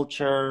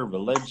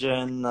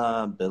 religion,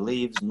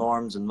 beliefs,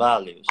 norms, and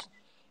values.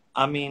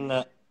 I mean,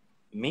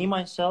 me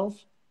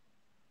myself,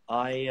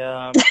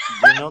 I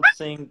do not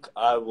think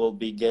I will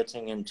be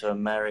getting into a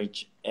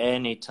marriage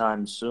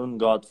anytime soon,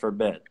 God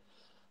forbid.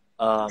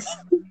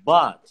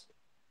 But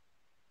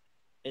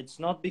it's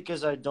not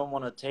because I don't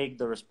want to take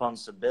the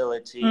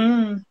responsibility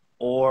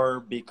or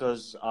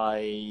because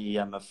I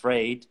am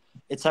afraid.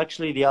 It's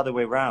actually the other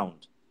way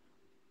around.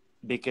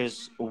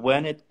 Because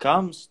when it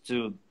comes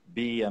to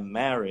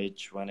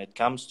when it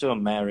comes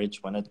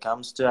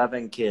to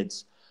having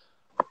kids,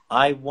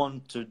 I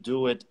want to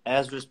do it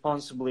as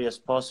responsibly as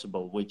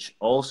possible, which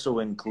also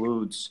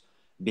includes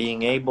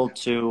being able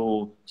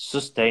to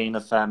sustain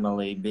a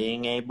family,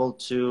 being able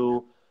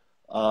to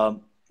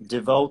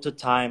devote a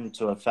time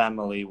to a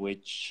family,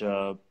 which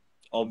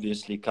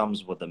obviously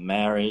comes with a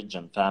marriage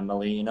and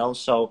family,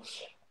 So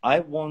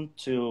I want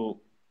to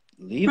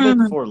leave it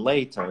for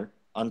later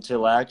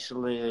until I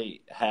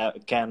actually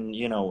can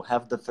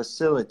have the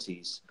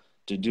facilities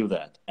to do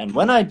that. And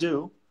when I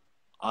do,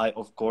 I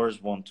of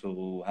course want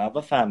to have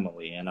a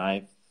family, and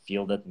I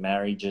feel that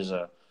marriage is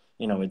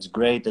it's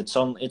great.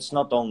 It's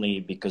not only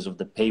because of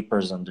the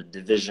papers and the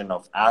division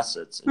of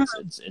assets.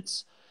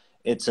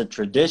 It's a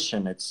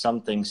tradition. It's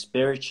something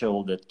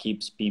spiritual that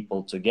keeps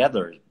people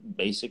together.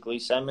 Basically,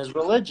 same as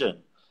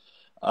religion.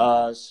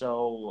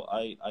 So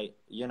I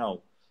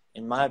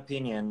in my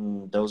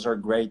opinion, those are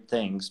great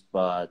things,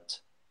 but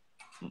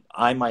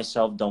I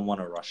myself don't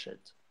want to rush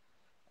it.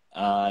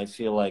 I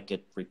feel like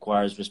it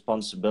requires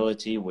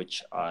responsibility,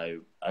 which I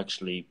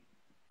actually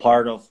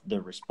part of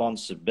the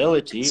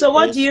responsibility. So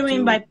what do is you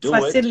mean by do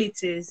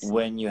facilities?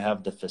 when you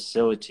have the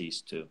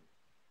facilities to.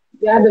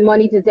 You have the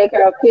money to take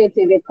care of kids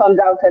if it comes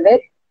out of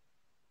it.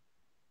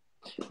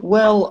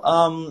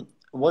 Well,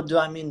 what do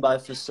I mean by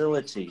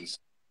facilities?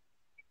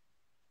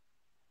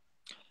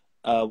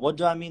 What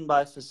do I mean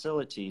by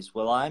facilities?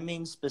 Well, I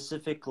mean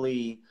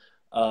specifically.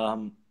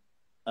 So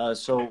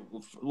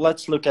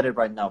let's look at it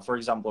right now. For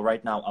example,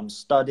 right now I'm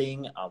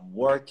studying, I'm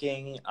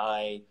working,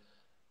 I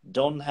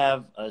don't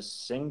have a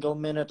single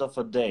minute of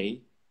a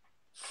day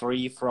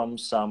free from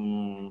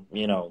some,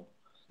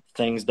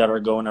 things that are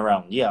going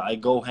around. Yeah, I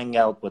go hang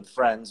out with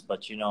friends,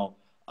 but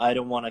I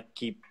don't want to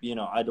keep, you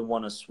know, I don't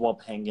want to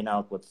swap hanging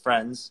out with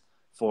friends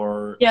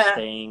for Yeah.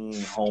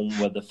 staying home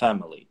with the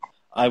family.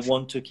 I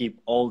want to keep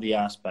all the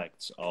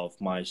aspects of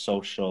my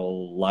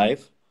social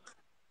life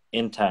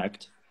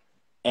intact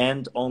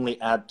and only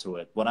add to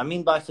it. What I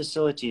mean by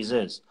facilities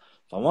is,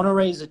 if I want to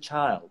raise a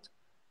child,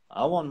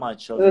 I want my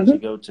children to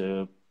go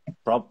to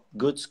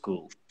good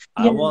school.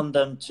 I Yeah. want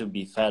them to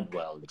be fed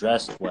well,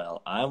 dressed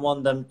well. I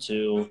want them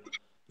to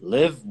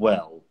live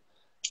well.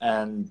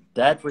 And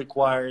that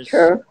requires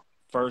Sure.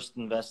 first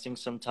investing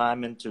some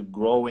time into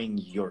growing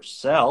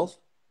yourself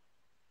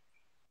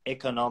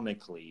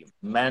economically,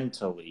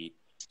 mentally,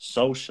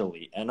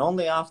 socially. And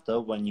only after,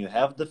 when you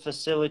have the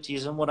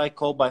facilities, and what I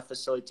call by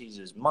facilities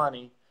is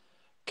money,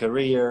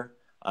 career,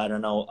 I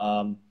don't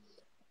know,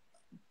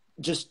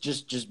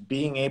 just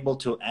being able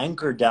to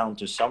anchor down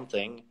to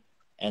something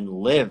and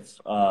live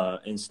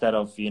instead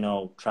of, you know,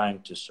 trying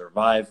to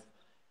survive.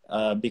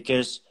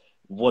 Because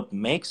what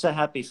makes a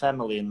happy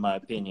family, in my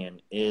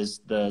opinion, is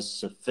the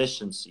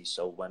sufficiency.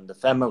 So when the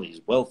family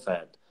is well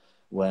fed,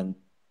 when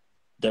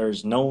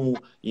there's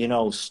no, you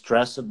know,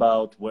 stress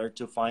about where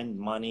to find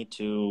money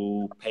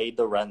to pay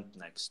the rent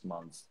next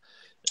month,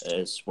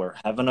 is we're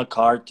having a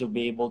car to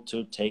be able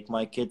to take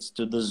my kids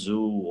to the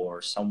zoo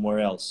or somewhere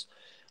else.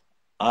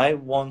 I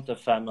want the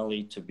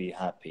family to be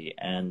happy.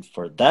 And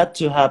for that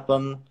to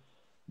happen,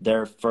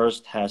 there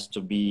first has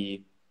to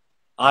be,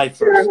 I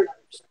first Sure.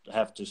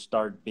 have to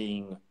start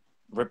being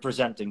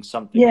representing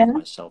something Yeah. of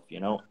myself,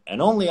 you know?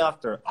 And only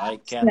after I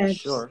can Steps.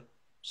 assure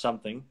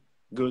something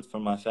good for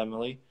my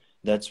family,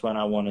 that's when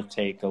I want to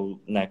take a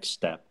next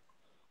step.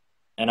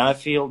 And I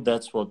feel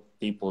that's what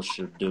people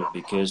should do,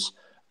 because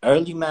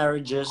early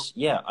marriages,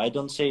 yeah, I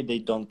don't say they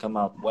don't come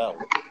out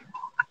well,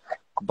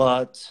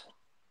 but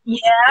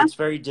Yeah. it's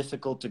very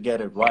difficult to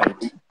get it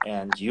right.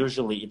 And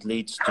usually it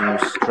leads to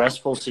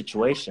stressful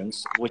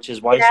situations, which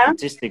is why Yeah.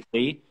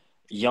 statistically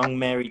young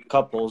married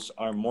couples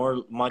are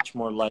much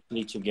more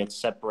likely to get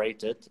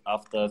separated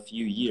after a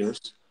few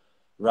years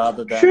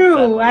rather than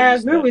True. I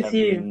families agree that with have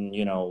you. been,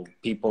 you know,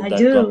 people I that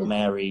got do.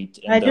 married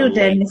in I their do,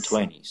 late Dennis.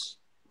 20s.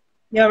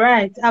 You're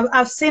right.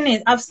 I've seen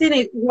it. I've seen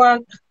it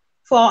work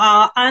for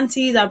our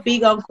aunties, our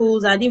big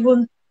uncles, and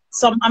even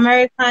some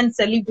American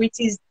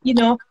celebrities. You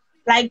know,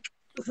 like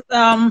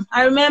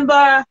I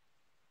remember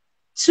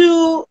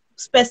two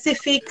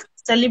specific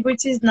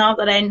celebrities now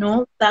that I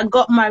know that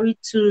got married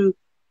to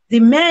the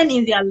men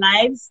in their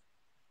lives.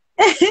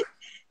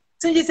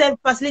 So you said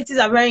facilities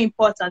are very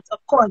important, of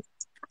course.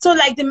 So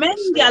like the men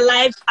in their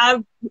lives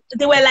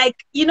they were like,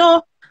 you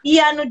know,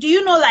 IYANU, do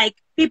you know like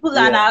people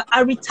that Yeah,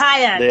 are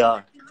retired they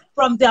are.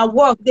 from their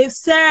work? They've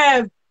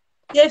served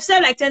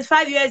like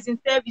 25 years in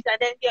service, and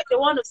then they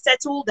want to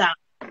settle down.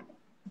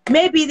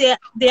 Maybe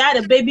they had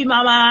a baby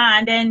mama,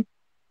 and then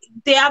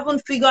they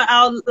haven't figured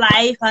out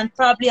life, and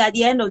probably at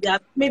the end of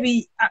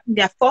maybe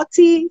their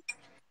 40s,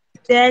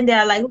 then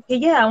they're like, okay,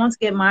 yeah, I want to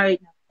get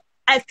married now.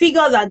 I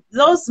figure that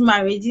those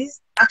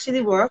marriages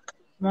actually work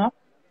more.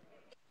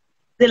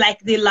 They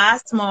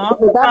last more, At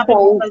that probably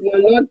point,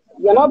 because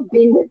you're not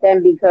being with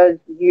them because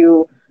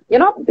you're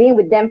not being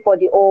with them for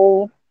the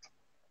whole.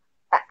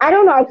 I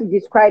don't know how to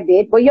describe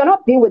it, but you're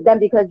not being with them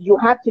because you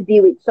have to be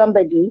with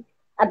somebody.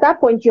 At that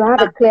point, you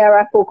have a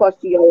clearer focus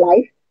to your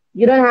life.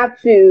 You don't have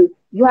to,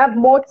 you have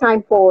more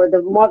time for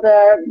the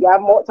mother, you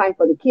have more time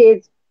for the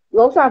kids,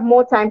 you also have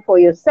more time for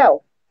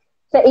yourself.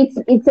 So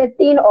it's a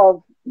thing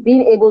of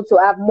being able to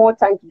have more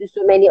time to do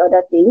so many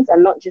other things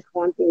and not just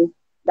one thing,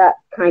 that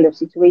kind of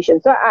situation.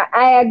 So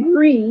I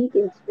agree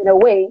in a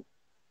way,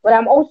 but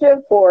I'm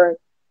also for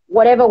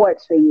whatever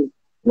works for you.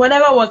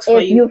 whatever works for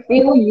If you.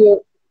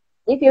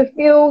 you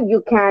feel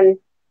you can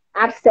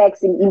have sex,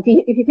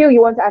 if you feel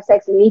you want to have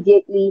sex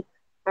immediately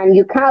and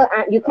you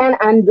can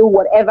undo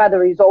whatever the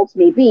results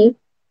may be,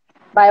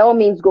 by all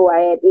means go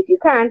ahead. If you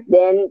can't,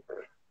 then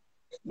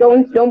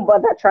don't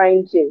bother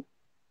trying to.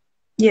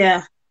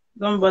 Yeah,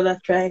 don't bother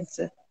trying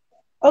to.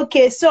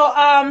 Okay,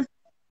 so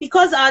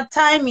because our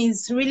time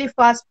is really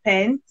fast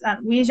spent,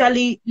 and we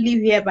usually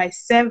leave here by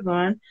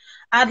 7,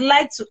 I'd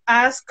like to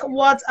ask,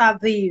 what are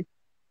the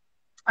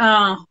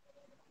uh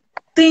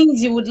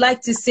things you would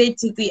like to say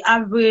to the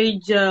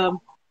average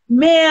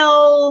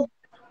male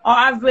or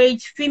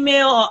average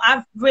female or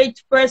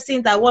average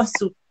person that wants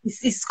to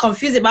is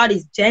confused about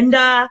his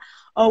gender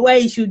or where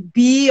he should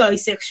be or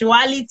his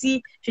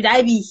sexuality? Should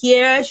I be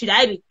here? Should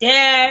I be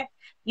there?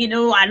 You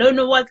know, I don't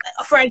know what.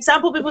 For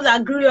example, people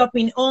that grew up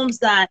in homes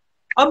that,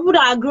 or people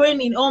that are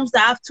growing in homes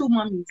that have two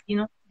mommies. You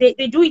know, they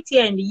do it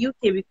here in the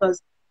UK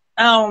because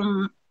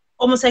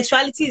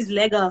homosexuality is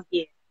legal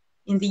here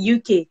in the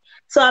UK.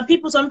 So some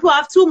people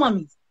have two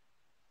mommies.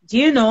 Do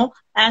you know?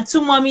 And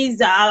two mommies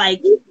that are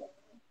like,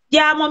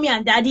 yeah, mommy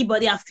and daddy,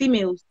 but they are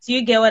females. Do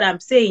you get what I'm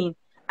saying?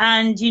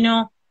 And you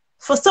know,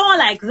 for someone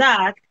like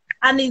that,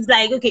 and it's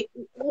like, okay,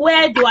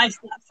 where do I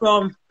start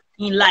from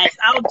in life?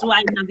 How do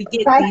I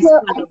navigate So this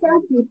part of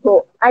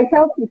life? I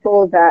tell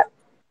people that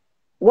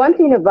one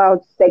thing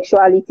about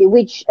sexuality,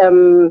 which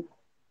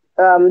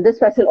this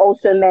person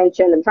also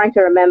mentioned, I'm trying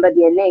to remember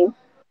their name.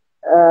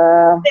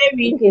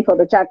 Terry, Looking for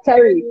the chat.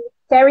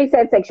 Terry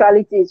said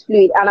sexuality is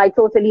fluid, and I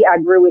totally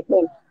agree with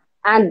him.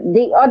 And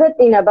the other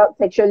thing about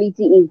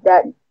sexuality is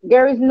that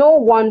there is no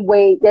one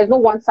way, there's no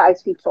one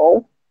size fits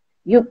all.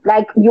 You,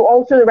 like you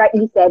also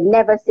rightly said,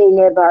 never say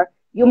never.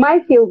 You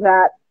might feel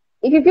that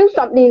if you feel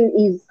something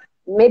is,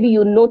 maybe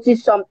you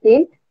notice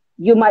something,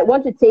 you might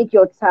want to take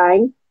your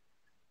time,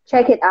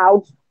 check it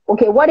out.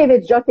 Okay, what if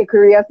it's just a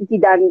curiosity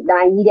that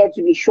I needed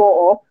to be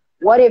sure of?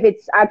 What if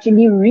it's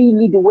actually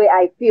really the way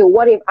I feel?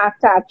 What if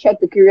after I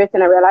checked the curiosity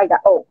and I realized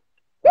that, oh,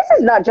 this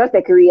is not just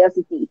a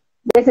curiosity.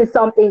 This is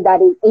something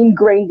that is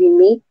ingrained in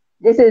me.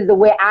 This is the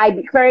way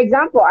for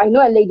example, I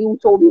know a lady who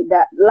told me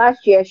that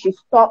last year she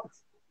stopped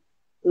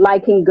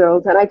liking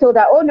girls. And I told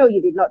her, oh, no,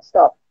 you did not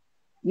stop.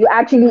 You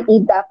actually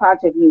eat that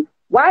part of you.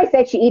 Why I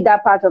said she eat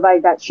that part of her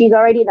is that she's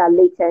already in her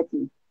late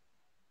 30s.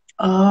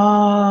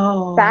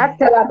 Oh. So I have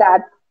to tell her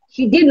that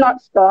she did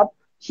not stop.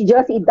 She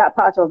just eat that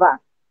part of her.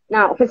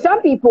 Now, for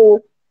some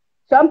people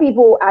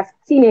as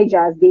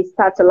teenagers, they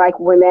start to like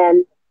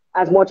women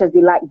as much as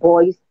they like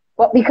boys.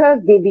 But because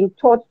they've been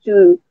taught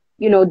to,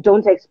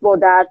 don't explore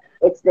that,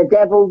 it's the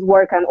devil's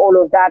work and all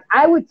of that,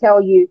 I would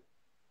tell you,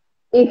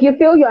 if you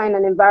feel you're in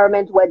an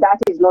environment where that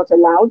is not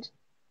allowed,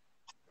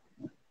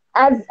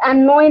 as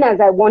annoying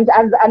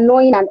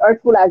and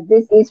hurtful as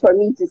this is for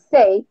me to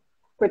say,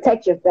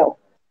 protect yourself.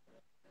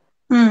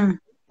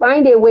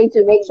 Find a way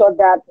to make sure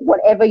that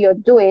whatever you're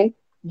doing,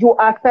 you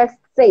are first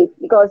safe,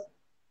 because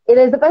it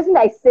is the person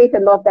that is safe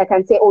enough that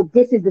can say, oh,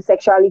 this is the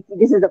sexuality,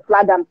 this is the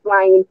flag I'm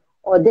flying,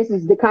 or this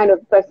is the kind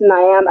of person I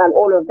am, and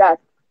all of that.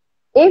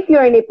 If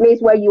you're in a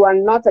place where you are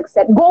not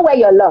accepted, go where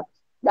you're loved.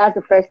 That's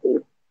the first thing.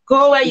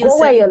 Go where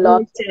you're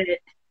loved.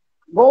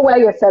 Go where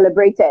you're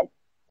celebrated.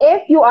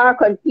 If you are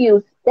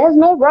confused, there's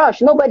no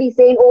rush. Nobody's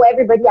saying, oh,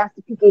 everybody has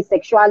to pick a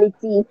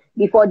sexuality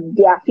before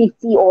they are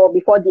 50 or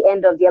before the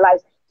end of their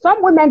lives.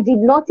 Some women did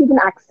not even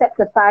accept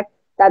the fact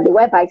that they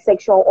were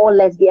bisexual or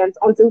lesbians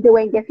until they were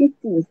in their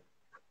 50s.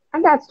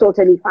 And that's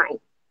totally fine.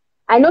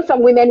 I know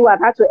some women who have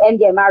had to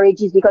end their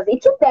marriages because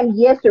it took them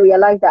years to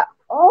realize that,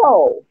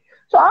 oh,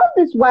 so all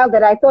this while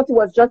that I thought it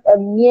was just a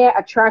mere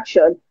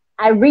attraction,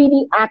 I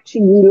really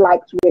actually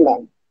liked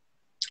women.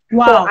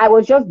 Wow. So I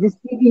was just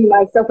deceiving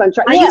myself and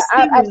trying. Yeah,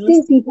 I've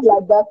seen people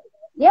like that.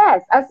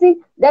 Yes, I've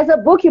seen. There's a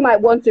book you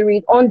might want to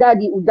read, Under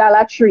the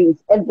Udala Trees.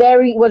 It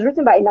was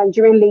written by a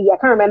Nigerian lady. I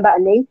can't remember her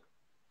name.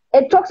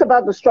 It talks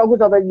about the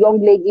struggles of a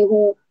young lady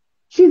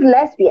she's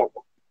lesbian.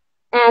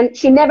 And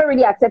she never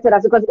really accepted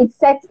us because it's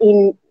set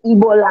in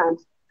Igbo land.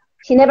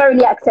 She never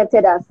really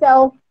accepted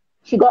herself.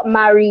 She got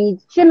married.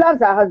 She loves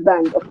her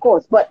husband, of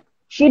course, but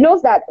she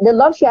knows that the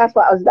love she has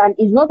for her husband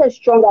is not as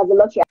strong as the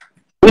love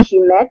she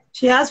met.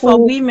 She has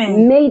for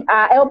women.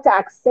 Helped her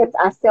accept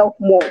herself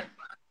more.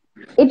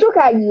 It took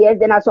her years.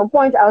 Then at some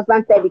point, her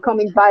husband started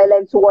becoming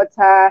violent towards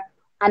her.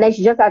 And then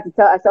she just had to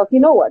tell herself, you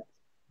know what?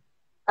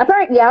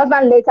 Apparently, her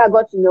husband later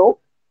got to know.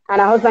 And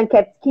her husband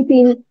kept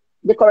keeping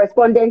the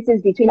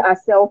correspondences between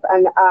herself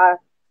and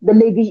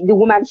the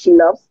woman she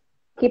loves,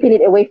 keeping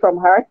it away from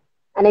her.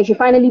 And then she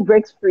finally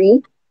breaks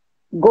free,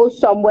 goes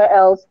somewhere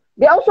else.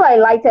 They also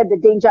highlighted the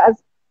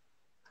dangers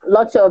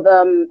lots of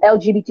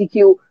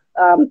LGBTQ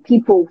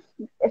people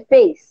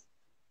face.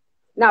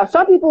 Now,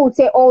 some people would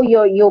say, oh,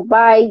 you're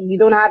bi, you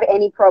don't have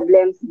any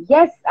problems.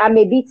 Yes, I'm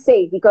a bit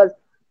safe because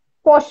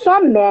for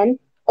some men,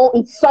 oh,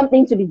 it's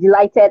something to be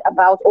delighted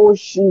about. Oh,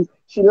 she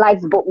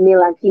likes both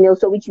male and female,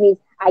 so which means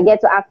I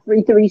get to have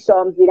free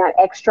threesomes with an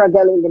extra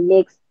girl in the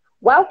mix.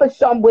 While for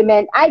some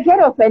women, I get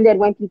offended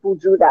when people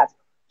do that.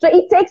 So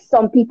it takes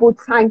some people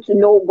time to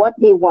know what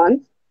they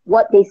want,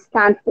 what they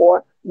stand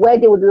for, where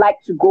they would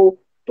like to go.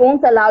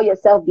 Don't allow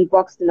yourself be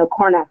boxed in a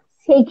corner.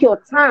 Take your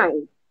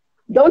time.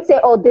 Don't say,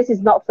 oh, this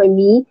is not for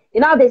me.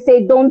 You know how they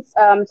say, don't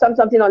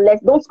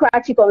don't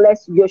scratch it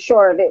unless you're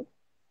sure of it.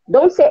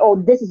 Don't say, oh,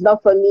 this is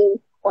not for me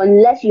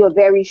unless you're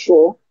very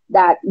sure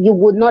that you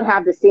would not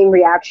have the same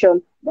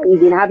reaction that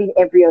you've been having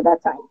every other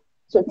time.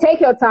 So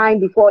take your time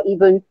before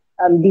even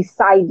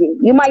deciding.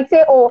 You might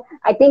say, oh,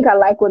 I think I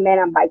like women,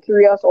 I'm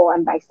bi-curious or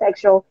I'm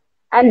bisexual.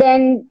 And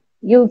then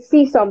you'll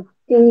see some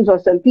things or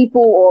some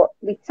people, or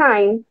with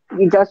time,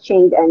 you just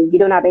change and you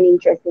don't have any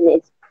interest in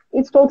it.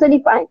 It's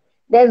totally fine.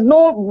 There's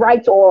no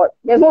right or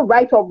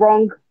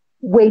wrong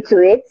way to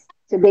it.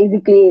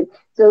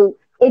 So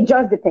it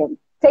just depends.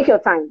 Take your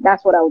time.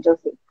 That's what I would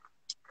just say.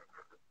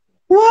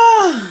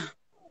 Wow.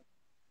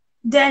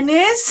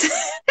 Dennis.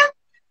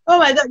 Oh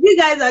my God, you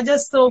guys are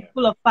just so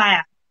full of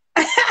fire.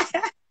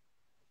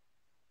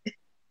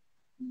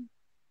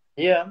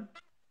 Yeah.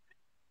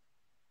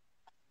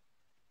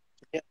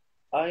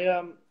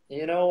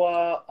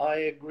 I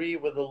agree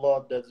with a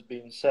lot that's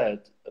been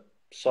said.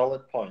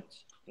 Solid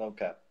points, no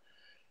cap.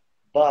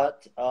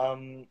 But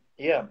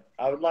yeah,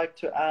 I would like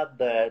to add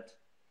that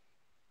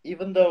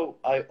even though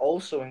I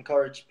also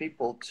encourage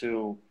people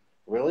to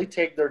really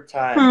take their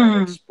time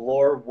and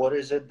explore what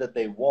is it that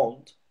they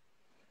want,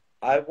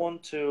 I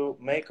want to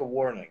make a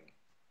warning.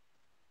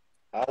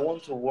 I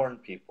want to warn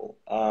people.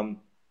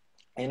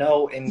 In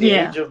the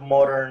age of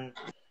modern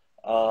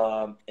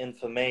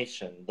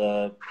information,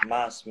 the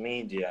mass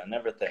media and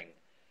everything,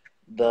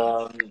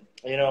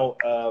 you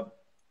know,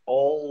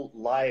 all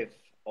life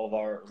of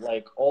our,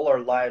 like all our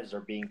lives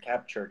are being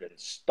captured in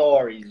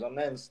stories on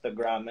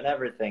Instagram and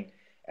everything.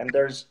 And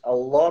there's a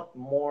lot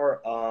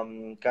more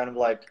kind of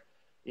like,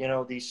 you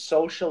know, these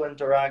social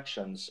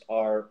interactions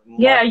are Yeah,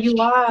 much you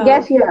are. more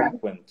Yes, you are.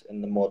 frequent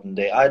in the modern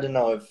day. I don't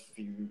know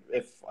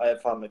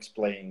if I'm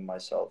explaining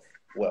myself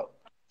well.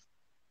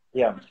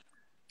 Yeah.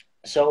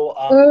 So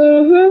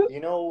Mm-hmm. you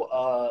know,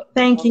 the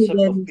Thank you,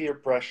 concept of Dennis. peer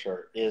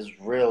pressure is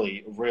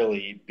really,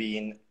 really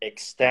being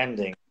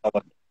extending.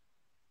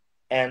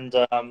 And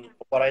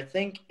what I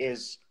think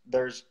is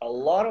there's a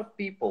lot of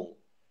people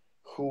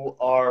who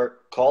are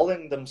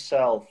calling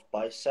themselves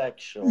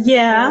bisexual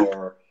Yeah.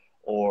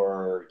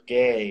 or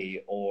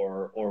gay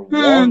or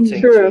Hmm.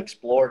 wanting to True.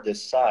 explore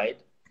this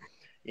side.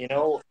 You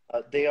know,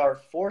 they are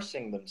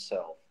forcing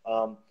themselves.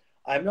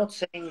 I'm not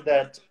saying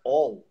that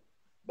all,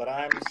 but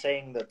I'm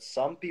saying that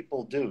some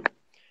people do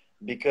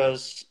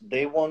because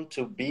they want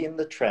to be in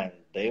the trend.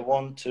 They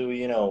want to,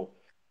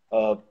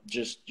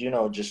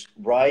 just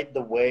ride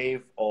the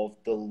wave of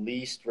the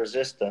least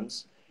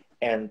resistance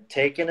and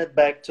taking it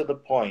back to the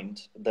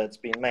point that's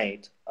been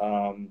made.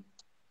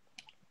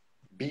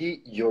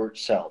 Be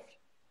yourself.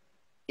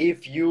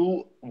 If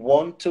you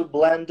want to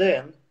blend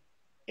in,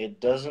 it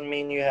doesn't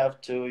mean you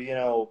have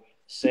to,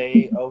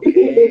 say,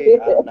 okay,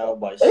 I'm now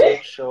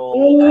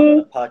bisexual, I'm an Mm-hmm.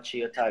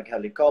 Apache attack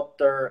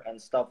helicopter,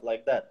 and stuff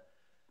like that.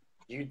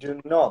 You do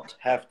not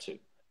have to,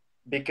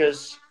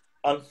 because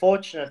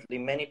unfortunately,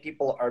 many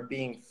people are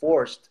being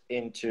forced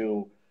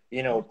into,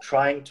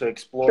 trying to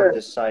explore True.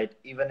 this side,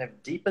 even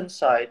if deep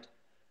inside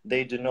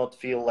they do not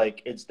feel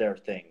like it's their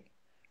thing,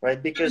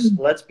 right? Because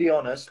let's be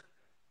honest,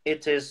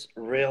 it is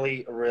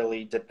really,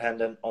 really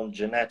dependent on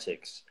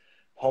genetics.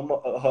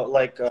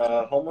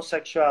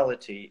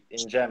 Homosexuality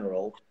in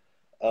general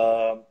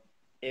um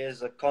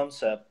is a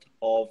concept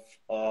of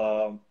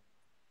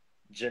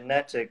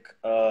genetic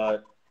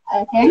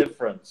Okay.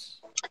 difference.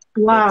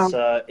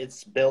 Wow.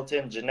 It's built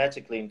in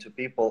genetically into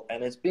people,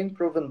 and it's been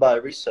proven by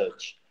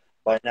research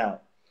by now.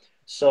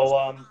 So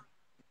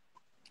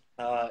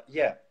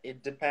yeah,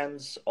 it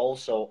depends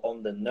also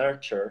on the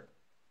nurture,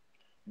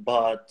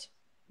 but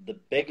the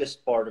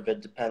biggest part of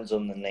it depends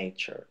on the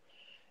nature.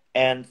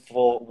 And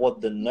for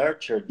what the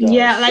nurture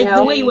Yeah, does like the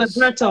Yeah. way you were is,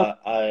 brought up.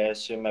 I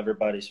assume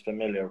everybody's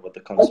familiar with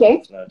the concept Okay.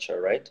 of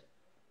nurture, right?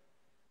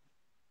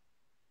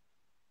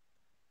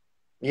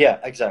 Yeah,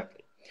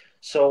 exactly.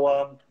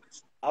 So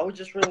I would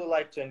just really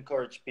like to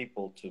encourage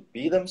people to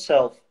be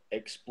themselves,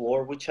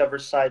 explore whichever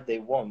side they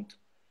want,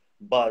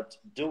 but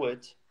do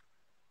it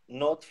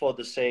not for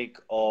the sake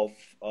of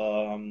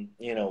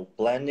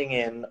blending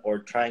in or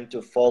trying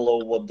to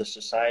follow what the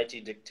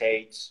society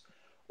dictates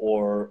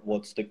or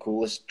what's the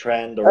coolest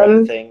trend or Um.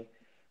 anything.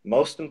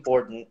 Most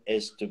important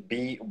is to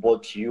be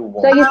what you So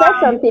want you to said be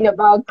something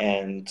about.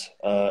 and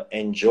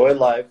enjoy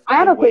life I the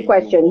have a way quick you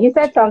question. You want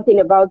said to. something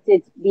about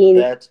it being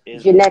That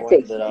is the point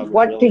genetics. that I would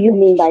What do really you want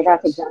mean to by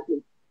that stress.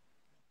 exactly?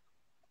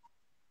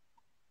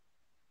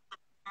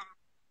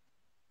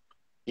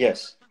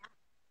 Yes.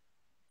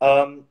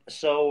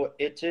 So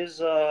it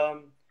is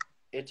a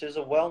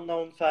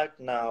well-known fact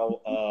now,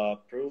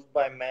 proved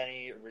by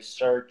many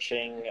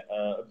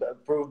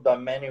proved by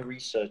many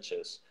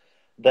researchers,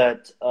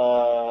 that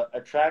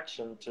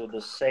attraction to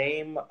the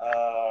same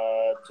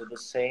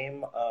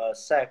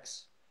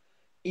sex,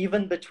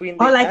 even between Or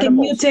the like a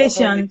animals, not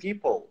only mutation.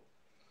 people,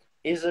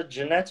 is a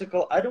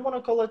genetical. I don't want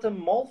to call it a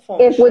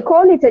If we malfunction,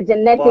 call it a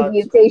genetic but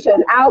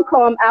mutation, how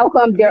come a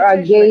there are mutation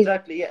gays?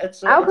 exactly. Yeah,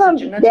 How it's a come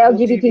the genetical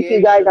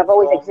LGBTQ guys deviation have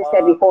always from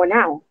existed before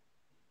now?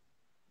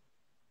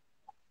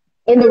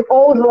 In the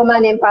old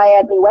Roman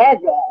Empire, they were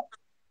there.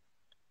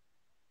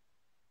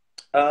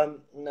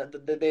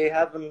 they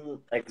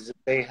haven't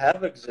they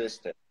have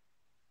existed.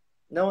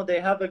 No, they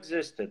have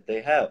existed.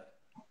 They have.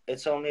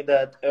 It's only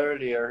that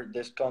earlier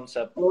this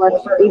concept It was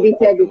wasn't really prohibited because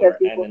popular, and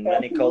people in felt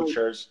many no.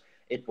 cultures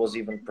it was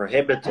even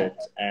prohibited,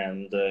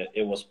 and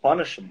it was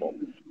punishable.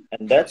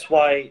 And that's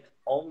why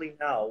only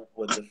now,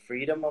 with the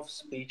freedom of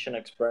speech and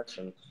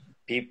expression,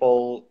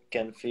 people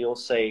can feel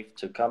safe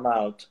to come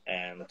out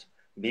and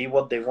be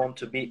what they want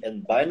to be.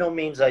 And by no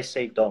means I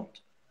say don't.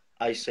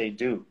 I say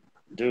do.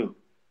 Do.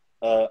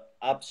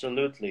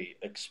 Absolutely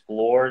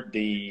explore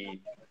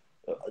be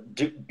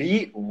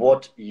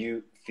what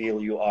you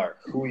feel you are,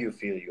 who you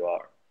feel you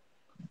are.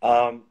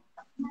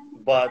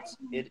 But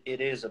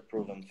it is a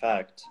proven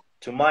fact,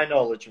 to my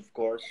knowledge, of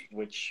course,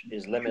 which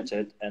is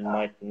limited and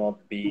might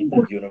not be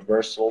the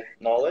universal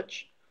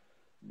knowledge.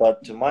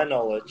 But to my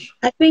knowledge,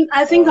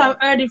 I think I've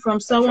heard it from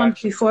someone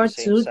attraction to the before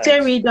same too. sex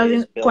Terry is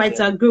doesn't built quite in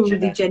agree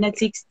with the genetically.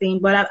 genetics thing,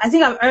 but I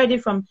think I've heard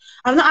it from.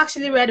 I've not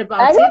actually read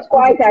I about it, don't but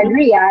quite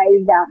agree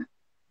either.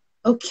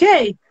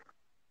 okay.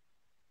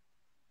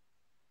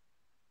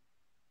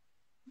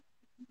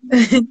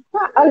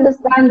 Well,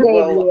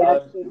 Understandably,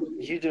 actually.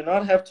 you do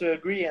not have to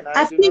agree, and I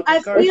I do think not I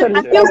encourage It's feel you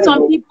I to feel some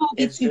agree. understandable. people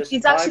It's it's just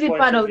my actually point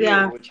part of of view,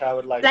 their, which I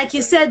would like to like you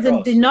bring said, the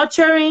across.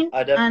 nurturing,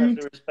 I and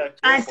definitely respect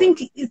your I point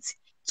think of view. it's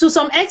to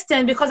some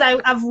extent because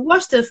I've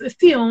watched a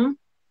film.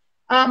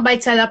 by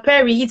Tyler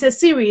Perry. It's a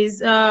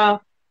series.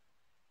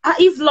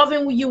 If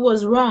Loving You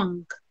Was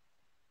Wrong.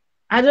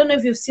 I don't know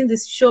if you've seen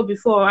this show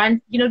before.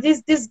 And you know,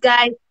 this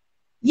guy,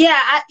 yeah,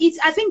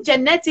 I think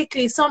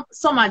genetically some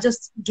are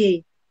just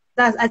gay.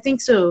 I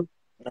think so.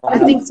 I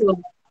think so.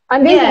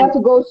 I'm going to have to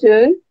go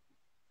soon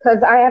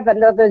because I have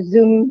another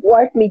Zoom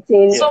work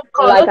meeting. So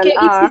like okay, an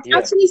hour. it's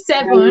actually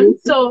 7.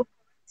 So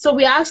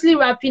we're actually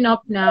wrapping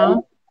up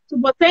now. So,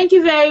 but thank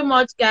you very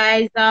much,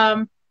 guys.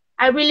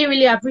 I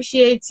really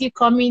appreciate you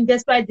coming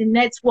despite the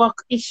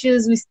network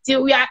issues. We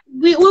were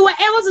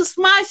able to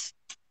smash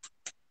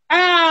 4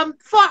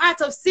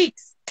 out of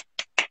 6.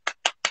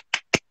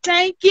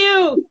 Thank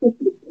you.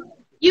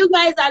 You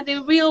guys are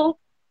the real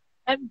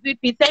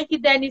MVP. Thank you,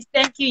 Dennis.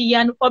 Thank you,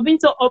 Ian, for being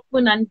so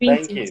open and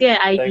being sincere.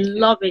 I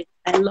love it.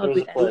 I love it.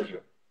 It was a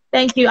pleasure.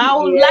 Thank you. I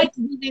would like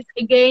to do this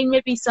again,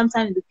 maybe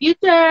sometime in the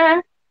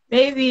future.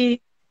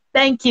 Maybe.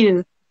 Thank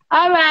you.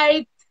 All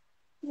right.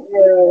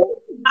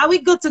 Are we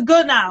good to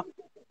go now?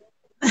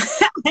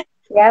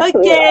 Yes,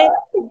 okay.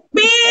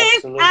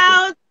 Peace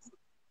out.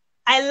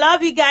 I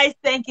love you guys.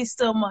 Thank you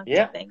so much.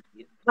 Yeah. Thank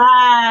you.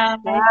 Bye.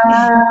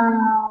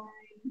 Bye.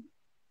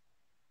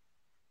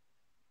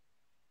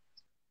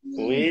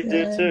 We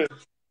do too.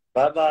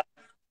 Bye-bye.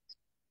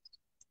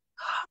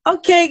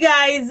 Okay,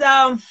 guys.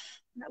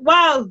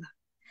 Wow.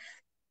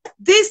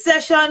 This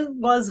session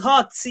was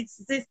hot.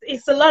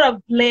 It's a lot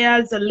of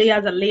layers and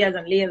layers and layers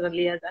and layers and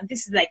layers. And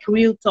this is like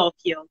real talk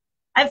here.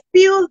 I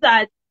feel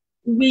that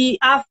we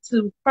have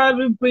to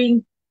probably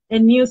bring a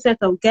new set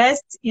of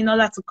guests in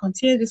order to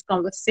continue this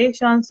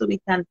conversation so we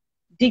can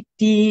dig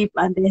deep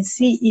and then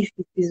see if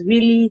it is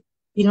really,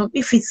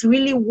 if it's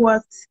really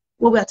worth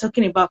what we are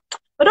talking about.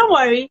 But don't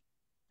worry.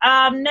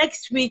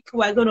 Next week,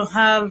 we're going to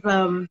have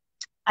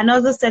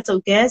another set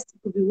of guests.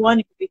 It could be 1,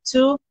 it could be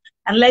 2.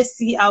 And let's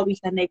see how we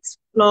can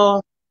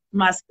explore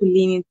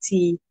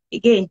masculinity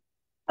again.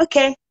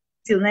 Okay,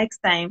 till next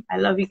time. I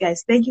love you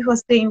guys. Thank you for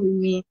staying with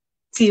me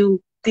till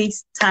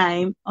this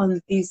time on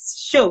this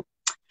show.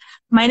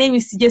 My name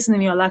is Jason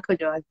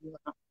Olakojo.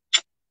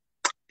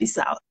 Peace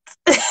out.